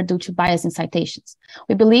less heard due to bias in citations.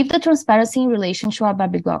 We believe that transparency in relation to our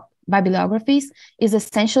bibliographies is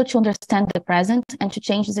essential to understand the present and to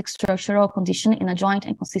change this structural condition in a joint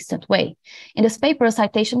and consistent way. In this paper,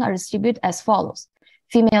 citations are distributed as follows.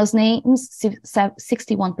 Females names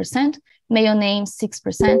 61%, male names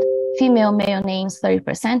 6%, female male names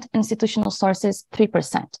 30%, institutional sources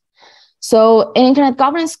 3%. So in internet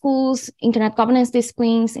governance schools, internet governance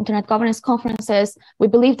disciplines, internet governance conferences, we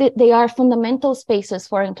believe that they are fundamental spaces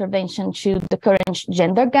for intervention to the current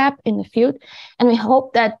gender gap in the field. And we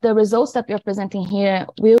hope that the results that we are presenting here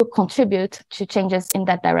will contribute to changes in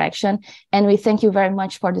that direction. And we thank you very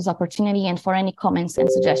much for this opportunity and for any comments and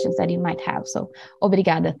suggestions that you might have. So,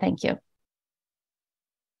 obrigada, thank you.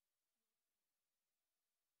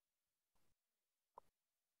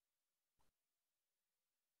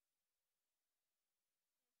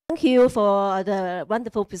 Thank you for the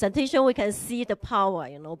wonderful presentation. We can see the power,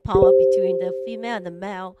 power between the female and the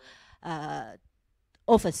male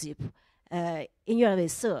authorship in your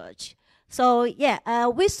research. So yeah,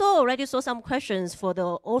 we already saw some questions for the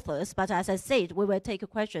authors, but as I said, we will take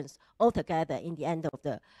questions all together in the end of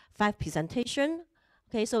the 5 presentation.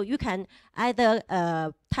 Okay, so you can either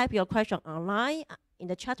type your question online in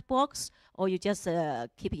the chat box, or you just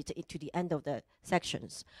keep it to the end of the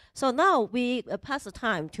sections. So now we pass the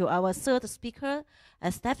time to our third speaker,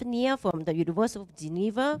 Stephanie from the University of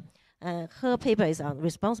Geneva. Her paper is on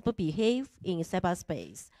responsible behavior in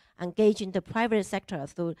cyberspace, engaging the private sector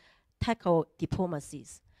through tackle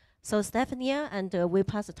diplomacies. So Stephanie, and we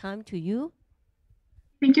pass the time to you.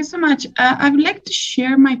 Thank you so much. I would like to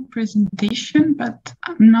share my presentation, but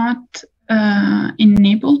I'm not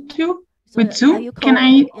enabled to with Zoom. Can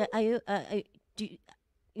I?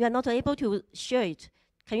 You are not able to share it.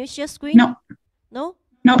 Can you share screen? No. No?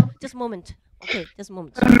 No. Just a moment. Okay, just a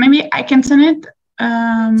moment. Maybe I can send it.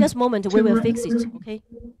 Just a moment, we will fix it, okay?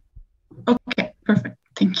 Okay, perfect.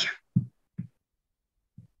 Thank you.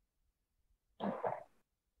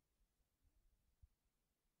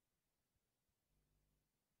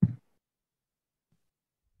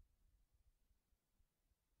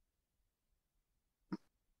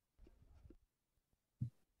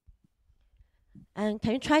 And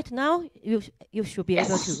can you try it now? You should be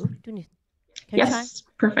able to. Can you try?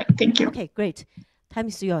 Perfect. Thank you. Okay, great. Time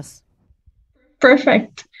is yours.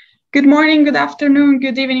 Perfect. Good morning, good afternoon,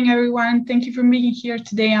 good evening, everyone. Thank you for being here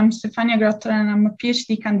today. I'm Stefania Grottola, and I'm a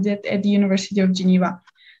PhD candidate at the University of Geneva.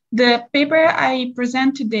 The paper I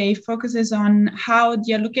present today focuses on how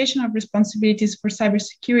the allocation of responsibilities for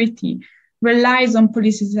cybersecurity relies on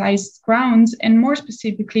politicized grounds, and more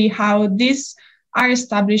specifically, how these are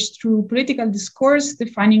established through political discourse,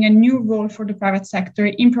 defining a new role for the private sector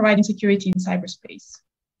in providing security in cyberspace.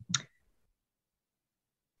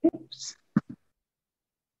 Oops.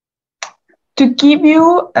 To give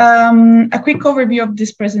you a quick overview of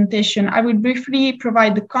this presentation, I will briefly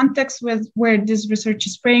provide the context where this research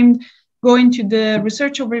is framed, go into the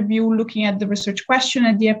research overview, looking at the research question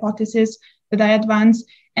and the hypothesis that I advance,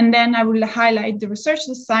 and then I will highlight the research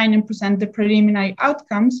design and present the preliminary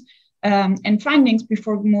outcomes and findings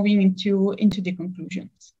before moving into the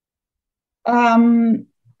conclusions.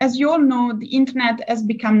 As you all know, the internet has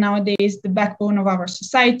become nowadays the backbone of our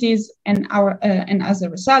societies, and as a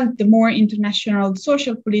result, the more international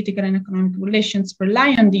social, political, and economic relations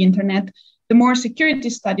rely on the internet, the more security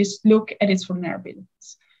studies look at its vulnerabilities.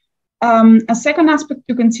 A second aspect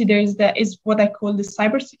to consider is what I call the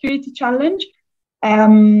cybersecurity challenge,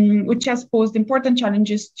 which has posed important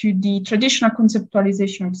challenges to the traditional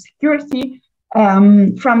conceptualization of security,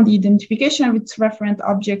 from the identification of its referent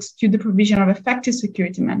objects to the provision of effective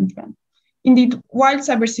security management. Indeed, while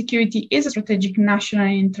cybersecurity is a strategic national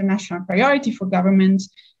and international priority for governments,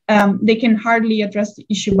 they can hardly address the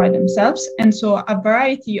issue by themselves, and so a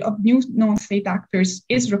variety of new non-state actors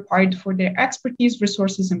is required for their expertise,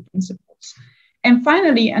 resources, and principles. And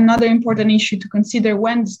finally, another important issue to consider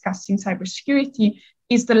when discussing cybersecurity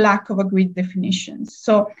is the lack of agreed definitions.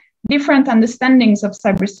 So different understandings of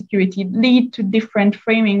cybersecurity lead to different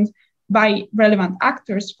framings by relevant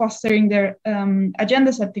actors, fostering their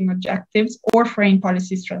agenda-setting objectives or frame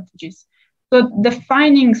policy strategies. So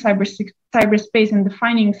defining cyberspace and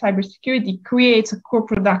defining cybersecurity creates a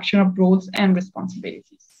co-production of roles and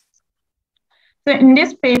responsibilities. So in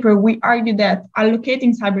this paper, we argue that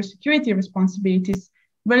allocating cybersecurity responsibilities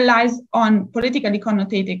relies on politically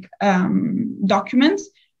connotated documents,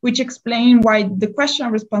 which explain why the question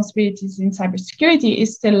of responsibilities in cybersecurity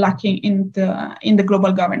is still lacking in the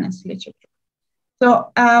global governance literature.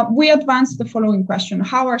 So we advanced the following question: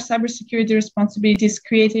 how are cybersecurity responsibilities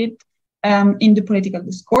created in the political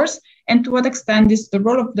discourse, and to what extent is the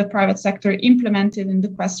role of the private sector implemented in the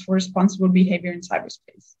quest for responsible behavior in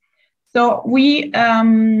cyberspace? So we,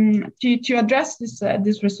 to address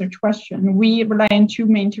this research question, we rely on two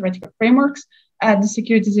main theoretical frameworks: the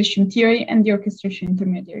securitization theory and the orchestration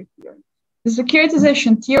intermediary theory. The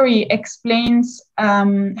securitization theory explains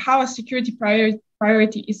how a security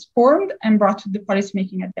priority is formed and brought to the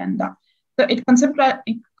policymaking agenda. So it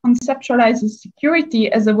conceptualizes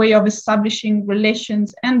security as a way of establishing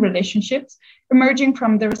relations and relationships emerging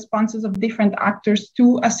from the responses of different actors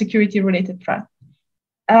to a security-related threat.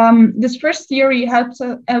 This first theory helps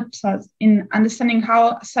us in understanding how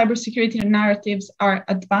cybersecurity narratives are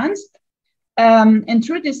advanced. And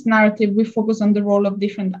through this narrative, we focus on the role of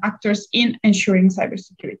different actors in ensuring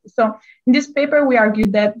cybersecurity. So in this paper, we argue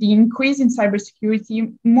that the increase in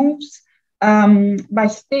cybersecurity moves by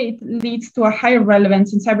state leads to a higher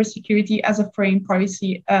relevance in cybersecurity as a frame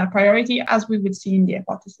policy priority, as we would see in the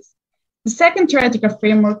hypothesis. The second theoretical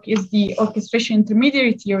framework is the orchestration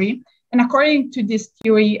intermediary theory, And according to this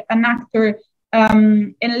theory, an actor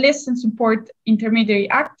enlists and support intermediary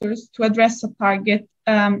actors to address a target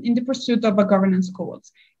in the pursuit of a governance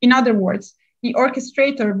goals. In other words, the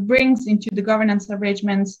orchestrator brings into the governance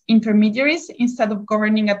arrangements intermediaries instead of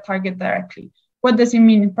governing a target directly. What does it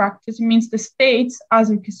mean in practice? It means the states, as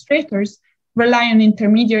orchestrators, rely on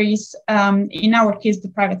intermediaries, in our case, the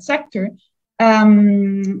private sector,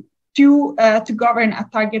 to govern a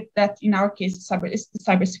target that, in our case, is the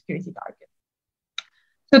cybersecurity target.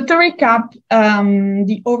 So to recap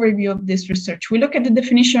the overview of this research, we look at the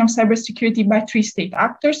definition of cybersecurity by 3 state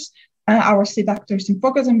actors, our state actors in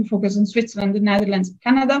focus, and we focus on Switzerland, the Netherlands, and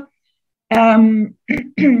Canada.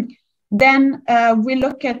 Then we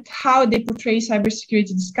look at how they portray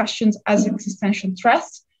cybersecurity discussions as existential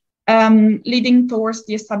threats, leading towards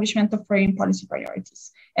the establishment of foreign policy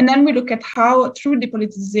priorities. And then we look at how, through the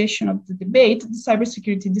politicization of the debate, the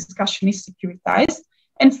cybersecurity discussion is securitized.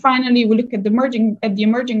 And finally, we look at the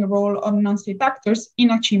emerging role of non-state actors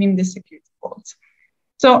in achieving the security goals.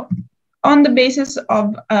 So, on the basis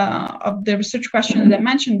of the research question that I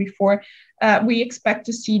mentioned before, we expect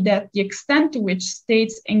to see that the extent to which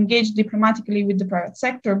states engage diplomatically with the private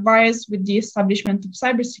sector varies with the establishment of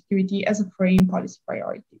cybersecurity as a foreign policy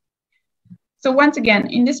priority. So once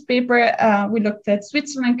again, in this paper, we looked at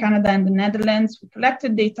Switzerland, Canada, and the Netherlands. We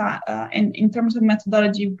collected data, and in terms of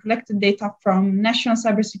methodology, we collected data from national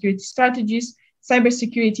cybersecurity strategies,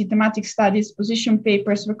 cybersecurity thematic studies, position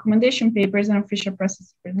papers, recommendation papers, and official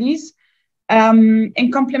press release,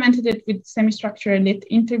 and complemented it with semi-structured lit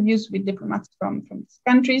interviews with diplomats from these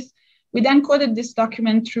countries. We then coded this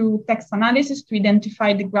document through text analysis to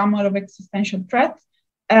identify the grammar of existential threat,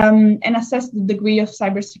 and assess the degree of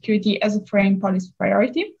cybersecurity as a foreign policy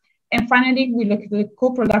priority. And finally, we look at the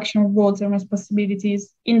co-production of roles and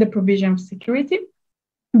responsibilities in the provision of security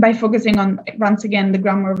by focusing on, once again, the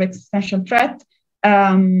grammar of existential threat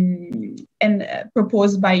and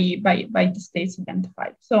proposed by the states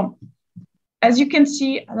identified. So as you can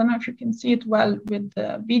see, I don't know if you can see it well with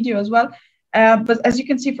the video as well, but as you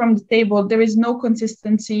can see from the table, there is no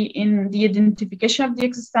consistency in the identification of the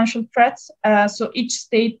existential threats. So each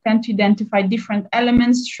state tends to identify different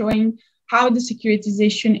elements showing how the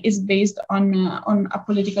securitization is based on a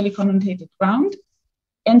politically connotated ground.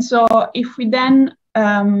 And so if we then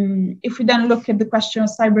look at the question of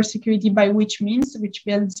cybersecurity by which means, which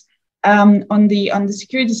builds on the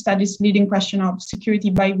security studies leading question of security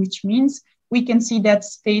by which means, we can see that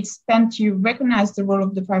states tend to recognize the role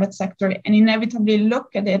of the private sector and inevitably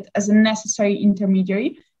look at it as a necessary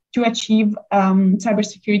intermediary to achieve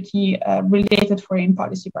cybersecurity related foreign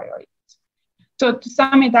policy priorities. So to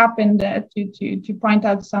sum it up and to point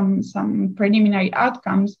out some preliminary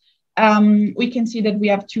outcomes, we can see that we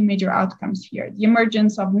have 2 major outcomes here: the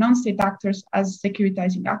emergence of non-state actors as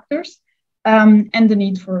securitizing actors, and the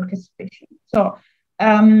need for orchestration. So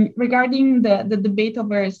regarding the debate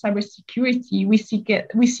over cybersecurity, we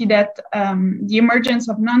see that the emergence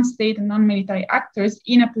of non-state and non-military actors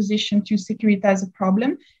in a position to securitize a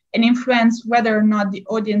problem and influence whether or not the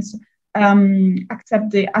audience accept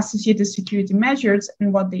the associated security measures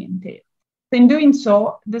and what they entail. In doing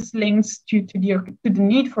so, this links to the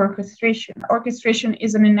need for orchestration. Orchestration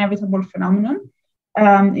is an inevitable phenomenon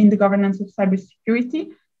in the governance of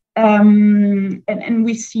cybersecurity. And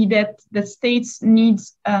we see that the state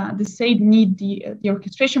needs the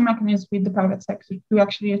orchestration mechanism with the private sector to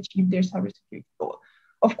actually achieve their cybersecurity goal.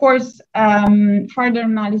 Of course, further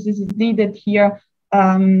analysis is needed here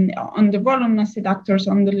on the role of non-state actors,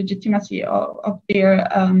 on the legitimacy of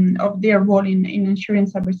their role in ensuring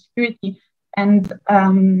cybersecurity. And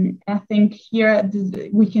I think here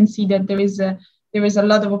we can see that there is a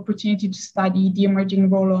lot of opportunity to study the emerging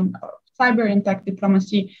role of cyber and tech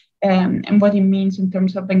diplomacy and what it means in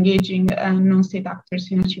terms of engaging non-state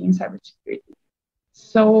actors in achieving cybersecurity.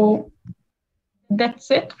 So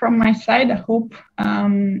that's it from my side. I hope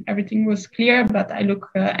everything was clear, but I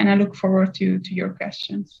look forward to your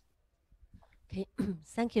questions. Okay,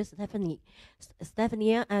 thank you, Stephanie.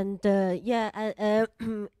 And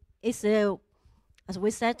it's as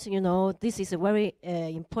we said, this is a very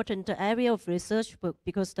important area of research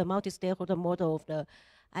because the multi-stakeholder model of the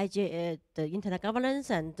IGF, the internet governance,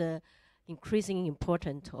 and increasing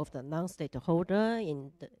importance of the non-stakeholder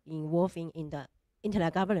involving in the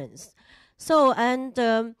internet governance. So, and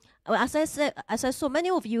as I saw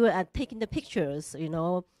many of you are taking the pictures,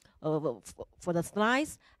 for the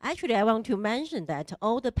slides. Actually, I want to mention that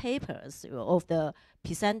all the papers of the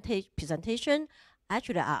presentation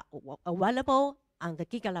actually are available on the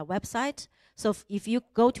GigaNet website. So if you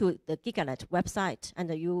go to the GigaNet website,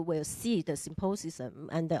 and you will see the symposium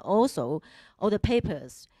and also all the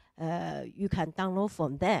papers you can download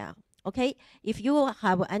from there. Okay, if you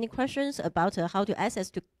have any questions about how to access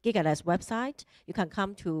to GigaNet's website, you can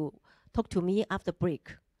come to talk to me after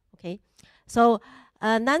break. Okay, so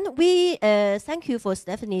then we thank you for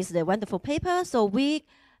Stephanie's wonderful paper. So we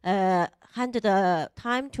hand the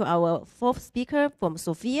time to our fourth speaker from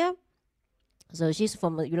Sofia. So she's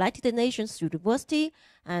from the United Nations University,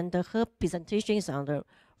 and her presentation is on the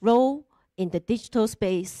role in the digital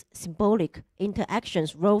space, symbolic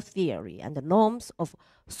interactions, role theory, and the norms of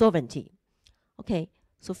sovereignty. Okay,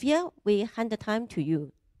 Sophia, we hand the time to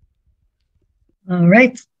you. All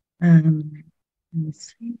right.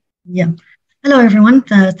 Let's see. Yeah. Hello, everyone.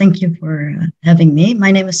 Thank you for having me.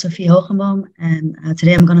 My name is Sophie Hogenboom, and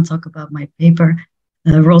today I'm going to talk about my paper,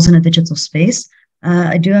 Roles in a Digital Space.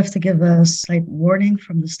 I do have to give a slight warning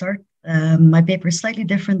from the start. My paper is slightly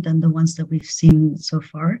different than the ones that we've seen so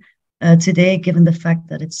far today, given the fact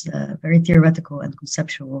that it's a very theoretical and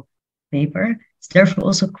conceptual paper. It's therefore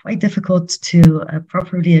also quite difficult to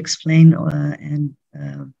properly explain and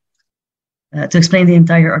to explain the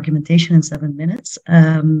entire argumentation in 7 minutes.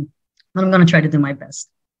 But I'm going to try to do my best.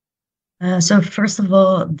 So first of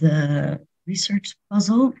all, the research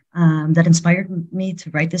puzzle that inspired me to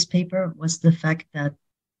write this paper was the fact that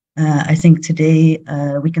I think today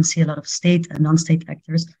we can see a lot of state and non-state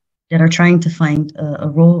actors that are trying to find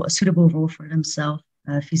a suitable role for themselves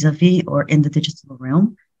vis-a-vis or in the digital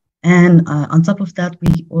realm. And on top of that,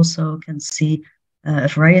 we also can see a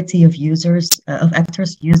variety of of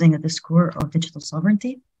actors using a discourse of digital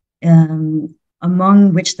sovereignty,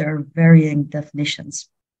 among which there are varying definitions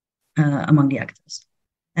among the actors.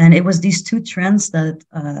 And it was these two trends that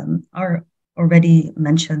are already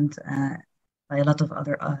mentioned by a lot of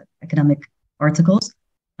other academic articles.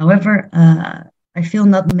 However, I feel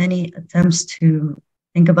not many attempts to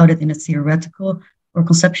think about it in a theoretical or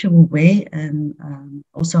conceptual way, and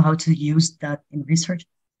also how to use that in research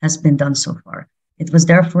has been done so far. It was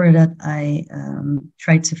therefore that I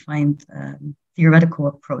tried to find theoretical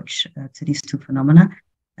approach to these two phenomena.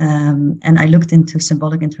 And I looked into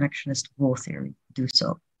symbolic interactionist role theory to do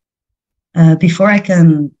so. Before I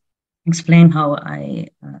can explain how I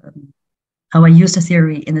use the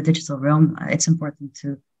theory in the digital realm, it's important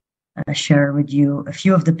to share with you a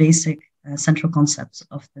few of the basic central concepts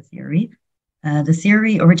of the theory. The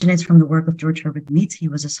theory originates from the work of George Herbert Mead. He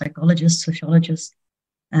was a psychologist, sociologist,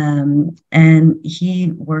 and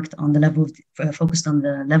he worked on the level of, focused on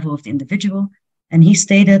the level of the individual. And he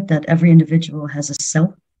stated that every individual has a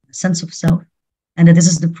self, a sense of self, and that this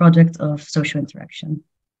is the product of social interaction.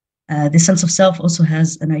 This sense of self also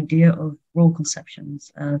has an idea of role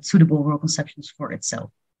conceptions, suitable role conceptions for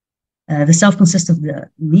itself. The self consists of the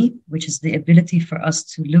me, which is the ability for us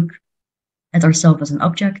to look at ourselves as an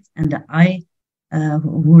object, and the I,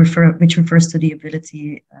 which refers to the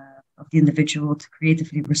ability of the individual to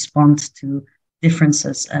creatively respond to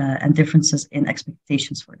differences and differences in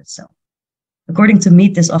expectations for itself. According to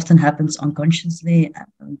Mead, this often happens unconsciously.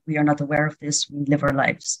 We are not aware of this. We live our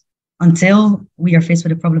lives until we are faced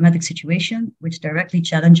with a problematic situation which directly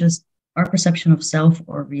challenges our perception of self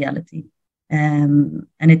or reality. And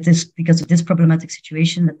it is because of this problematic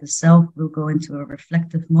situation that the self will go into a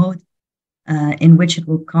reflective mode in which it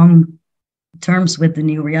will come to terms with the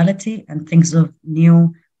new reality and thinks of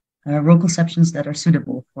new role conceptions that are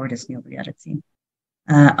suitable for this new reality.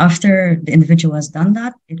 After the individual has done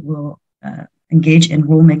that, it will engage in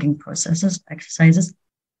role-making exercises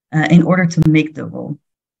in order to make the role.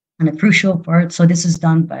 And a crucial part, so this is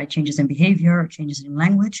done by changes in behavior, changes in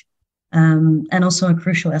language, and also a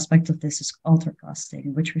crucial aspect of this is alter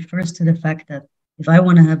casting, which refers to the fact that if I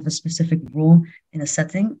want to have a specific role in a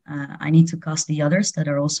setting, I need to cast the others that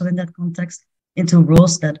are also in that context into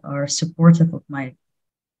roles that are supportive of my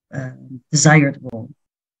desired role.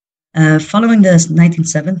 Following the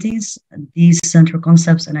 1970s, these central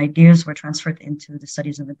concepts and ideas were transferred into the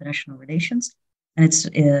studies of international relations. And it's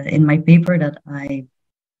in my paper that I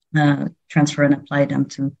transfer and apply them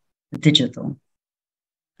to the digital.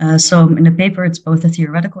 So in the paper, it's both a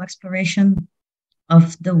theoretical exploration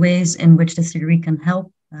of the ways in which the theory can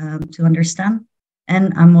help to understand.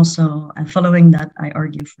 And I'm also, following that, I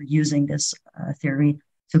argue for using this theory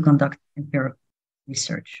to conduct empirical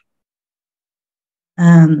research.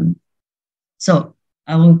 So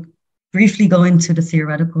I will briefly go into the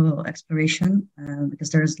theoretical exploration because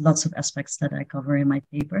there's lots of aspects that I cover in my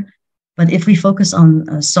paper. But if we focus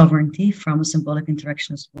on sovereignty from a symbolic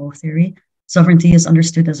interactionist role theory, sovereignty is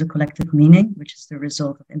understood as a collective meaning, which is the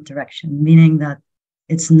result of interaction, meaning that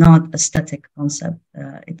it's not a static concept.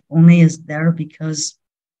 It only is there because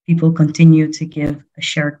people continue to give a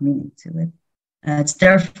shared meaning to it. It's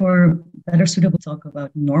therefore better suitable to talk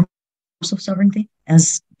about norms of sovereignty,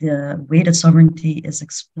 as the way that sovereignty is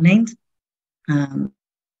explained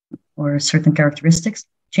or certain characteristics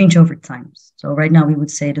change over time. So right now we would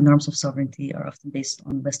say the norms of sovereignty are often based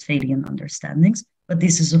on Westphalian understandings, but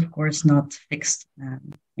this is of course not fixed,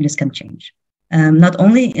 and this can change. Not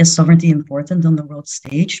only is sovereignty important on the world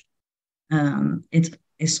stage, it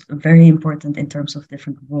is very important in terms of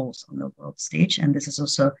different roles on the world stage, and this is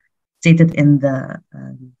also stated in the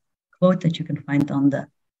quote that you can find on the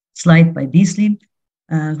slide by Beasley,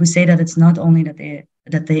 who say that it's not only that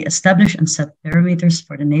they establish and set parameters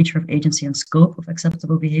for the nature of agency and scope of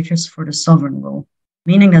acceptable behaviors for the sovereign role,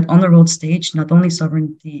 meaning that on the world stage, not only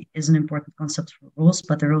sovereignty is an important concept for roles,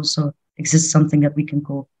 but there also exists something that we can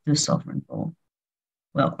call the sovereign role.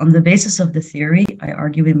 Well, on the basis of the theory, I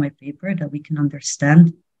argue in my paper that we can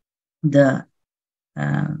understand the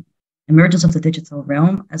emergence of the digital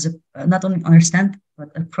realm as not only understand, but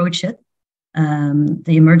approach it,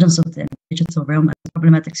 the emergence of the digital realm as a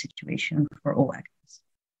problematic situation for all actors.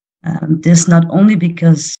 This not only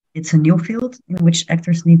because it's a new field in which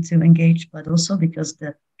actors need to engage, but also because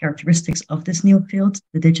the characteristics of this new field,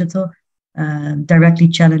 the digital, directly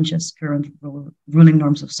challenges current ruling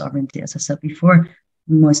norms of sovereignty, as I said before,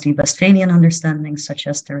 mostly Westphalian understandings such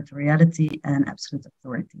as territoriality and absolute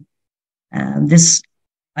authority. This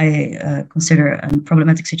I consider a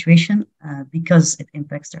problematic situation because it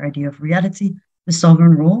impacts the idea of reality, the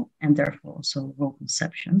sovereign role, and therefore also role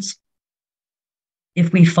conceptions.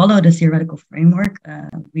 If we follow the theoretical framework,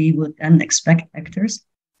 we would then expect actors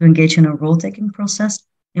to engage in a role-taking process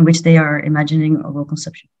in which they are imagining a role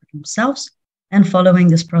conception for themselves, and following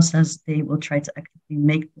this process, they will try to actively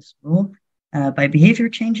make this role by behavior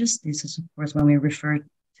changes. This is, of course, when we refer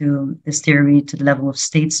to this theory to the level of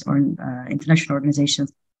states or international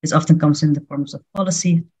organizations. This often comes in the forms of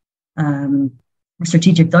policy or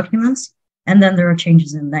strategic documents. And then there are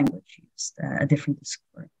changes in language used, a different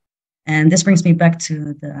discourse. And this brings me back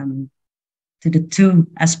to the two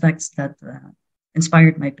aspects that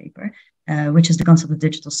inspired my paper, which is the concept of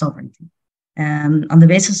digital sovereignty. On the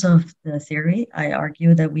basis of the theory, I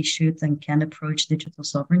argue that we should and can approach digital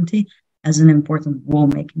sovereignty as an important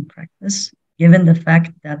rule-making practice, given the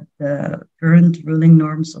fact that the current ruling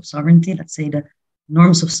norms of sovereignty, let's say the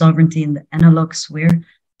norms of sovereignty in the analog sphere,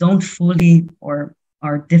 don't fully or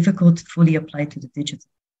are difficult to fully apply to the digital.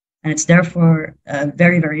 And it's therefore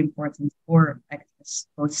very, very important for actors,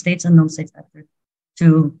 both states and non-state actors,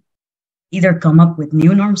 to either come up with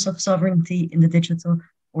new norms of sovereignty in the digital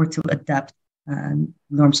or to adapt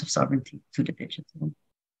norms of sovereignty to the digital.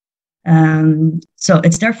 So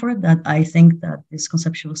it's therefore that I think that this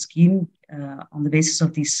conceptual scheme, on the basis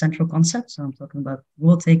of these central concepts, so I'm talking about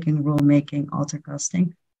rule-taking, rule-making,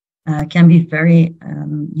 altercasting, can be very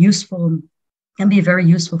useful, can be a very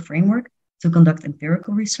useful framework to conduct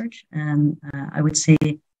empirical research. And I would say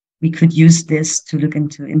we could use this to look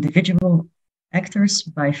into individual actors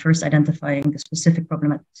by first identifying the specific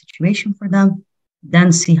problematic situation for them,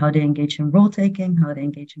 then see how they engage in role-taking, how they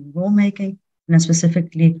engage in role-making, and then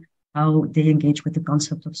specifically how they engage with the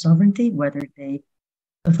concept of sovereignty, whether they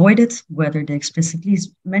avoid it, whether they explicitly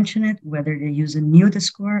mention it, whether they use a new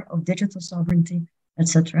discourse of digital sovereignty,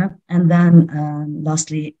 etc. And then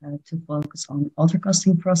lastly, to focus on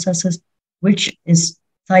altercasting processes, which is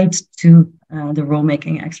tied to the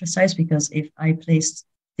role-making exercise, because if I placed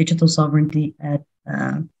digital sovereignty at,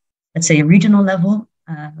 let's say, a regional level,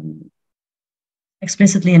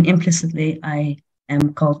 explicitly and implicitly, I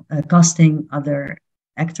am casting other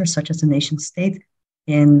actors, such as the nation state,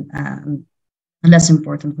 in a less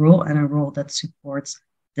important role, and a role that supports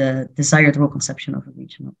the desired role conception of a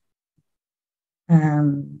regional.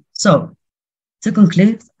 So, to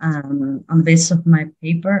conclude, on the basis of my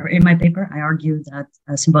paper, I argue that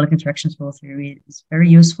symbolic interactions role theory is very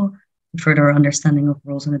useful to further our understanding of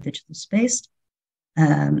roles in a digital space,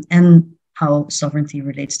 and how sovereignty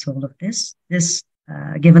relates to all of this. This,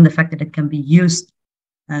 given the fact that it can be used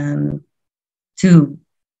to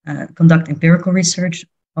conduct empirical research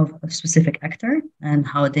of a specific actor and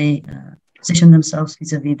how they position themselves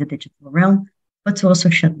vis-a-vis the digital realm, but to also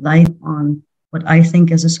shed light on what I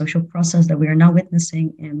think is a social process that we are now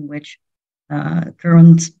witnessing, in which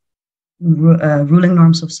current ruling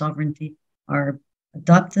norms of sovereignty are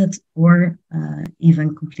adopted or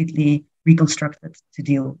even completely reconstructed to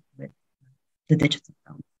deal with the digital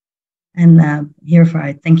realm. And herefore,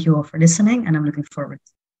 I thank you all for listening, and I'm looking forward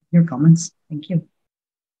to your comments. Thank you.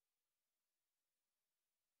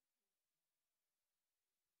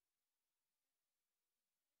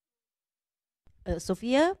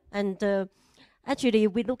 Sophia, and Actually,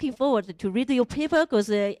 we're looking forward to read your paper because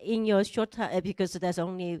in your short time, because there's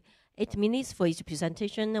only 8 minutes for each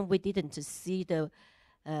presentation, and we didn't see the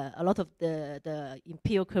a lot of the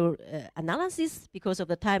empirical analysis because of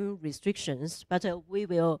the time restrictions. But we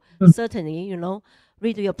will certainly, you know,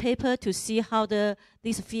 read your paper to see how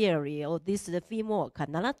this theory or this framework,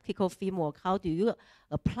 analytical framework, how do you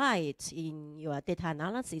apply it in your data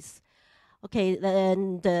analysis? Okay,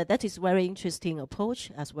 and that is very interesting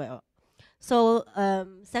approach as well. So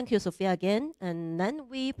thank you, Sophia, again. And then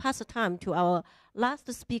we pass the time to our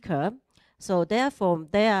last speaker. So therefore,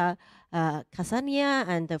 they are Ksenia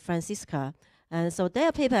and Francisca. And so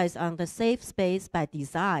their paper is on the safe space by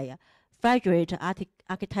design, federated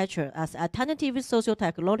architecture as alternative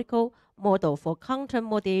socio-technological model for content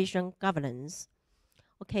moderation governance.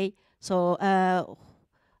 Okay, so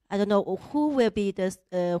I don't know who will be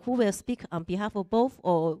who will speak on behalf of both,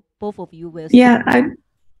 or both of you will speak.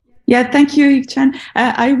 Yeah, thank you, Ik-chan.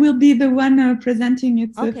 I will be the one presenting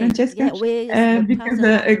it, Francesca, because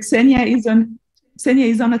Ksenia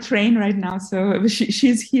is on a train right now, so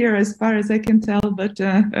she's here as far as I can tell, but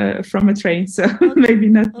from a train, so maybe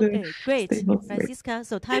not. Okay, great, Francisca.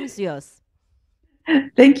 So time's yours.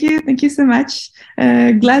 Thank you so much.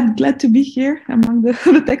 Glad to be here among the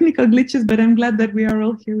technical glitches, but I'm glad that we are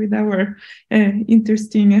all here with our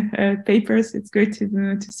interesting papers. It's great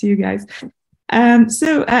to see you guys.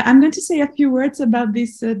 So I'm going to say a few words about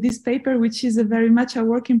this paper, which is very much a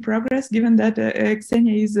work in progress, given that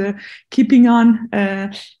Ksenia is keeping on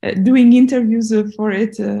doing interviews for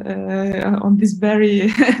it on this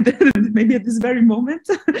very, maybe at this very moment.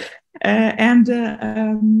 And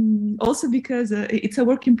also because it's a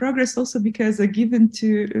work in progress, also because given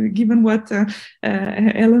what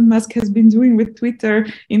Elon Musk has been doing with Twitter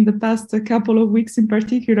in the past couple of weeks in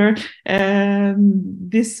particular,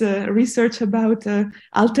 this research about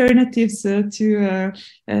alternatives to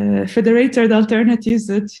federated alternatives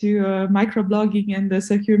to microblogging and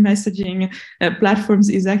secure messaging platforms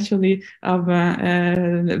is actually of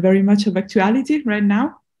very much of actuality right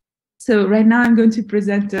now. So right now I'm going to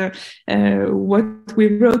present what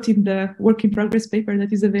we wrote in the work in progress paper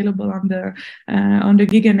that is available on the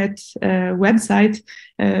GigaNet website.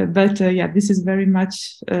 But yeah, this is very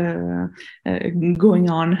much going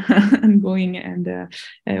on and going, and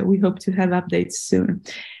we hope to have updates soon.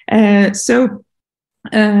 So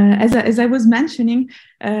as I was mentioning,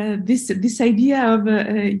 this idea of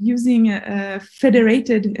using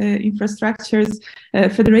federated infrastructures,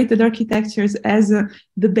 federated architectures as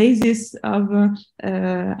the basis of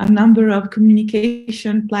a number of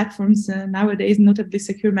communication platforms nowadays, notably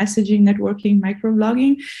secure messaging, networking,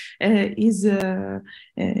 microblogging,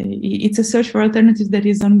 it's a search for alternatives that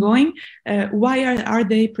is ongoing. Why are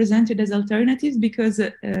they presented as alternatives? Because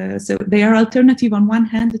so they are alternative on one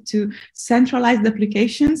hand to centralized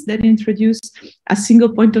applications that introduce a single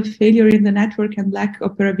point of failure in the network and lack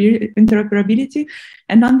interoperability.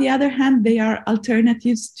 And on the other hand, they are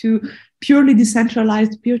alternatives to purely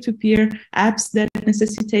decentralized peer-to-peer apps that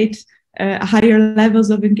necessitate higher levels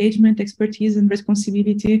of engagement, expertise, and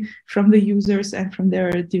responsibility from the users and from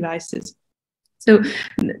their devices. So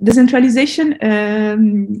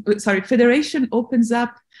federation opens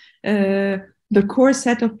up the core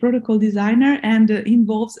set of protocol designer and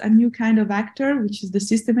involves a new kind of actor, which is the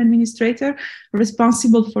system administrator,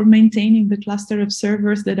 responsible for maintaining the cluster of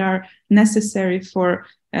servers that are necessary for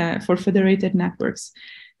federated networks.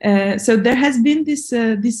 So there has been this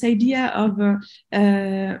idea of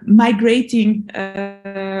migrating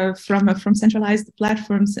from centralized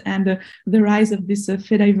platforms and the rise of this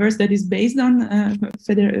Fediverse that is based on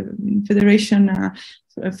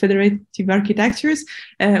federative architectures.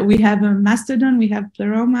 We have Mastodon, we have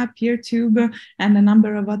Pleroma, PeerTube, and a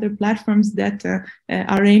number of other platforms that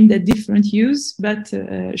are aimed at different use, but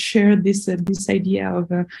share this idea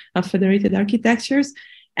of federated architectures.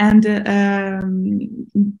 And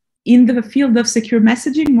in the field of secure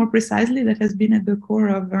messaging, more precisely, that has been at the core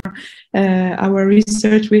of our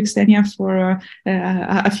research with Ksenia for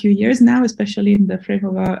a few years now, especially in the frame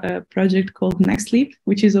of a project called NextLeap,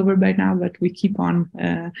 which is over by now, but we keep on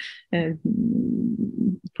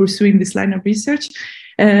pursuing this line of research.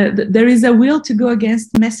 There is a will to go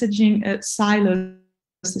against messaging silos.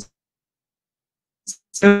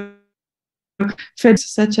 So,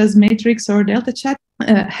 such as Matrix or Delta Chat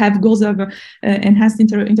have goals of enhanced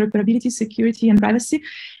interoperability, security, and privacy.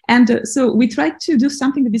 And so we tried to do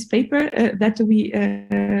something with this paper that we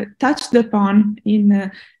touched upon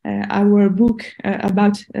in our book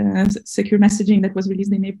about secure messaging that was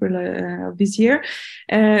released in April of this year.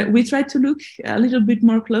 We tried to look a little bit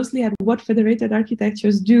more closely at what federated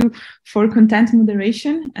architectures do for content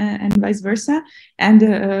moderation and vice versa. And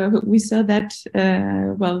we saw that,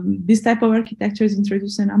 well, this type of architectures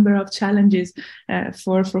introduce a number of challenges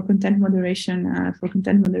for content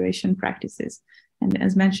moderation practices. And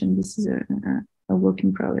as mentioned, this is a work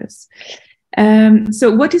in progress.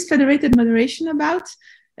 So what is federated moderation about?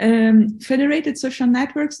 Federated social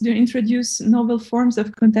networks do introduce novel forms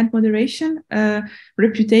of content moderation,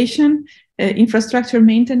 reputation, infrastructure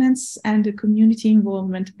maintenance, and community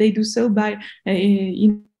involvement. They do so by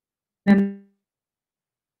in a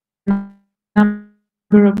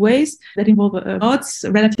number of ways that involve bots,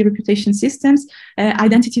 relative reputation systems,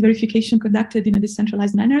 identity verification conducted in a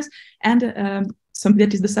decentralized manner, and something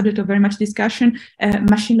that is the subject of very much discussion,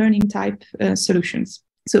 machine learning type solutions.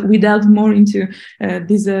 So we delve more into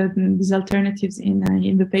these alternatives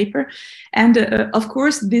in the paper. And of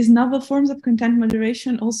course, these novel forms of content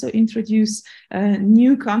moderation also introduce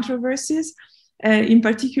new controversies. In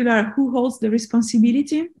particular, who holds the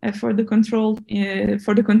responsibility for the control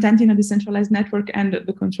for the content in a decentralized network and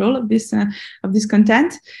the control of this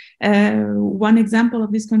content. One example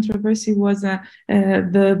of this controversy was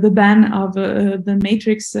the ban of the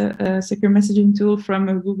Matrix secure messaging tool from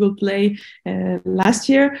Google Play last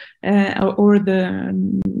year, or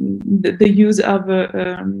the use of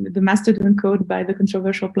the Mastodon code by the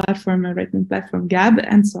controversial platform, right-wing platform Gab,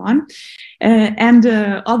 and so on. And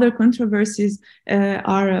other controversies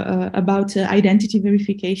are about identity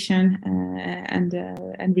verification and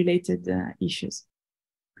related issues.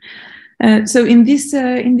 So in this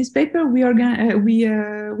paper, we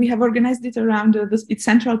have organized it around its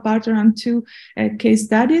central part around two case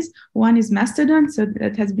studies. One is Mastodon, so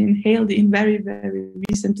that has been hailed in very, very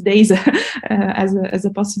recent days as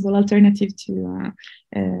a possible alternative to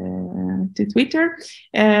Twitter.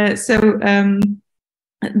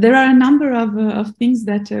 There are a number of things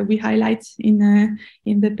that we highlight in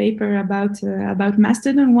the paper about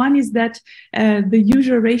Mastodon. One is that the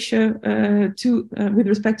user ratio with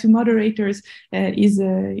respect to moderators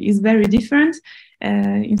is very different.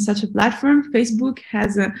 In such a platform, Facebook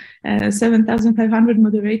has 7,500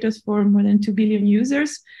 moderators for more than 2 billion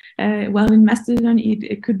users, while in Mastodon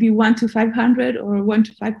it could be 1 to 500 or 1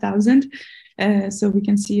 to 5,000. So we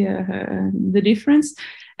can see the difference.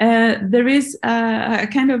 There is a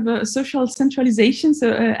kind of a social centralization.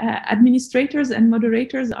 So administrators and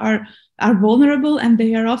moderators are vulnerable, and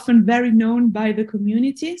they are often very known by the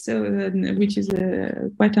community. So which is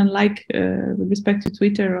quite unlike with respect to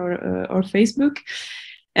Twitter or Facebook.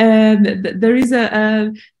 There is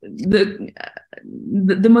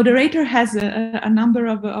the moderator has a number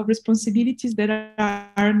of responsibilities that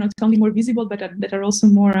are not only more visible, but that are also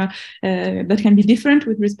more that can be different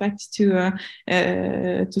with respect to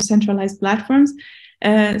centralized platforms.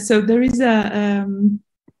 So there is there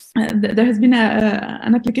has been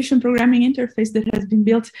an application programming interface that has been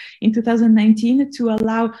built in 2019 to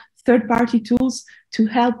allow third-party tools to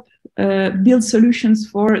help build solutions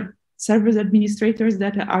for service administrators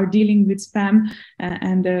that are dealing with spam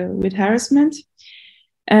and with harassment.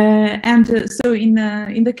 So in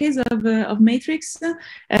the case of Matrix,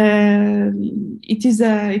 it is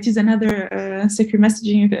another secure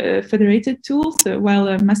messaging federated tool. So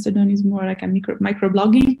while Mastodon is more like a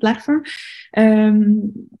microblogging platform,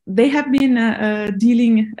 they have been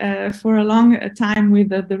dealing for a long time with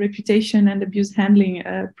the reputation and abuse handling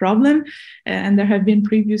problem, and there have been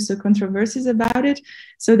previous controversies about it.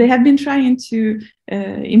 So they have been trying to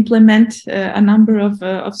implement a number of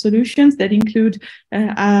solutions that include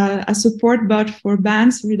a support bot for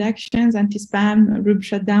bans, reductions, anti-spam, RUB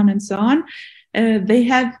shutdown, and so on. They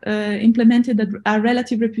have implemented a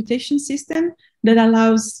relative reputation system that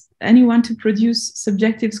allows anyone to produce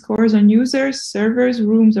subjective scores on users, servers,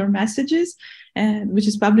 rooms, or messages, which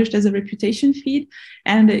is published as a reputation feed.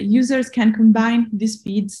 And users can combine these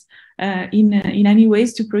feeds in any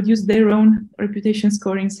ways to produce their own reputation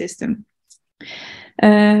scoring system.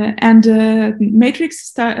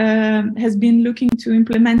 Matrix has been looking to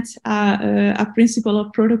implement a principle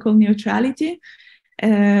of protocol neutrality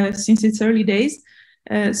since its early days.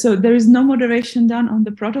 So there is no moderation done on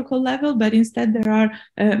the protocol level, but instead there are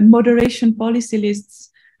moderation policy lists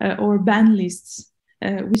or ban lists,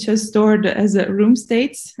 which are stored as room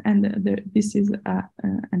states. And this is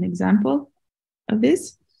an example of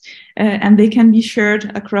this. And they can be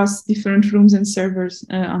shared across different rooms and servers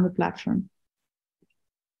on the platform.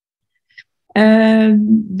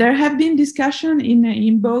 There have been discussion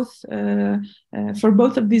in both for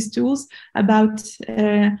both of these tools about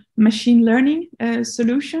machine learning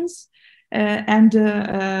solutions. So I'm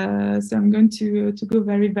going to go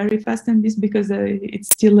very fast on this because it's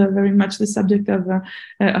still very much the subject of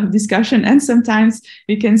discussion. And sometimes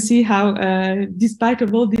we can see how, despite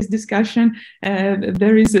of all this discussion,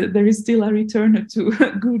 there is still a return to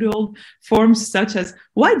good old forms such as,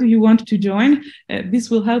 why do you want to join? This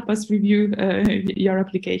will help us review your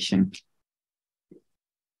application.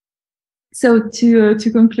 So to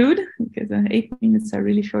conclude, because 8 minutes are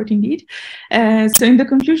really short indeed. So in the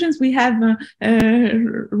conclusions, we have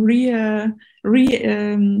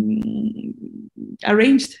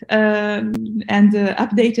arranged and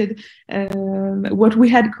updated what we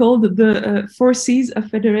had called the 4 C's of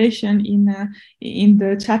federation in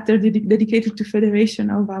the chapter dedicated to federation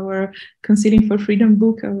of our Concealing for Freedom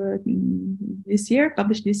book this year,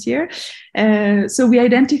 published this year. So we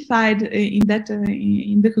identified in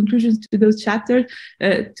the conclusions to those chapters,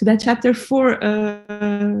 to that chapter, 4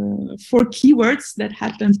 keywords that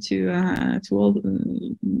happened to all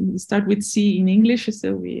start with C in English.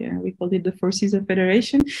 So we called it the 4 C's of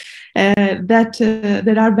federation.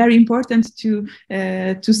 That are very important to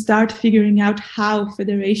start figuring out how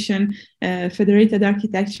federated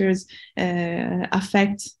architectures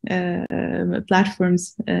affect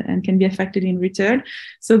platforms and can be affected in return.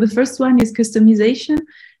 So the first one is customization.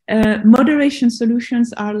 Moderation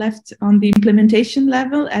solutions are left on the implementation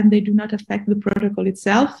level and they do not affect the protocol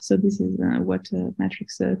itself. So this is what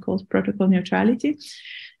Matrix calls protocol neutrality.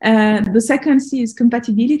 The second C is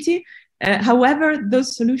compatibility. However,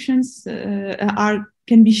 those solutions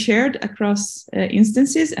can be shared across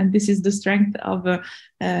instances, and this is the strength of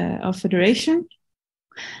federation.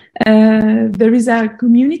 There is a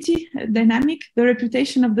community dynamic. The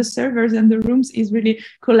reputation of the servers and the rooms is really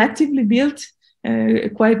collectively built,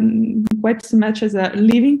 quite so much as a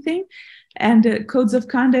living thing. And codes of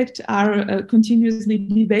conduct are continuously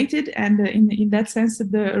debated, and in that sense,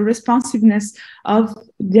 the responsiveness of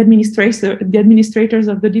the administrators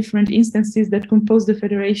of the different instances that compose the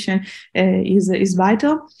federation is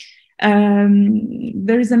vital.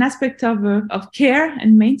 There is an aspect of care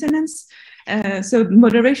and maintenance. So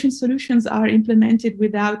moderation solutions are implemented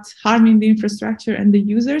without harming the infrastructure and the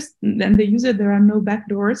users. And the user, there are no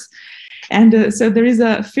backdoors. And so there is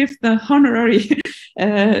a 5th honorary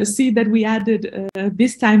C that we added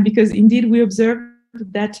this time, because indeed we observed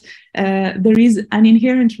that there is an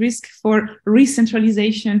inherent risk for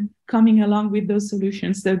re-centralization coming along with those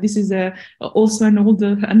solutions. So this is also an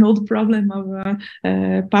old problem of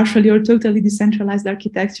partially or totally decentralized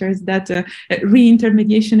architectures, that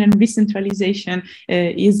re-intermediation and re-centralization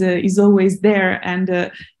is always there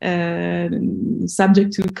and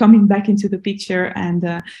subject to coming back into the picture.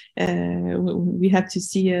 And we have to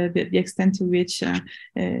see the extent to which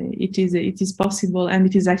it is possible and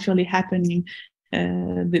it is actually happening,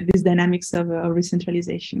 these dynamics of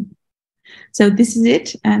re-centralization. So this is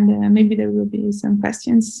it, and maybe there will be some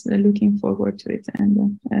questions. Looking forward to it,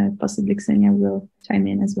 and possibly Xenia will chime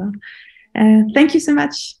in as well. Thank you so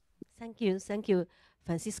much. Thank you,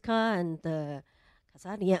 Francisca and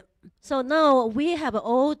Kazania. So now we have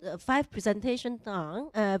all 5 presentations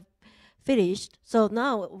done, finished. So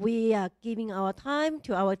now we are giving our time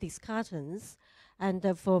to our discussions, and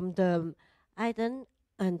from the Aiden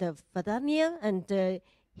and Vadania, and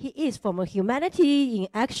he is from Humanity in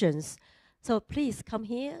Actions. So please come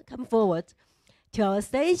forward to our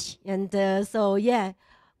stage. And so yeah,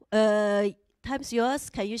 time's yours.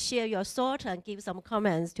 Can you share your thought and give some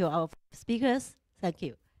comments to our speakers? Thank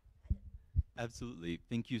you. Absolutely.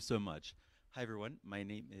 Thank you so much. Hi, everyone. My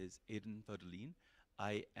name is Aiden Vodelin.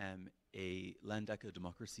 I am a Landecker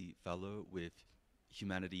Democracy Fellow with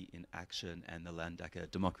Humanity in Action and the Landecker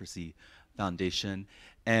Democracy Foundation.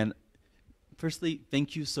 And firstly,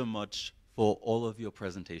 thank you so much for all of your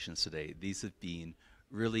presentations today. These have been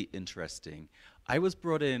really interesting. I was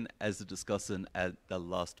brought in as a discussant at the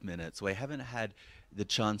last minute, so I haven't had the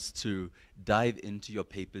chance to dive into your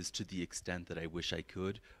papers to the extent that I wish I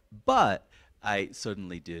could, but I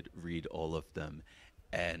certainly did read all of them,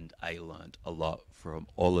 and I learned a lot from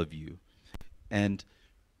all of you. And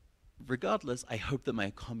regardless, I hope that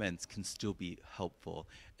my comments can still be helpful.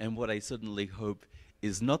 And what I certainly hope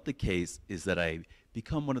is not the case is that I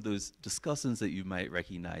become one of those discussants that you might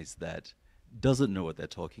recognize that doesn't know what they're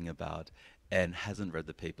talking about and hasn't read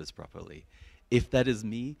the papers properly. If that is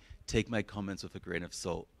me, take my comments with a grain of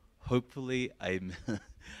salt. Hopefully I'm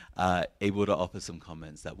able to offer some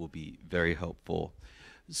comments that will be very helpful.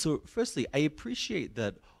 So firstly, I appreciate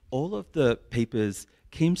that all of the papers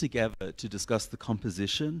came together to discuss the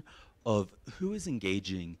composition of who is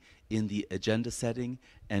engaging in the agenda setting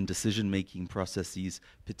and decision-making processes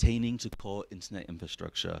pertaining to core internet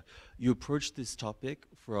infrastructure. You approach this topic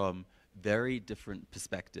from very different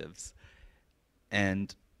perspectives,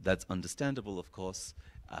 and that's understandable, of course.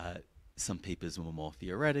 Some papers were more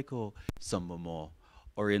theoretical, some were more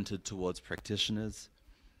oriented towards practitioners.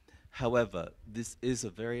 However, this is a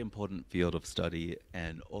very important field of study,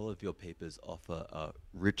 and all of your papers offer a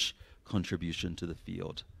rich contribution to the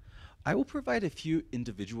field. I will provide a few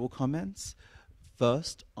individual comments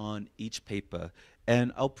first on each paper,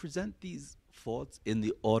 and I'll present these thoughts in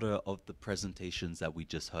the order of the presentations that we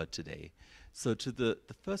just heard today. So to the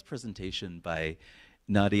first presentation by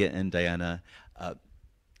Nadia and Diana.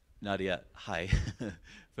 Nadia, hi,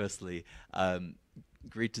 firstly.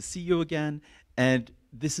 Great to see you again. And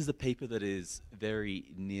this is a paper that is very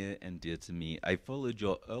near and dear to me. I followed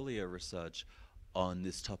your earlier research on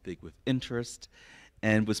this topic with interest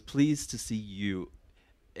and was pleased to see you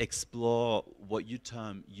explore what you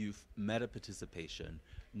term youth meta-participation.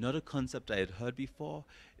 Not a concept I had heard before,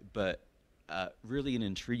 but really an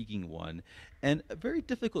intriguing one, and a very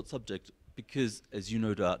difficult subject because, as you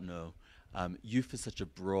no doubt know, youth is such a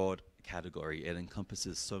broad category. It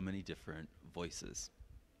encompasses so many different voices.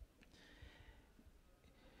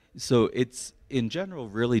 So it's, in general,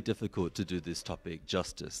 really difficult to do this topic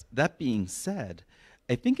justice. That being said,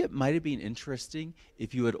 I think it might have been interesting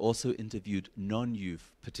if you had also interviewed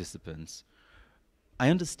non-youth participants. I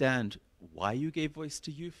understand why you gave voice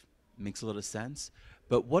to youth, makes a lot of sense,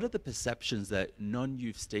 but what are the perceptions that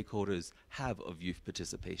non-youth stakeholders have of youth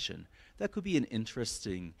participation? That could be an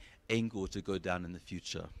interesting angle to go down in the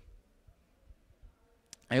future.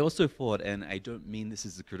 I also thought, and I don't mean this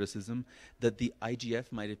as a criticism, that the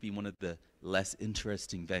IGF might have been one of the less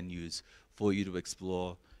interesting venues for you to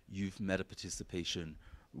explore youth meta-participation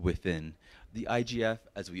within. The IGF,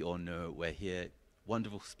 as we all know, we're here,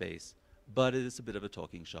 wonderful space, but it is a bit of a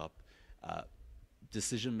talking shop.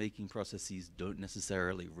 Decision-making processes don't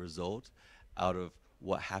necessarily result out of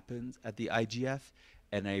what happens at the IGF,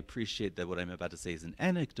 and I appreciate that what I'm about to say is an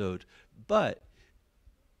anecdote, but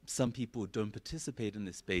some people don't participate in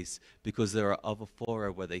this space because there are other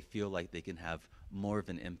fora where they feel like they can have more of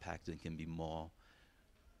an impact and can be more,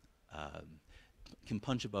 can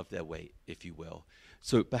punch above their weight, if you will.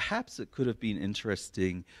 So perhaps it could have been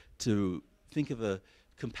interesting to think of a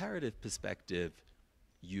comparative perspective,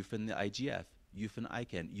 youth and the IGF, youth and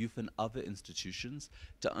ICANN, youth and other institutions,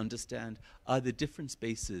 to understand, are there different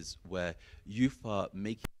spaces where youth are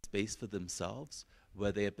making space for themselves,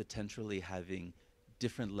 where they are potentially having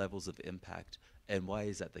different levels of impact, and why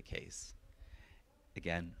is that the case?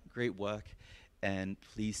 Again, great work, and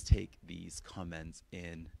please take these comments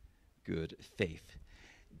in good faith.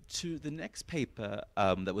 To the next paper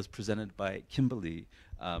that was presented by Kimberly,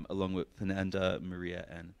 along with Fernanda, Maria,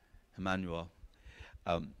 and Emmanuel.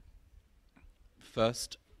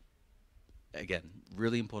 First, again,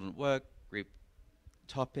 really important work, great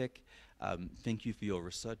topic. Thank you for your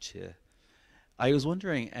research here. I was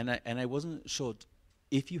wondering, and I wasn't sure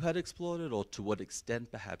if you had explored it or to what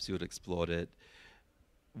extent perhaps you had explored it,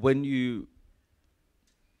 when you,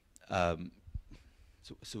 so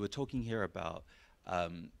we're talking here about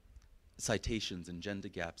citations and gender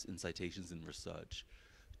gaps in citations in research.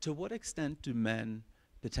 To what extent do men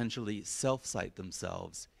potentially self-cite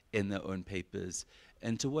themselves in their own papers,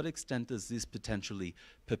 and to what extent does this potentially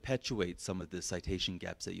perpetuate some of the citation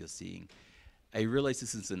gaps that you're seeing? I realize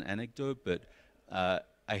this is an anecdote, but I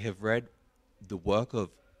have read the work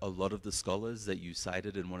of a lot of the scholars that you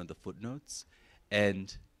cited in one of the footnotes,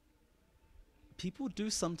 and people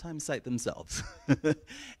do sometimes cite themselves.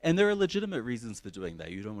 And there are legitimate reasons for doing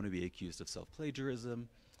that. You don't want to be accused of self-plagiarism,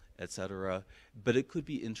 etc. But it could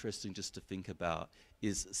be interesting just to think about,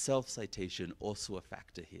 is self-citation also a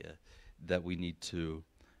factor here that we need to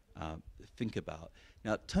think about?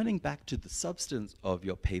 Now, turning back to the substance of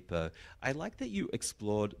your paper, I like that you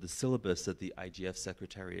explored the syllabus that the IGF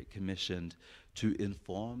Secretariat commissioned to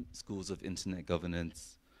inform schools of internet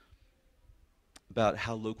governance about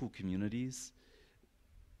how local communities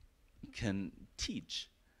can teach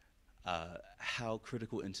how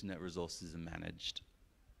critical internet resources are managed.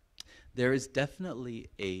 There is definitely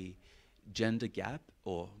a gender gap,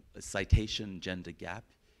 or a citation gender gap,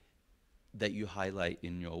 that you highlight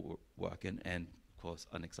in your work, and of course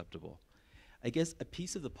unacceptable. I guess a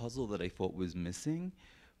piece of the puzzle that I thought was missing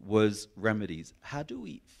was remedies. How do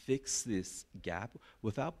we fix this gap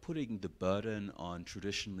without putting the burden on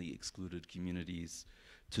traditionally excluded communities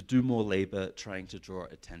to do more labor trying to draw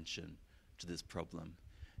attention to this problem?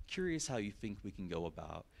 Curious how you think we can go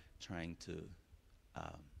about trying to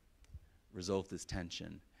resolve this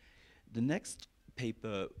tension. The next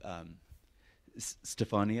paper,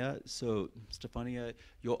 Stefania. So Stefania,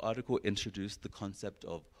 your article introduced the concept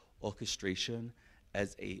of orchestration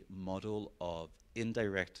as a model of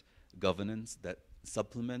indirect governance that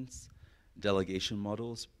supplements delegation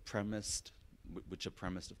models which are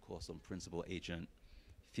premised, of course, on principal-agent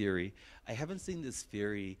theory. I haven't seen this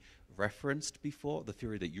theory referenced before, the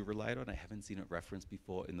theory that you relied on. I haven't seen it referenced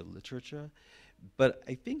before in the literature, but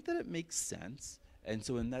I think that it makes sense. And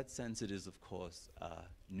so in that sense, it is, of course, a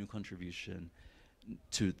new contribution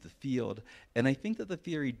to the field. And I think that the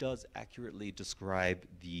theory does accurately describe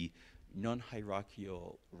the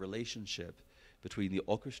non-hierarchical relationship between the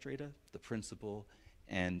orchestrator, the principal,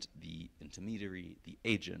 and the intermediary, the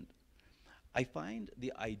agent. I find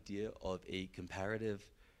the idea of a comparative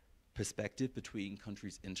perspective between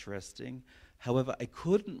countries interesting. However, I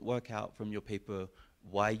couldn't work out from your paper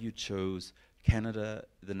why you chose Canada,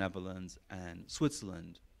 the Netherlands, and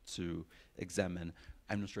Switzerland to examine.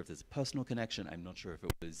 I'm not sure if there's a personal connection. I'm not sure if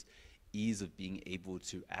it was ease of being able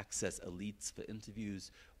to access elites for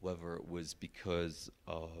interviews, whether it was because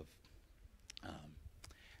of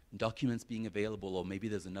documents being available, or maybe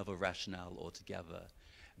there's another rationale altogether.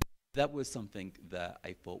 That was something that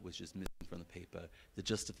I thought was just missing from the paper, the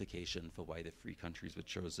justification for why the three countries were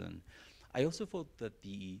chosen. I also thought that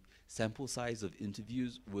the sample size of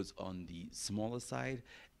interviews was on the smaller side,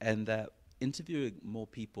 and that interviewing more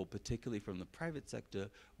people, particularly from the private sector,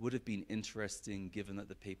 would have been interesting given that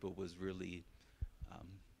the paper was really,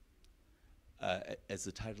 as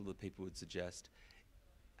the title of the paper would suggest,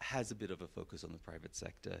 has a bit of a focus on the private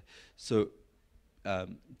sector. So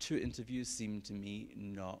 2 interviews seemed to me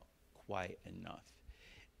not quite enough.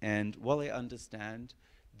 And while I understand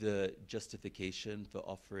the justification for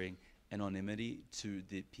offering anonymity to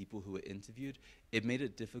the people who were interviewed, it made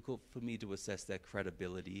it difficult for me to assess their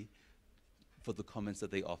credibility for the comments that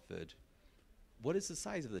they offered. What is the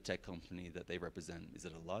size of the tech company that they represent? Is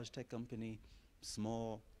it a large tech company,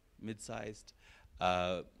 small, mid-sized?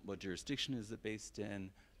 What jurisdiction is it based in?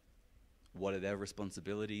 What are their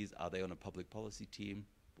responsibilities? Are they on a public policy team,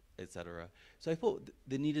 etc.? So I thought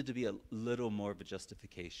there needed to be a little more of a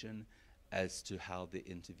justification as to how the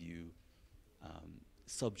interview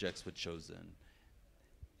subjects were chosen.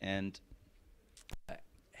 And I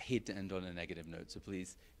hate to end on a negative note, so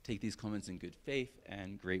please take these comments in good faith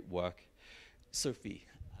and great work. Sophie,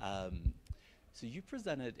 so you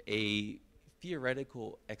presented a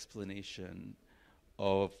theoretical explanation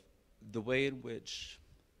of the way in which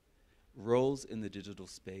roles in the digital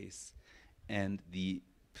space and the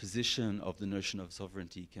position of the notion of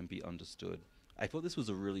sovereignty can be understood. I thought this was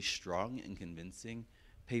a really strong and convincing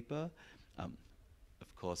paper.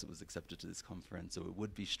 Of course, it was accepted to this conference, so it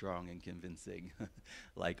would be strong and convincing,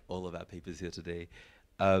 like all of our papers here today.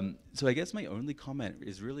 So I guess my only comment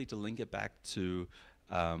is really to link it back to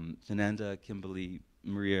Fernanda, Kimberly,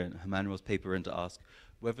 Maria, and Emmanuel's paper, and to ask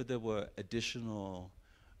whether there were additional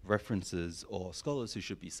references or scholars who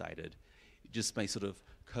should be cited. Just my sort of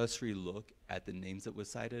cursory look at the names that were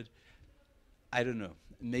cited, I don't know.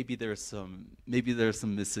 Maybe there are some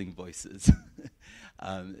missing voices.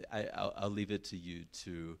 I'll leave it to you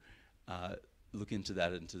to look into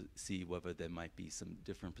that and to see whether there might be some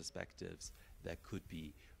different perspectives that could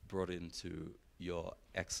be brought into your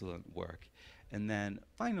excellent work. And then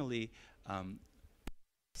finally,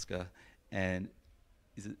 Oscar, and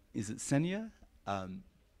is it Senya?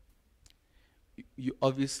 You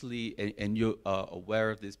obviously, and you are aware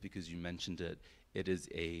of this because you mentioned it, it is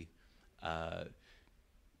a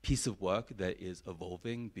piece of work that is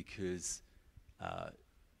evolving because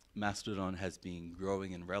Mastodon has been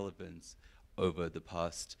growing in relevance over the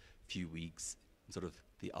past few weeks, sort of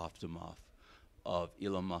the aftermath of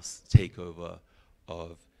Elon Musk's takeover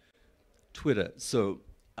of Twitter. So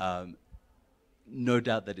no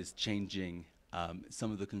doubt that is changing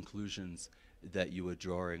some of the conclusions that you were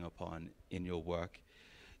drawing upon in your work.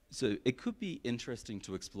 So it could be interesting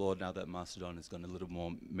to explore, now that Mastodon has gone a little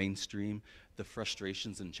more mainstream, the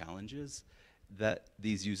frustrations and challenges that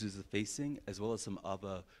these users are facing, as well as some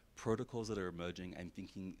other protocols that are emerging. I'm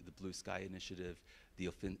thinking the Blue Sky Initiative, the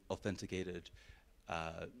authenticated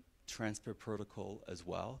transfer protocol as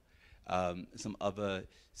well, some other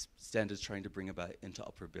standards trying to bring about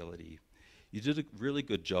interoperability. You did a really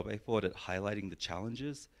good job, I thought, at highlighting the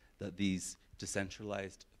challenges that these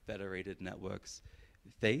decentralized federated networks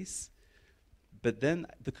face. But then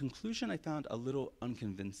the conclusion I found a little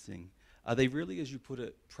unconvincing. Are they really, as you put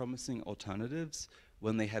it, promising alternatives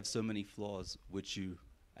when they have so many flaws which you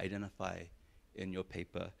identify in your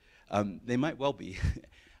paper? They might well be.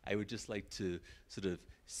 I would just like to sort of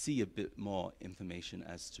see a bit more information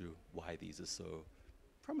as to why these are so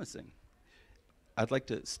promising. I'd like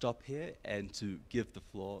to stop here and to give the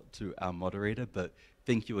floor to our moderator, but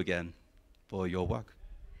thank you again for your work.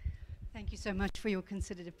 Thank you so much for your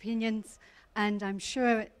considered opinions, and I'm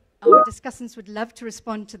sure our discussants would love to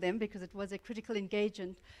respond to them because it was a critical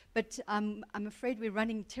engagement, but I'm afraid we're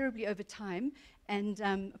running terribly over time, and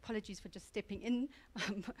apologies for just stepping in.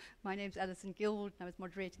 My name's Alison Gilwood, and I was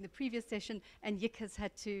moderating the previous session, and Yik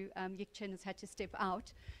Chen has had to step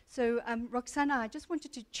out. So Roxana, I just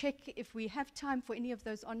wanted to check if we have time for any of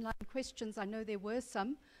those online questions. I know there were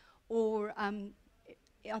some, or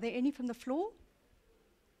are there any from the floor?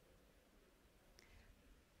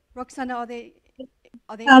 Roxana, are there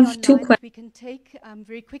any online that we can take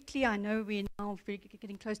very quickly? I know we're now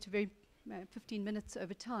getting close to 15 minutes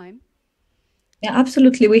over time. Yeah,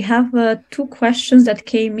 absolutely. We have 2 questions that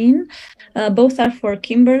came in. Both are for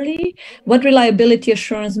Kimberly. What reliability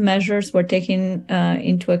assurance measures were taken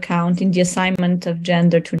into account in the assignment of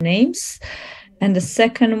gender to names? And the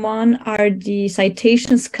second one, are the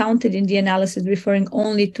citations counted in the analysis referring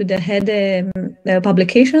only to the HEDE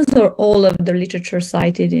publications or all of the literature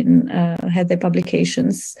cited in HEDE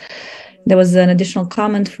publications? There was an additional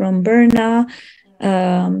comment from Berna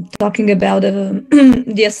talking about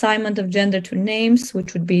the assignment of gender to names,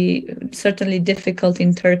 which would be certainly difficult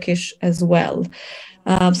in Turkish as well.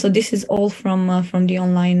 So this is all from the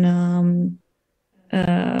online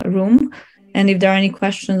room. And if there are any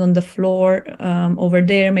questions on the floor over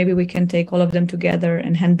there, maybe we can take all of them together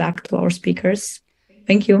and hand back to our speakers.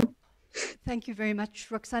 Thank you. Thank you very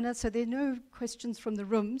much, Roxana. So there are no questions from the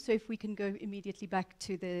room. So if we can go immediately back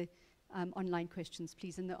to the online questions,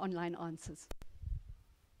 please, and the online answers.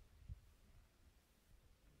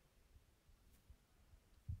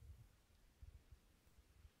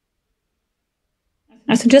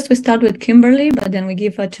 I suggest we start with Kimberly, but then we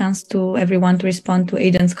give a chance to everyone to respond to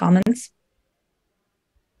Aidan's comments.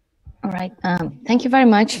 All right. Thank you very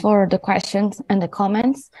much for the questions and the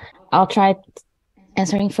comments. I'll try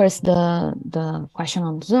answering first the question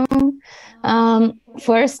on Zoom.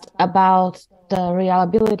 First, about the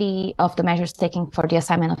reliability of the measures taken for the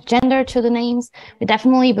assignment of gender to the names. We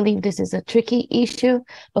definitely believe this is a tricky issue,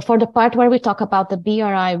 but for the part where we talk about the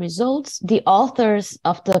BRI results, the authors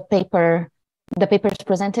of the papers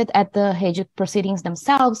presented at the HEDE proceedings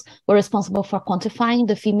themselves were responsible for quantifying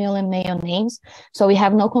the female and male names. So we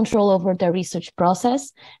have no control over the research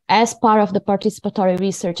process as part of the participatory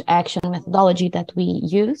research action methodology that we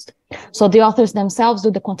used. So the authors themselves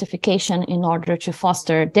do the quantification in order to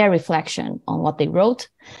foster their reflection on what they wrote.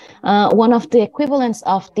 One of the equivalents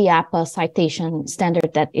of the APA citation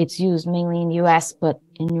standard that it's used mainly in the US, but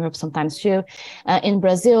in Europe sometimes too, in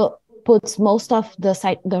Brazil, puts most of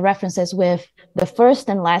the references with the first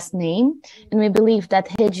and last name. And we believe that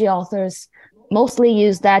HEDE authors mostly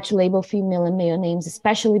use that to label female and male names,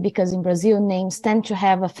 especially because in Brazil, names tend to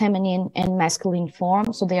have a feminine and masculine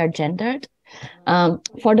form, so they are gendered.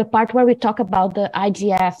 For the part where we talk about the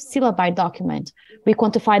IGF syllabi document, we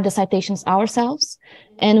quantified the citations ourselves,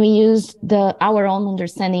 and we used our own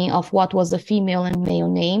understanding of what was a female and male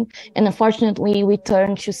name. And unfortunately, we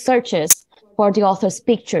turned to searches for the author's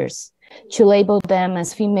pictures to label them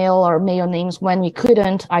as female or male names when we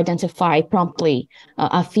couldn't identify promptly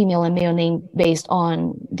a female and male name based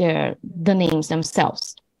on the names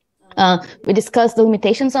themselves. We discussed the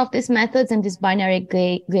limitations of these methods and this binary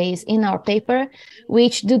gaze in our paper,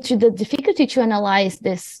 which, due to the difficulty to analyze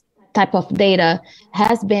this type of data,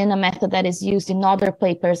 has been a method that is used in other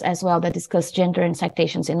papers as well that discuss gender and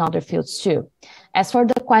citations in other fields too. As for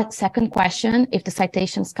the second question, if the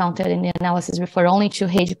citations counted in the analysis refer only to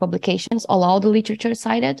HEDE publications, all the literature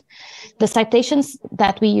cited, the citations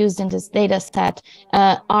that we used in this data set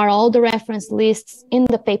are all the reference lists in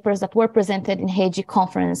the papers that were presented in HEDE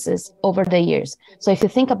conferences over the years. So if you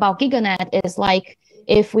think about GigaNet, it's like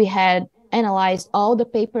if we had analyzed all the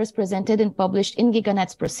papers presented and published in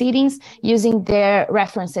GigaNet's proceedings using their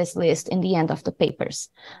references list in the end of the papers.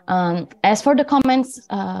 As for the comments,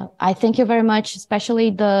 I thank you very much,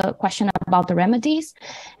 especially the question about the remedies.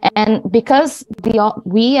 And because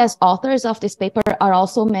we as authors of this paper are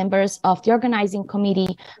also members of the organizing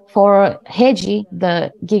committee for HEDE,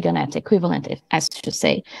 the GigaNet equivalent, as to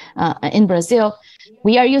say, in Brazil,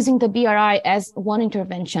 we are using the BRI as one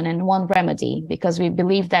intervention and one remedy, because we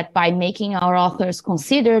believe that by making our authors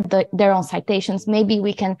consider their own citations, maybe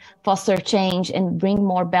we can foster change and bring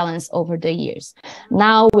more balance over the years.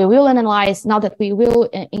 Now we will analyze, now that we will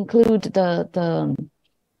include the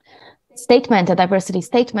statement, a diversity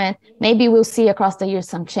statement. Maybe we'll see across the years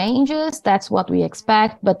some changes. That's what we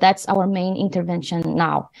expect, but that's our main intervention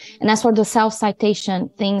now. And as for the self-citation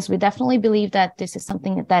things, we definitely believe that this is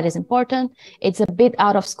something that is important. It's a bit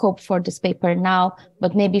out of scope for this paper now,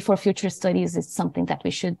 but maybe for future studies, it's something that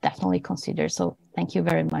we should definitely consider. So thank you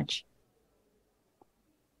very much.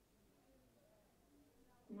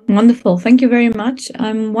 Wonderful. Thank you very much.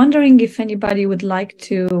 I'm wondering if anybody would like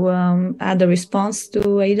to add a response to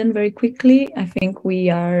Aiden very quickly. I think we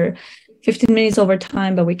are 15 minutes over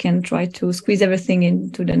time, but we can try to squeeze everything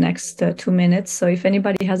into the next 2 minutes. So if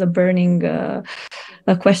anybody has a burning a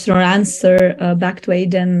question or answer back to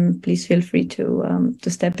Aiden, please feel free to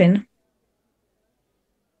step in.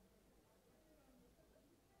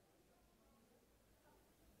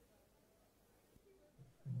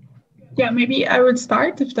 Yeah, maybe I would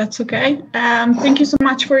start if that's okay. Thank you so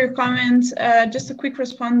much for your comments. Just a quick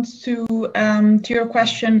response to your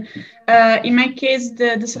question. In my case,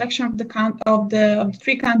 the selection of the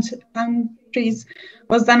 3 countries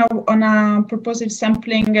was done on a purposive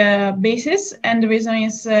sampling basis, and the reason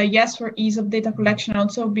is yes, for ease of data collection,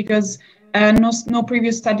 also because no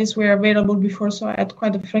previous studies were available before, so I had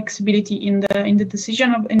quite a flexibility in the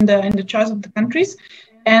decision in the choice of the countries.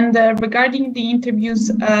 And regarding the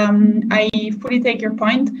interviews, I fully take your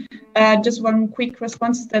point. Just one quick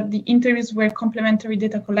response is that the interviews were complementary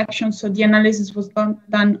data collection, so the analysis was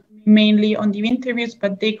done mainly on the interviews,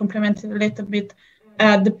 but they complemented a little bit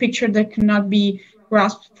the picture that cannot be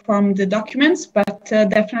grasped from the documents. But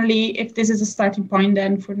definitely, if this is a starting point,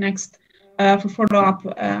 then for next for follow-up,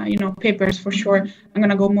 papers for sure, I'm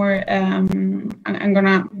gonna go more. I'm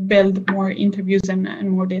gonna build more interviews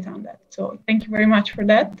and more data on that. So thank you very much for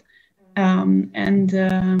that,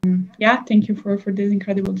 yeah, thank you for this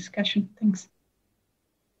incredible discussion. Thanks.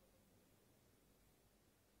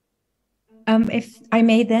 If I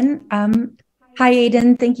may then, hi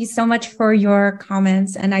Aiden, thank you so much for your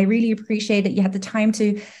comments, and I really appreciate that you had the time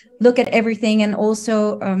to look at everything and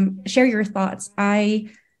also share your thoughts. I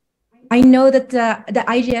know that the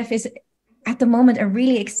IGF is at the moment a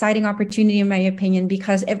really exciting opportunity, in my opinion,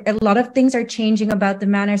 because a lot of things are changing about the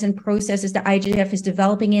manners and processes the IGF is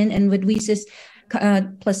developing in, and with WISIS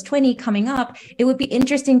plus 20 coming up, it would be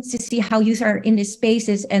interesting to see how youth are in these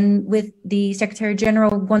spaces, and with the Secretary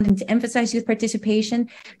General wanting to emphasize youth participation,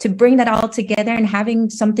 to bring that all together and having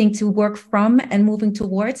something to work from and moving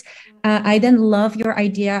towards. I then love your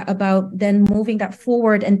idea about then moving that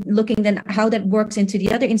forward and looking then how that works into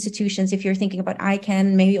the other institutions. If you're thinking about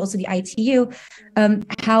ICANN, maybe also the ITU,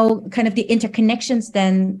 how kind of the interconnections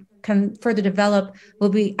then can further develop will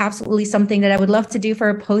be absolutely something that I would love to do for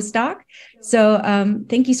a postdoc. So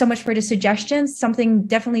thank you so much for the suggestions, something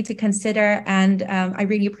definitely to consider. And I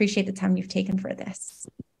really appreciate the time you've taken for this.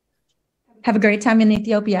 Have a great time in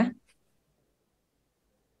Ethiopia.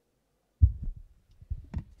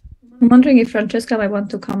 I'm wondering if Francesca might want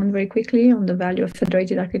to comment very quickly on the value of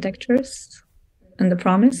federated architectures and the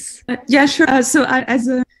promise. Yeah, sure. So as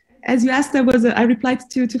you asked, I replied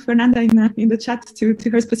to Fernanda in the chat to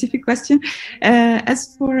her specific question.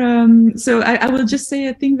 As for so I will just say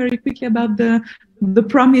a thing very quickly about the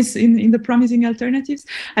promise in the promising alternatives.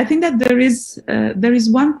 I think that there is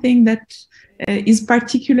one thing that is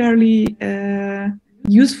particularly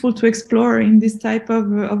useful to explore in this type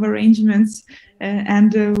of arrangements.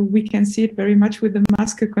 And we can see it very much with the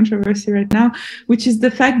mask controversy right now, which is the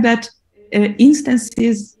fact that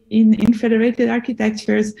instances in federated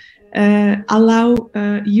architectures allow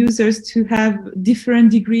users to have different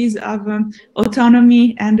degrees of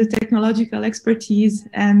autonomy and technological expertise,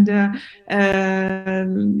 and at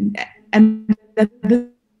the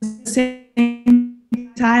same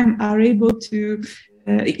time are able to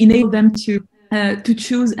enable them to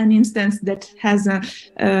choose an instance that has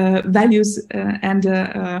values and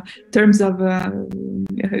terms of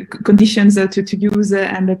conditions to use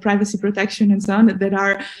and privacy protection and so on that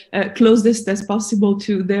are closest as possible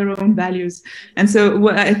to their own values. And so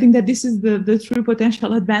I think that this is the true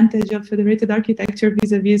potential advantage of federated architecture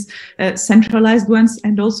vis-a-vis centralized ones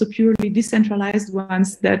and also purely decentralized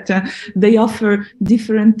ones, that they offer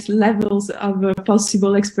different levels of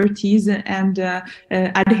possible expertise and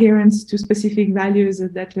adherence to specific values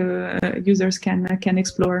that users can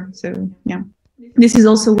explore. So yeah, this is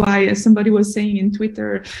also why somebody was saying in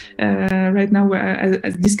Twitter right now,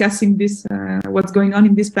 discussing this, what's going on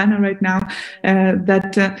in this panel right now,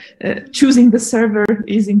 that choosing the server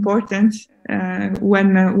is important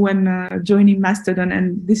when joining Mastodon,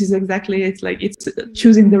 and this is exactly it. Like, it's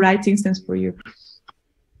choosing the right instance for you.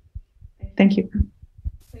 Thank you.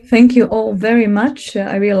 Thank you all very much.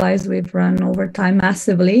 I realize we've run over time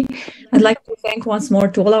massively. I'd like to thank once more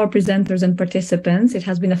to all our presenters and participants. It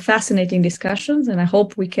has been a fascinating discussion, and I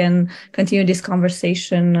hope we can continue this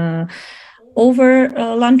conversation over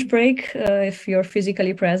lunch break, if you're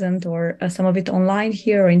physically present, or some of it online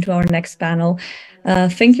here or into our next panel.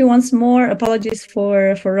 Thank you once more. Apologies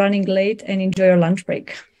for running late, and enjoy your lunch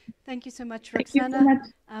break. Thank you so much, Thank you so Roxana.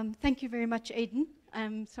 much. Thank you very much, Aidan.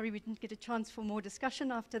 I'm sorry we didn't get a chance for more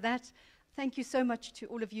discussion after that. Thank you so much to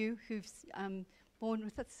all of you who've borne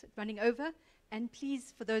with us running over. And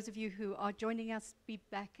please, for those of you who are joining us, be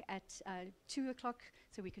back at 2 o'clock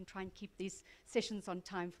so we can try and keep these sessions on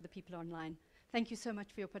time for the people online. Thank you so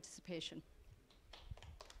much for your participation.